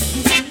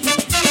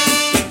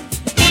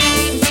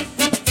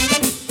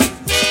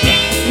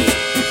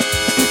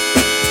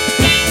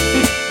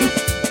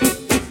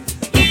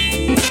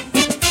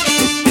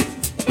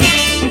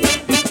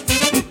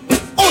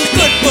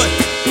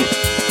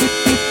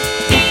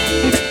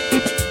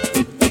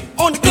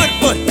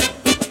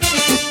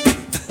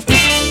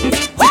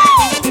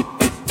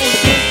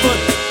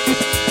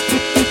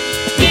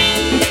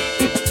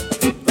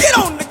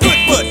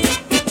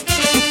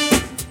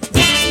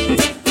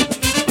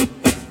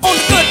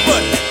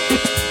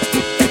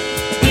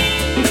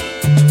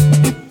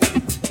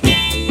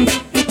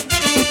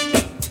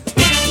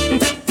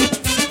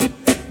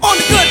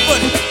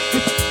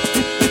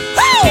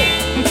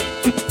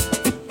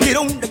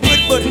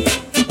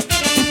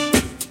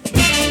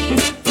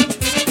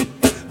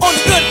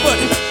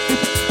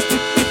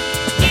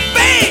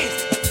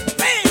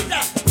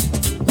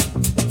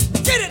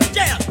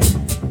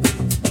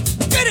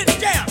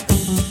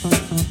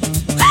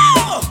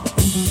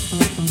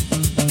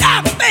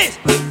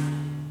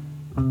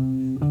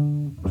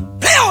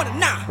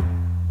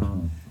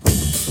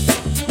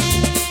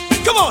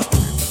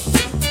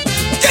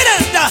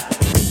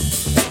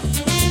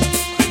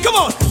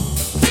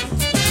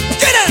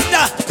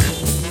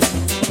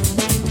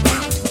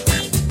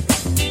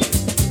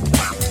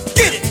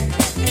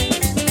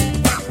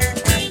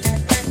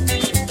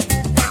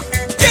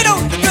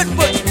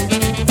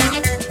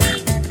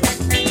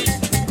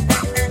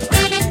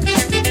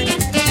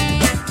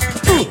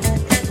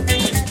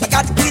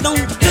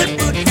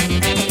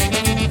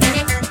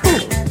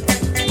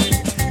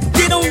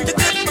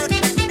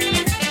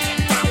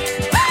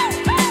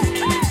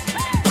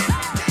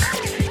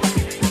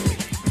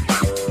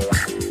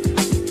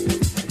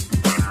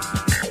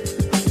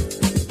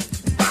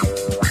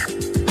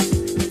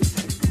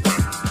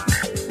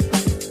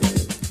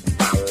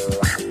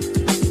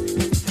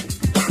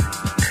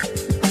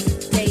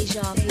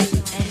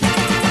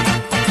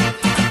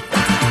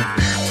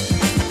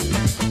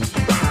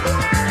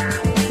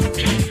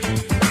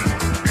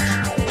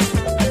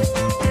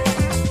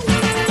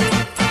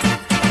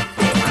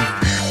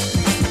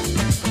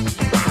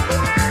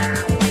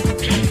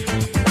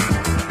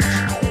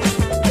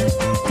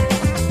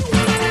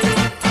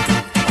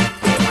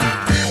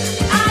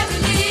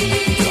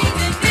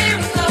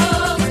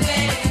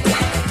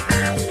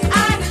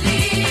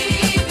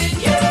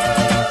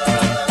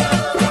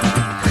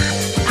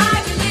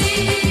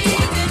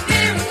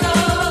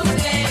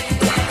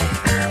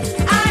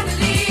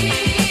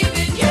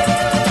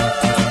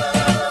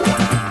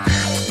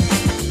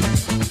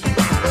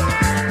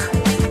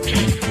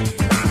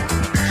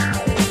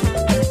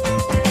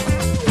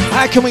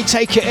 How can we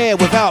take it here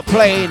without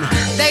playing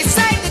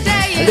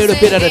a little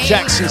bit of the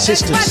Jackson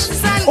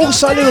Sisters?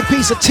 Also a little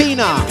piece of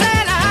Tina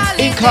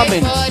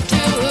incoming.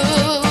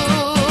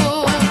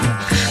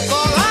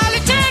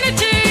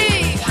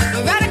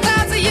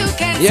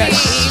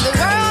 Yes.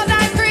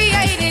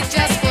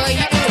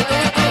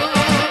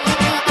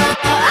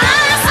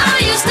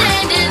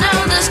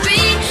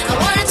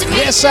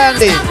 Yes,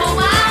 Sandy.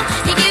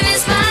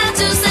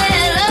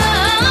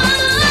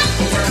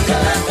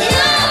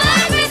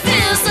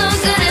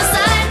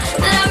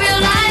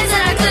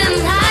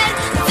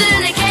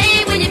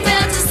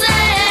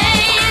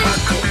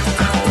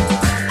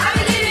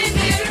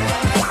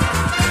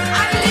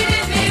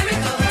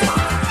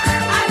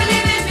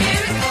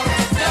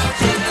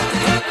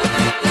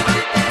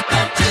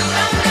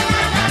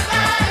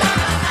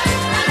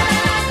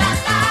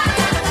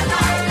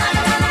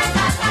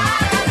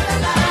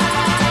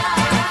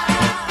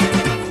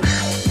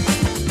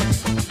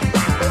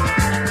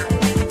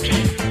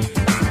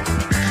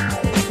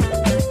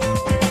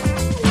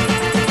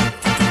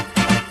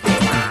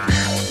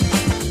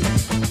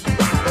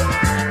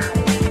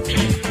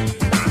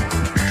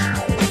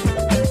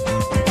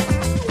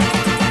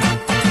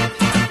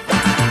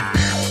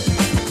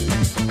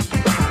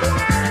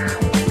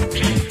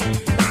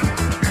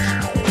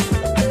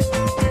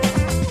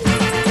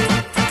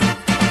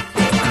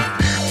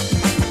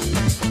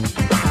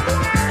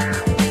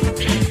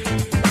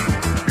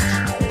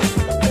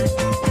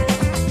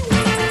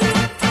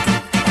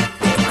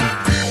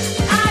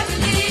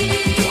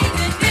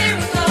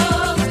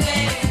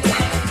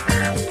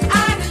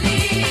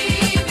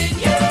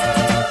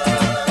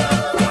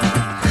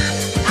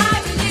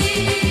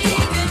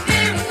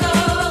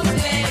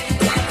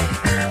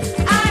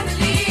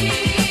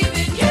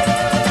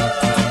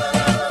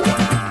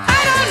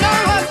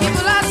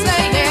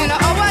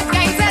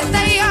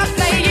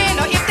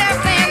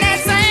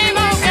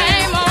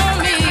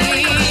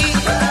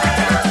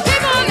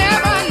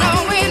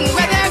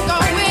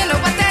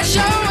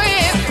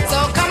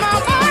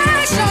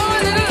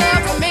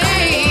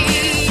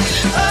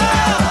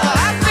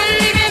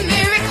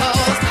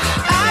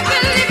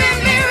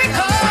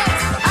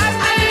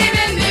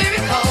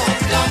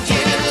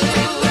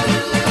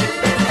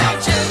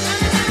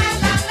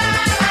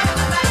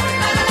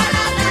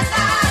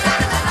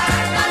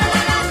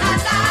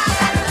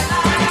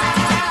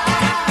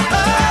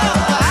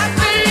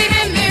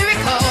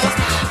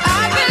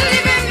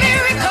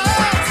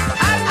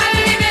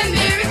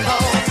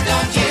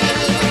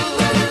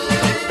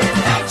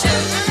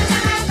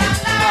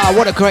 Ah,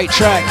 what a great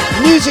track.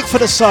 Music for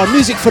the sun,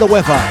 music for the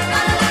weather.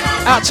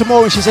 Out to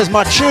Maureen, she says,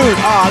 my tune.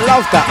 Ah, I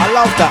love that, I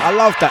love that, I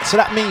love that. So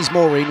that means,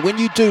 Maureen, when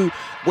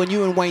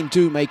you and Wayne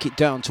do make it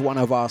down to one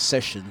of our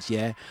sessions,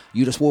 yeah,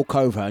 you just walk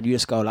over and you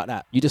just go like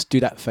that. You just do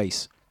that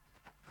face.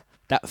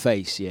 That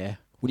face, yeah.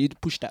 When you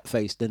push that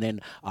face, then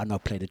I know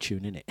play the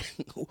tune, innit?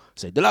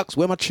 Say, Dlux,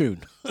 where my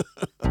tune?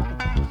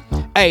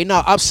 Hey,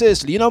 no, I'm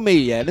seriously, you know me,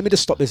 yeah. Let me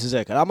just stop this a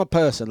second. I'm a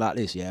person like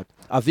this, yeah.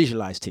 I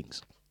visualize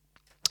things.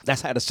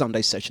 That's how the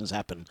Sunday sessions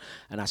happen,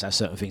 and that's how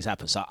certain things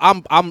happen. So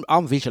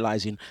I'm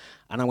visualizing,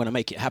 and I'm gonna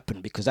make it happen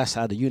because that's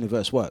how the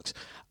universe works.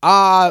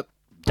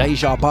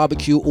 Deja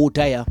barbecue all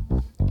day.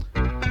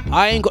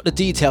 I ain't got the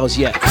details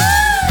yet,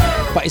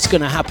 but it's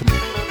gonna happen.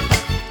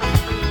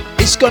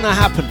 It's gonna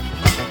happen.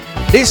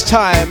 This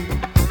time,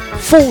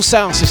 full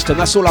sound system.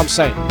 That's all I'm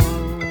saying.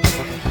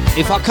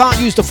 If I can't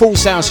use the full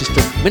sound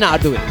system, then I'll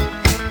do it.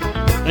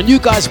 And you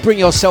guys bring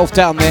yourself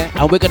down there,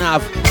 and we're gonna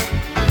have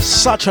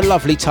such a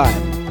lovely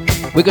time.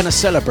 We're gonna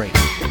celebrate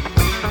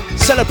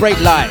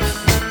live.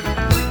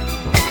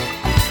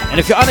 And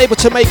if you're unable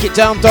to make it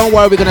down, don't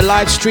worry, we're gonna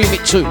live stream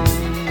it too.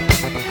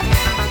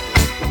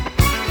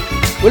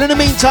 Well, in the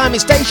meantime,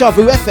 it's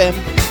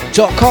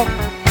dejavufm.com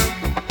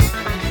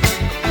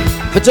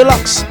for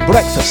Dlux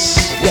breakfast.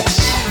 Yes.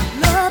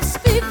 Love's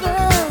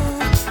fever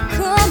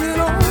coming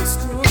on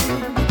strong.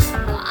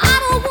 I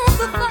don't want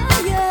the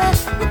fire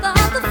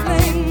without the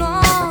flame,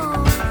 no.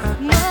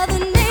 Mother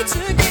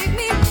Nature gave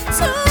me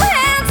 2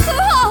 hands to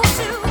hold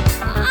you.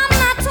 I'm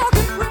not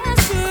talking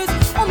pressures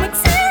or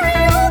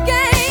material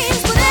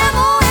gains, but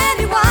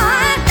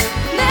M-O-N-E-Y.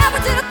 Never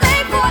did a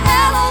thing for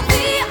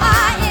L-O-V-I-N.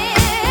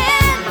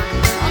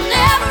 I'll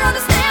never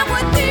understand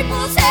what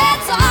people's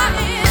heads are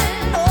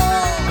in.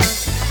 Oh,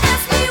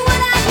 ask me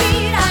what I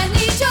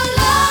need your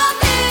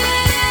loving.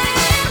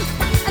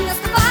 And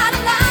that's the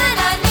bottom line,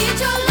 I need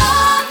your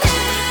loving.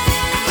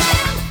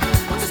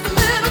 Just a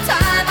little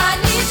time, I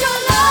need your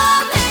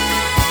loving.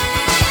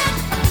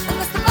 And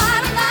that's the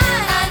bottom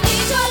line, I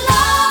need your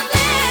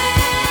loving.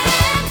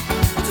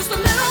 Just a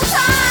little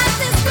time,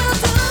 this will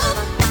do.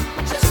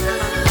 Just a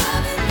little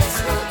loving, this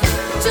will do.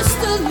 Just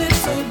a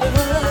little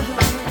love.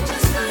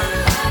 Just a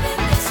little loving,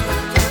 this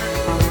will do.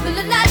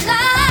 La la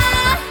la.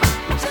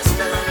 Just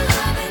a little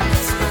loving,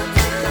 this will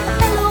do.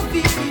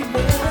 L-O-V-E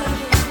love.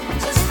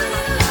 Just a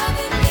little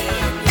loving, me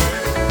and you.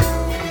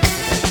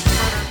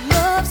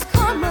 Love's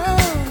karma,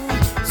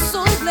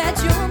 so glad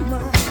you're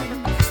mine.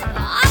 I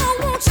don't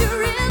want your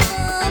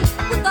rhythm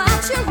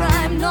without your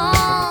rhyme, no.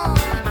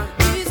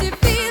 Easy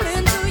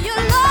feeling, do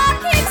your love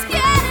keeps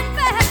getting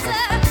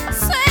better.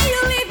 Say you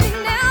leave me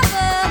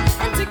never,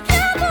 and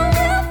together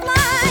we'll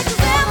fly. 'Cause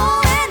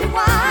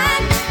M-O-N-E-Y,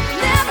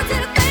 never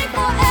did a thing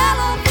for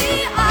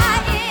L-O-V-I-N.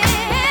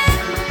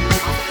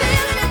 I'm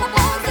feeling in my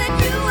bones that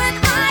you and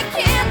I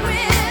can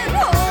win.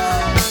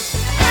 Oh,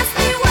 ask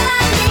me what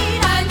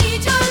I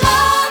need your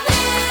loving.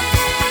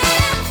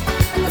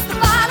 And that's the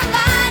bottom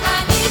line, I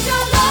need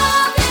your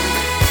loving.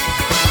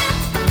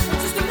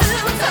 Just a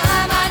little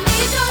time, I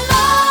need your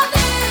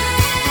loving.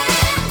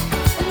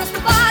 And that's the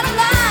bottom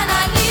line,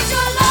 I need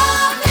your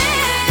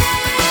loving.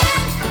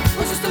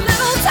 Well, just a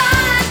little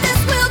time,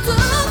 this will do.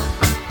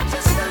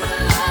 Just a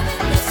little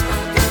loving, this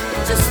will do.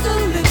 Just a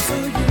little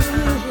you.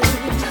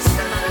 Just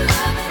a little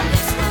loving,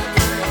 this will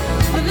do.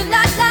 La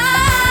la la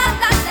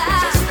la la.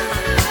 Just a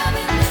little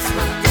loving, this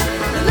will do.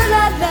 La la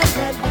la la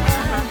la.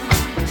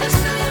 Just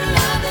a little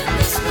loving,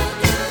 this will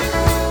do.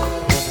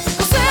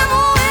 'Cause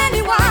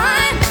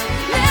M-O-N-E-Y,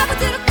 never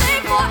did a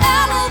thing for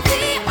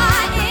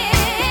L-O-V-I-N.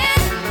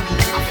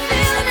 I'm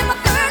feeling in my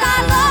third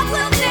eye, love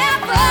will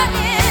never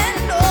end.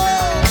 No,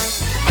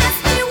 ask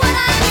me what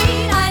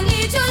I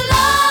need your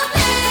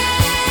loving.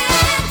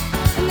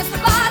 And that's the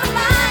bottom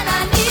line,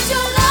 I need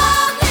your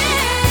loving.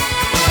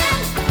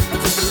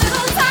 Just a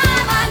little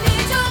time, I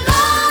need your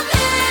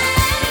loving.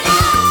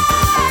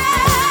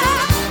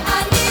 I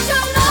need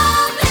your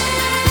loving.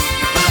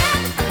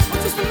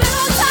 Just a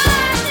little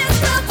time, this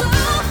will do.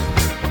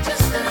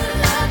 Just a little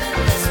loving,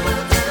 this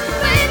will do.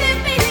 Baby,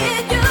 me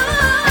and you.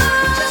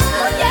 Just a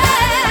little, yeah.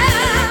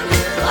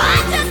 I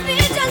just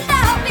need your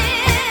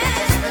loving.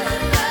 Just a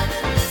little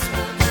loving, this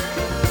will do.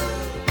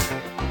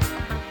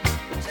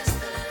 Just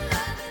a little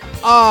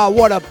loving. Ah,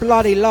 what a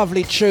bloody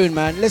lovely tune,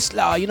 man. Let's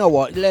let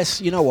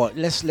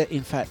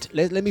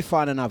me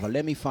find another.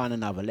 Let me find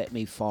another.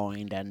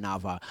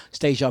 It's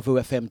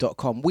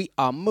dejavufm.com. We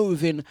are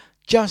moving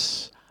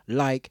just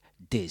like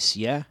this,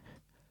 yeah?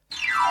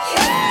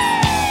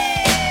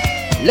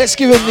 Let's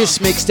give him this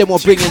mix, then we'll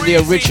bring in the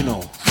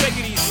original. Take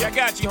it easy, I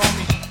got you,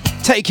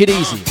 homie. Take it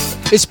easy.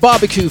 It's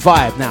barbecue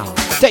vibe now.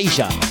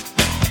 Deja.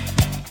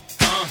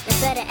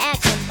 Better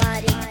act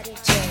somebody.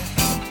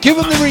 Give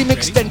him the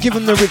remix, then give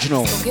him the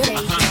original.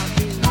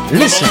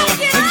 Listen. I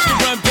used to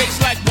run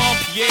bass like Womp,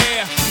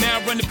 yeah. Now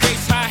I run the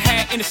bass,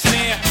 hi-hat, and a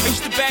snare. I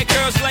used to bag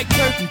girls like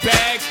curtain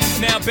bags.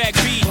 Now back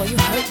beat. Boy, you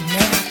hurtin',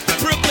 man.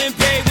 Brooklyn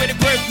Bay where the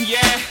working,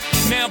 yeah.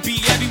 Now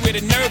be everywhere,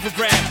 the nerve of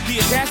rap. The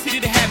audacity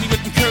to have me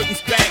with the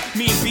curtains back.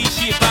 Me and B,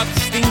 she about to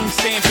sting,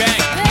 stand back.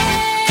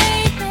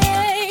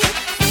 Baby,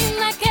 seem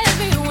like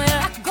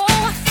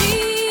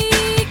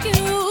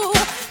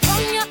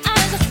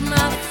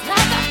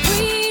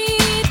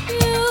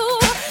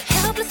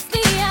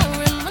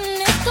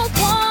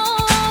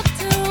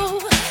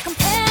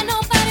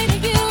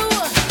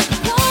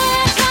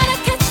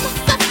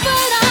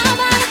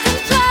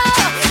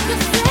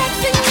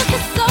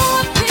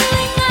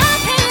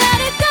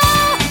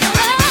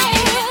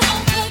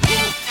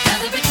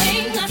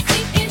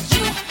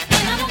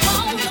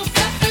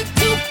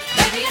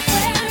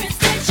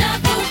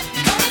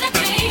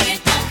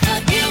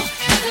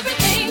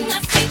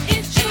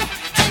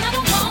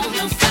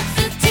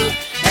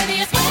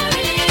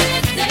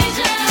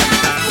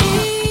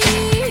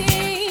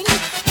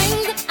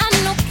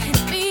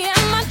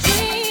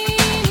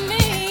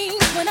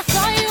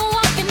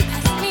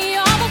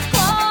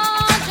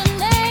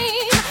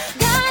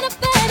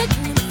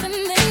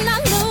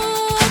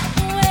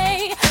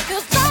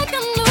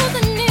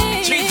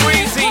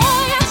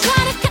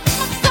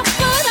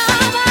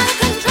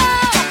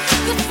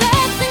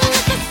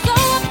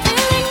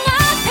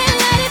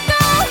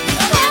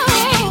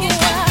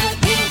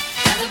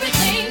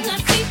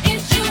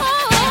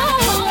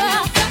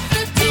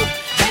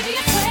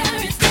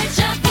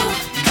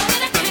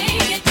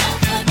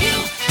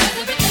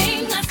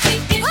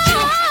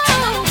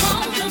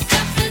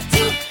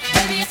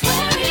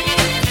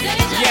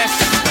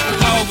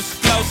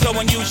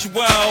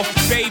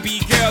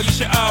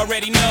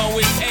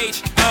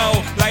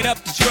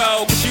the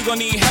dro. Cause you gon'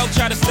 need help,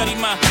 try to study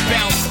my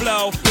bounce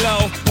flow.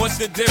 Low, what's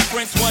the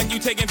difference? One you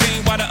taking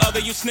vein while the other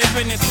you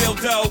sniffing and still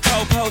dough.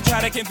 Popo,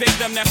 try to convict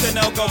them, that's a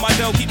no-go. My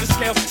dough keep the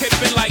scales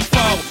tipping like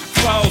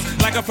foes,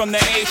 like I'm from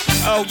the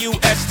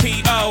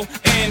H-O-U-S-T-O.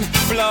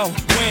 Flow,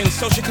 win.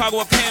 So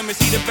Chicago of him, is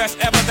he the best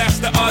ever? That's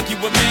the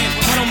argument.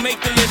 I don't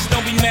make the list,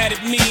 don't be mad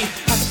at me.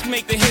 I just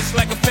make the hits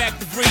like a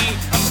factory.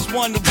 I'm just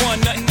one to one,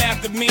 nothing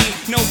after me.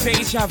 No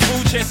deja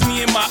vu, just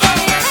me and my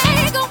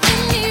Ain't go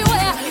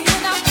anywhere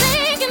without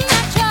thinking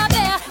that you're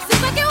there.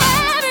 Seems like you're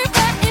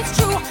everywhere, it's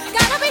true.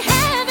 Gotta be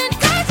having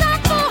deja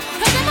vu.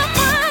 'Cause in my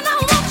mind I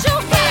want you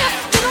here.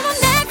 You know the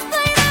next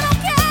plane, I don't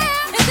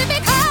care. Is it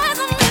because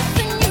I'm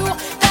missing you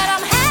that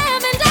I'm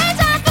having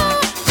deja vu?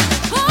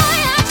 Boy,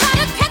 I try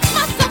to catch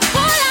myself,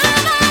 boy,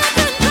 I'm out of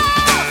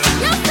control.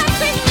 Your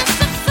sexiness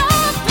is so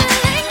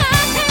appealing, I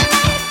can't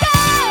let it go.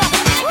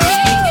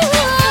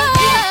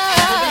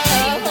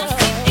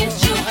 It's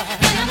you,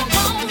 and I don't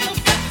want no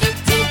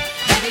substitute.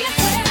 Baby, I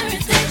swear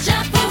it's deja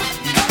vu.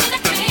 You know that I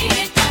can't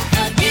get off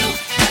of you.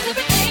 'Cause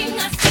everything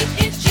I see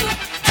is you,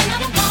 and I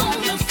don't want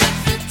no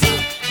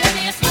substitute.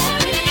 Baby, I swear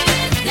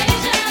it's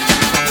deja vu.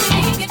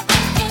 Can't get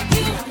off of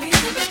you.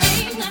 'Cause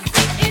everything I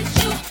see is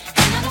you,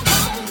 and I don't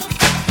want no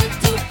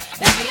substitute.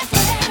 Baby, I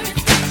swear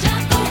it's deja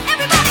vu.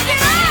 Everybody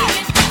get out!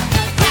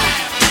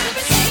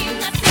 Everything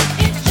I see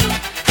is you,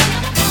 and I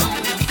don't want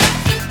no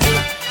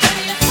substitute.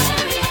 Baby, I swear it's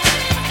deja vu.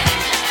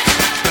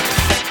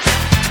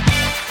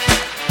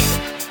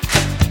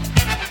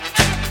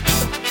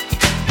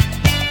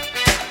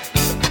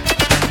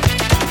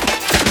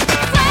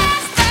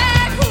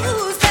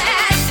 Who's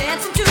that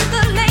dancing to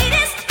the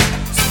latest?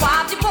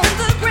 Swapped upon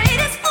the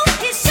greatest. Ooh,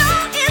 he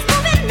sure is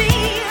moving me.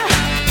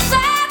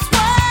 That's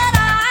what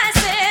I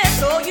said.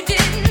 So you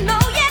didn't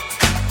know yet.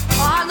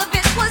 All of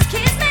it was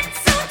kismet,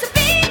 soon to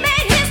be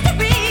made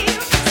history.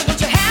 So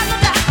don't you have no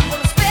doubt? I'm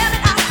gonna spell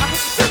it out. I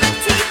wish you could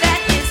see that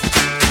is.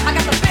 I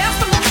got the best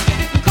of most,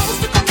 baby, from coast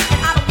to coast,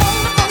 and I don't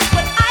wanna boast,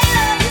 but I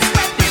love you.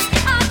 Swear this,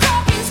 I'm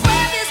talking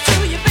swear this to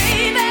you,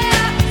 baby.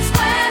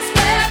 Swear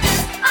this,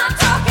 I'm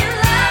talking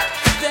love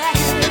that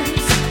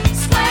is.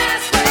 Swear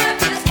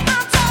this,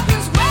 I'm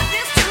talking swear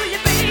this to you,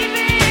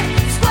 baby.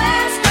 Swear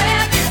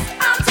this,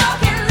 I'm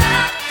talking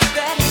love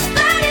that is.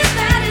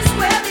 That is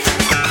swear this.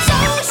 So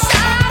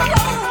shy,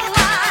 oh,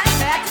 I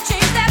had to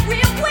change that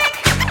real quick.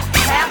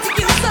 Have to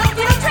use a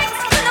few tricks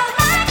to know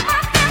like I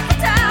got the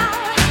down.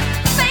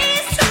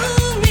 Face to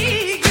me,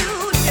 you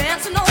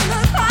dancing on the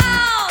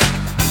crowd.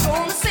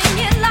 Gonna sing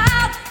it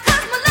loud,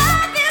 'cause my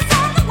love is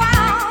on the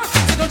wild.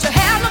 So don't you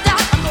have no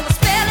doubt, I'm gonna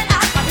spell it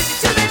out. I hit you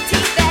to the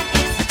teeth, that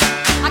is.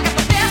 I got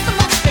the best of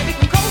most, baby,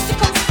 from coast to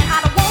coast. I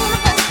don't wanna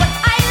boast, but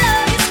I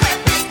love you. Swear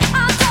this,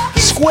 I'm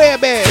talking Square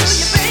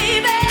Bears.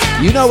 baby.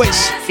 You know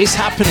it's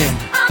happening.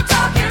 I'm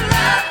talking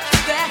love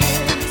that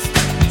is.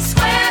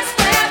 Swear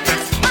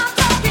this, I'm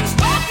talking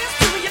swear this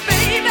to you,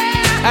 baby.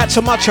 Out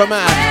to Macho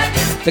Man.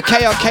 The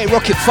KRK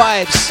Rocket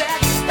Vibes.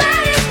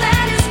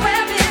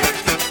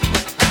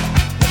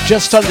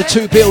 Just under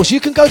 £2. You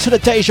can go to the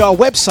Deja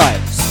website.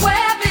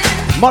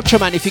 Macho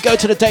Man, if you go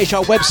to the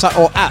Deja website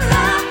or app,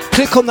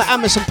 click on the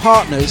Amazon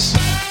partners,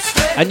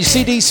 and you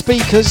see these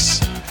speakers,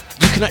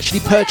 you can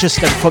actually purchase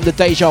them from the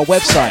Deja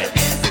website.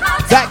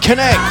 That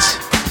connect.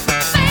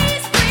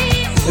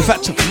 In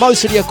fact,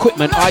 most of the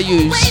equipment I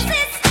use,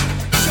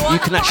 you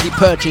can actually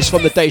purchase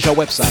from the Deja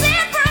website.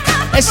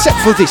 Except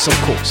for this, of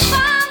course.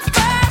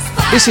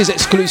 This is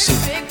exclusive.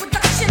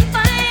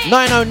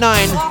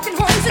 909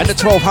 and the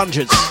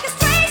 1200s.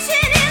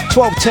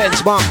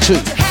 1210s Mark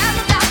II.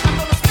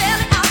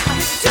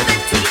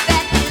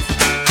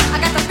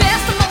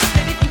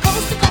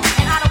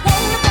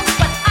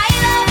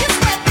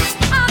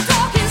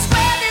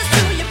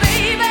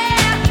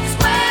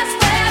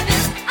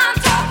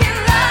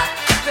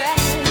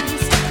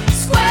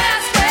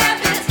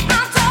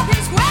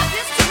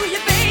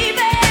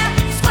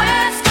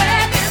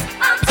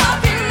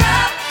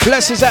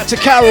 Blessings out to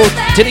Carol.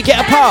 Did it get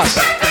a pass?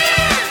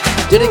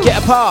 Did it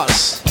get a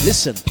pass?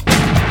 Listen.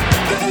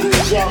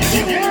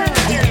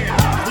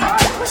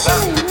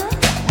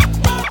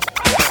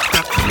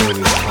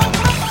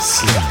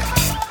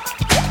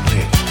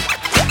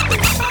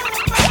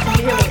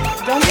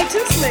 Don't be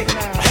too slick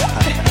now.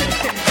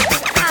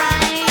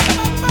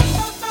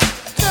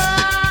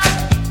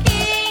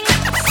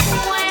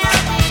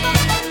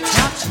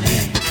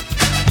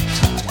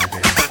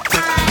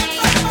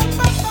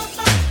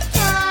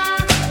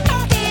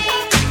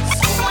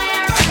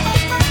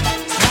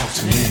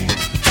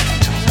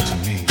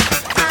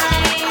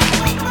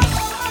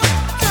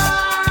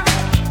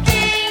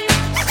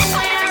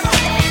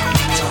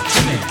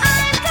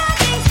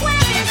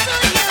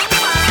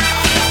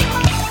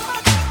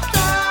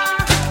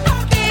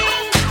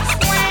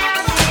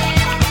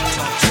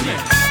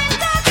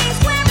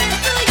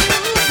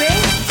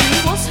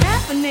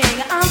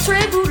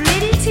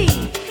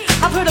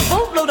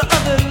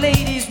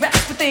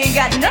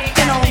 Got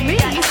nothing on me.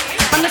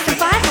 I'm less than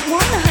 5'1",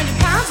 100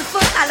 pounds of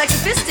fun. I like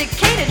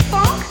sophisticated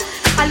funk.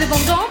 I live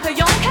on Don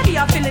Perignon,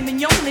 caviar, filet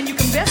mignon, and you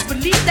can best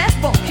believe that's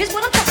bunk. Here's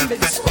what I'm talking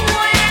about.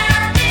 Square.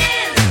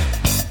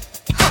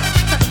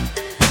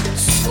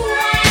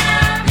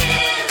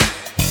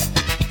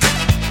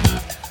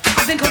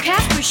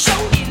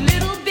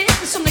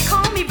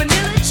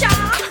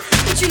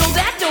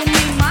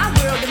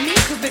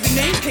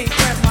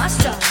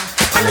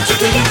 the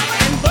chicken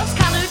and bus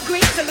collard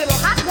greens, a little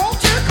hot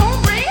water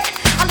cornbread.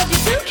 I love you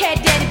too,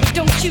 cat daddy, but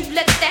don't you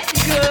let that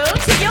go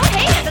to your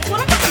head. That's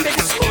what I'm talking about.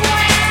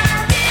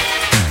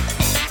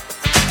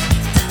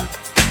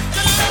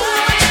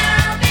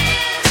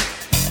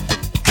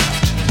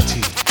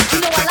 You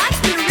know I like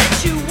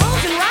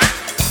spirituals and rock.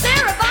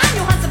 Sarah Vaughan,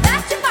 Johann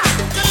Sebastian Bach,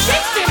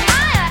 Shakespeare,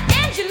 Maya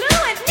Angelou,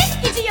 and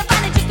Nikki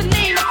Giovanni, just to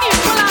name a few.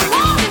 Well, I'm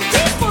warm and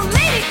peaceful,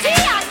 Lady T.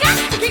 I got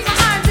to keep my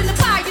irons in the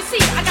fire. You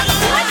see, I got the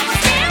blood, the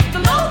stamp, the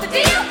low, the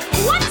deal.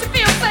 What you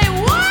feel? Say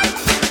what?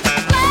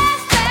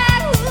 Blast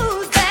that,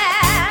 who's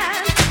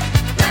that?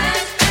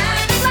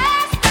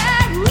 Blast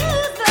that,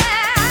 who's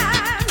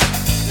that?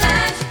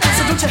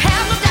 So don't you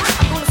have no doubt,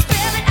 I'm gonna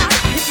spell it out.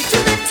 Hit you to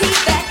the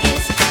teeth, that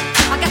is.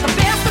 I got the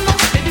best and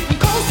most, baby, from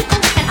coast to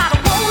coast, and I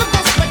don't wanna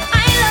boast, but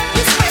I love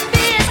you, square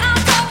this. I'm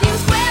talking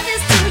square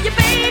this to you,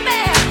 baby.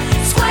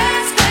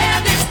 Square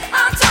this.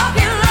 I'm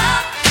talking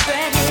love,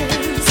 square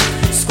this.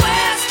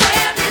 Square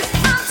this.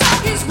 I'm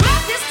talking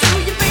square this to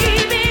you,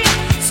 baby.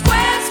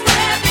 Square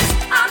this.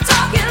 I'm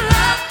talking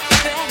love,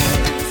 square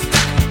this.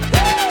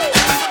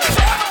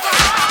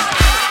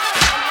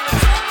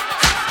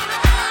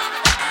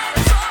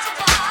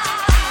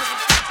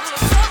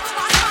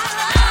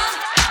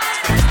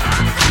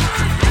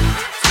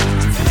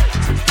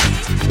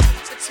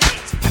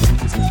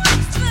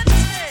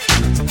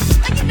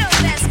 You know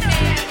that's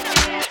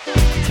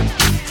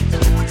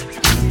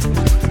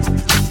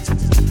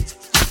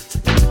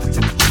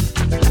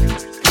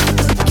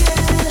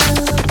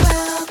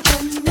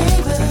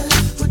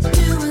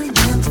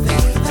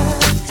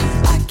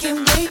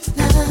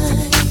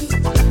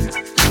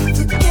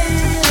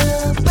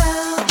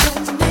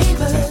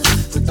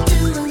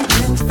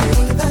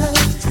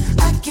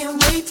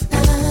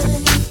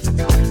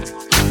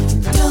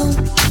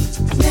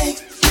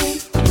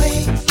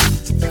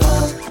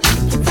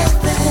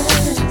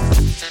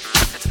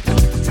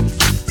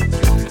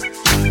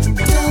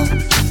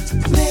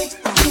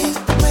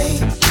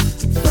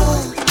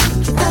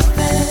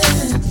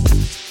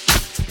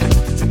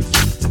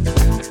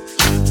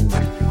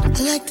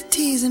I like to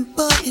tease and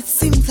boy, it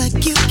seems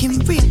like you can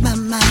read my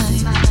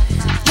mind.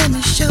 Let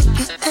me show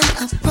you and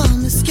I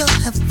promise you'll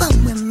have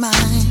fun with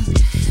mine.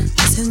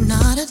 This is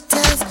not a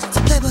test,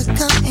 so playboy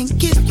come and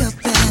give your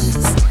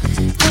best.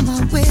 Come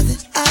on with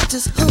it, I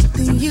just hope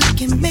that you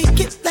can make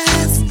it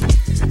last.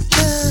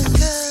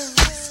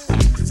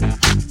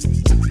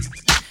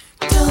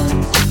 Don't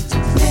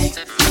make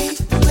me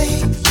wait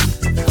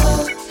for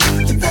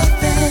your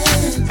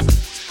loving.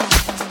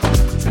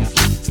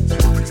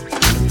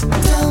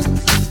 Don't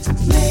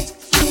make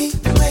me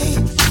wait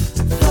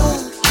for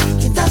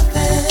your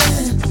loving.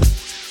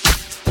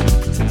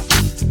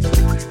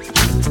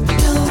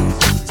 Don't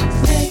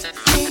make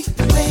me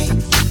wait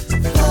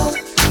for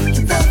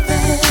your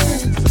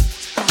loving.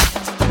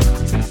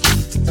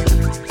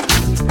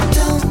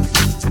 Don't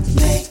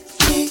make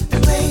me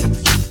wait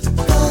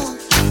for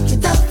your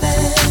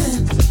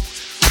loving.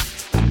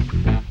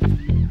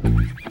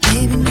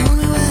 Baby, know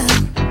me well.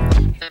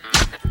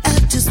 I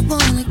just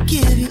wanna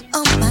give you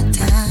all my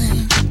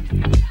time.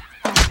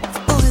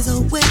 Boys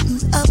are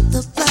waiting up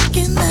the block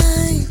in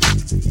line.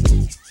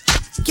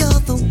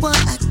 You're the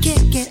one I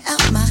can't get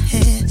out my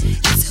head.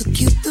 It's so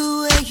cute the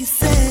way you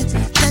said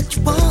that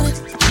you want it.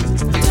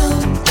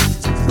 Don't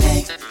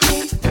make me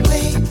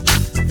wait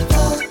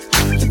for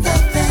your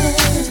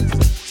loving.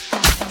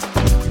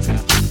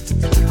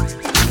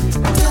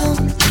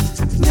 Don't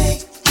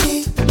make me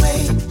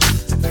wait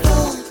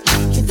for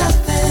your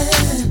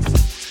loving.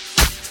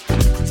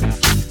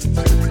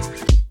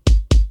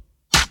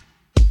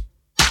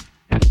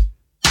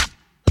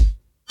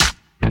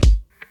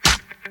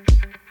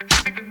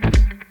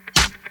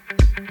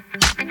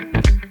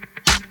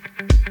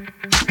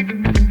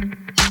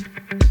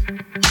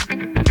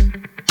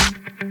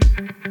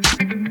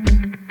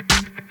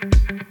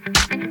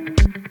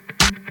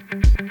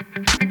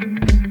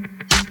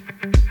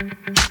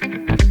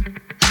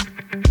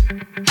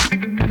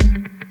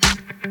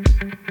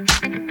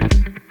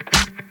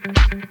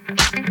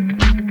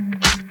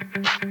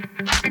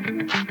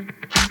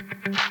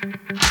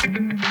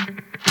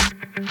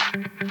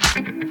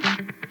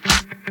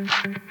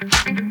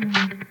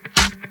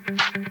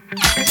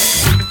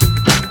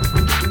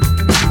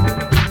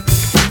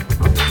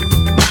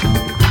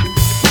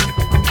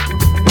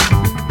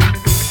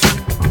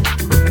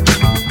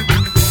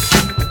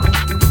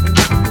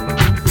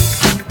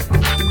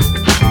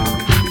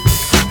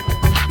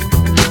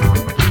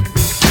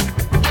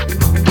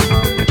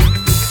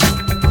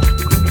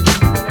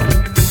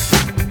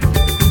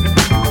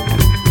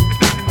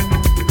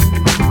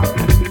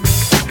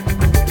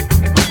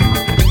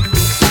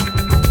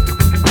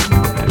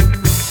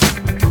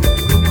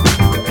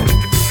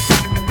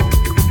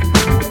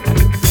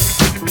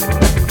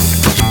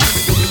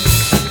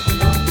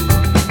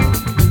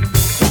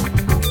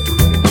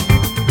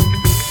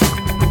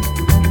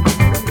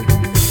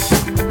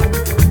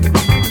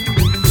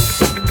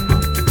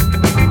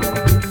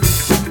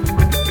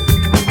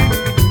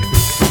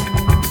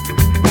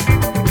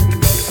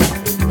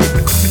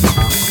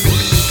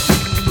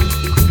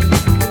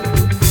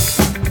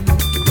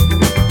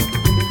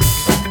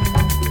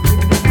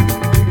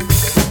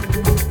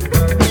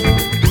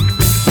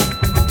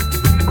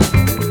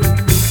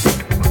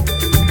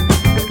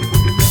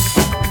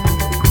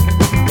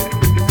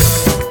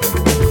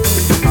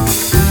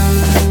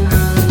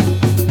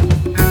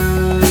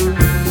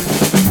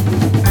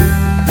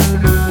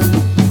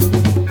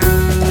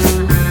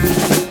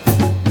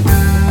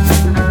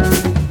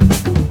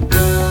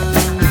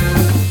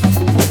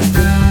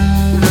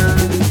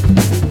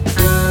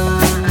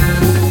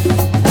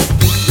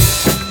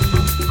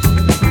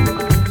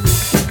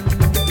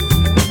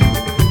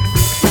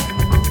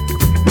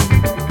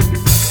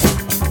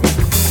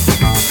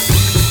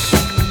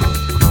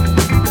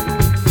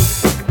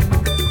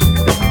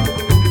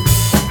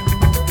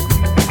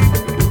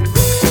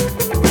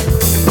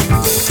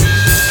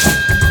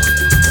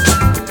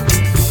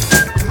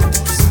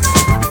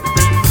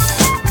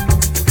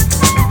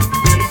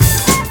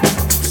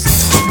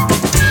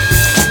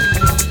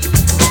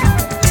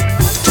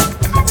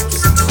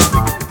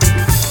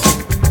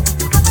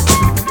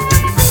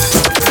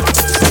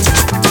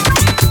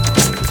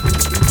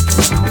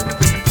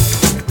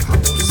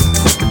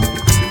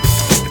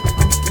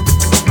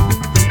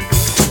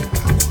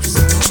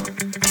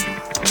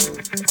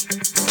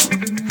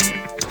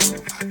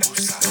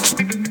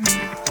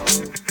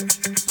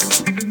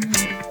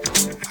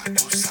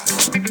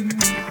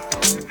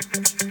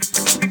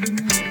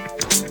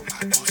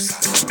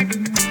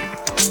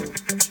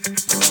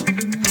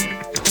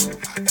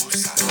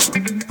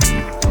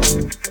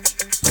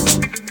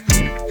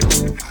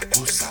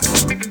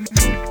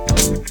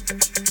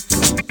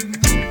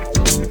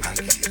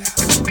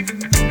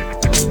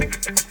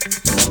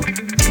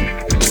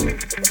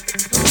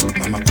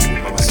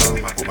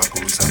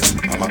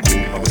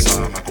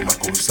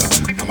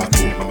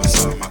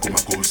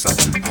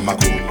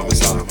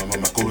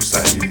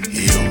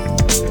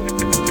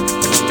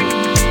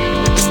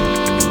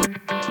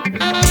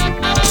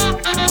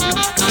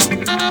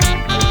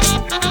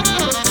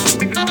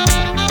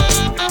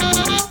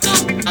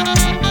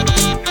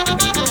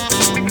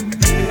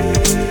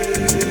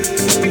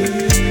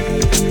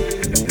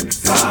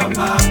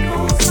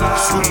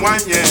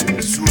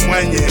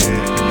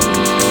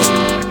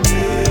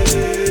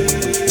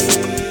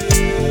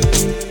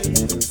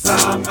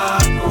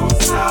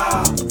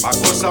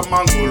 Makosa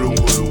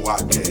mangulungulu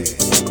wake.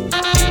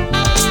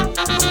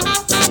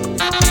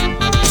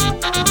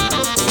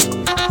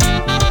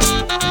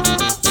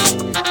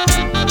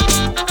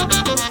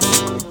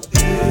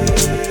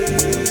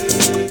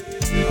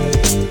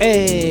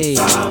 Hey,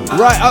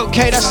 right,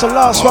 okay, that's the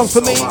last one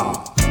for me.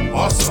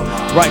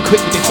 Right,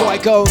 quickly before I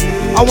go,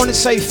 I want to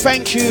say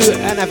thank you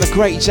and have a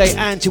great day.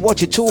 And to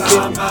what you're talking,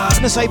 I'm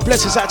going to say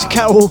blessings out to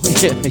Carol.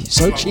 Yeah, you're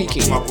so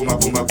cheeky.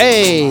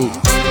 Hey,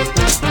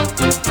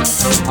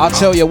 I'll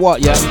tell you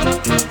what, yeah.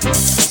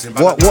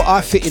 What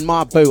I fit in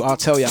my boot, I'll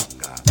tell you.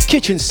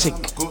 Kitchen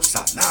sink.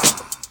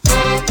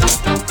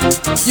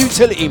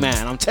 Utility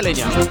man, I'm telling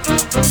you.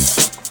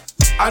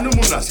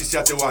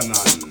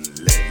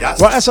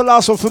 Right, that's the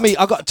last one for me.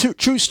 I got a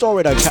true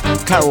story though,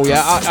 Carol.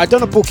 Yeah, I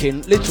done a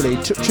booking, literally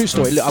true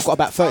story. Look, I've got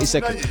about 30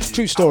 seconds.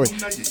 True story.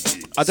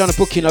 I done a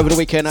booking over the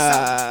weekend,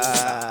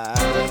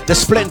 the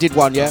Splendid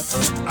one, yeah.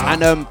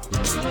 And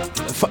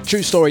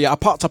true story. Yeah, I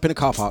parked up in a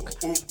car park.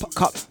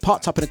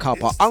 Parked up in a car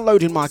park,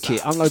 unloading my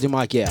kit, unloading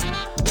my gear,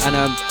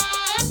 and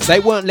they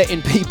weren't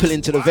letting people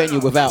into the venue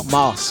without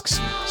masks.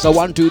 So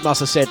one dude must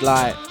have said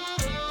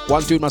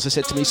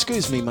to me,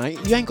 excuse me, mate,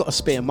 you ain't got a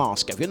spare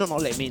mask, have you? You're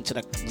not letting me into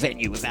the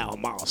venue without a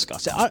mask. I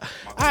said,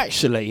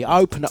 I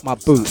opened up my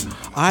boot.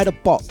 I had a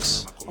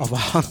box of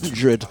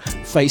 100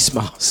 face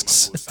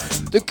masks.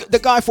 The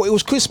guy thought it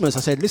was Christmas.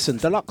 I said, listen,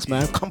 Dlux,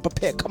 man, come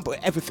prepared, come put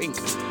everything.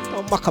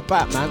 Don't muck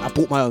about, man. I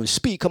bought my own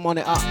speaker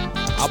monitor.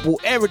 I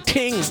bought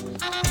everything.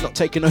 Not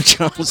taking no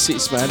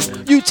chances, man.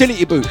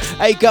 Utility boot.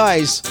 Hey,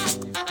 guys,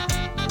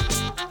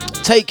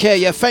 take care,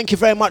 yeah. Thank you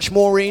very much,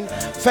 Maureen.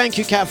 Thank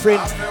you, Catherine.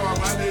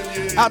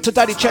 Out to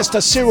Daddy Chester,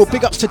 Cyril,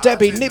 big ups to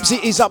Debbie.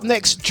 Nibsy is up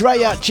next.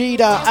 Drea,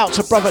 Jida, out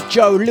to Brother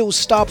Joe, Lil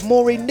Stub,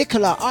 Maureen,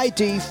 Nicola,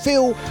 ID,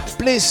 Phil,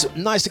 Bliss.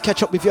 Nice to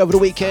catch up with you over the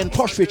weekend.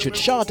 Posh Richard,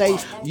 Sade,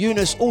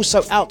 Eunice.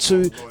 Also out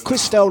to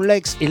Christelle,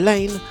 Legs,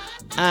 Elaine,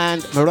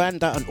 and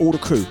Miranda and all the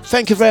crew.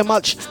 Thank you very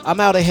much. I'm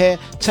out of here.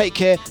 Take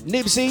care.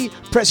 Nibsy,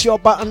 press your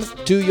button.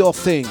 Do your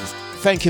thing. Thank you.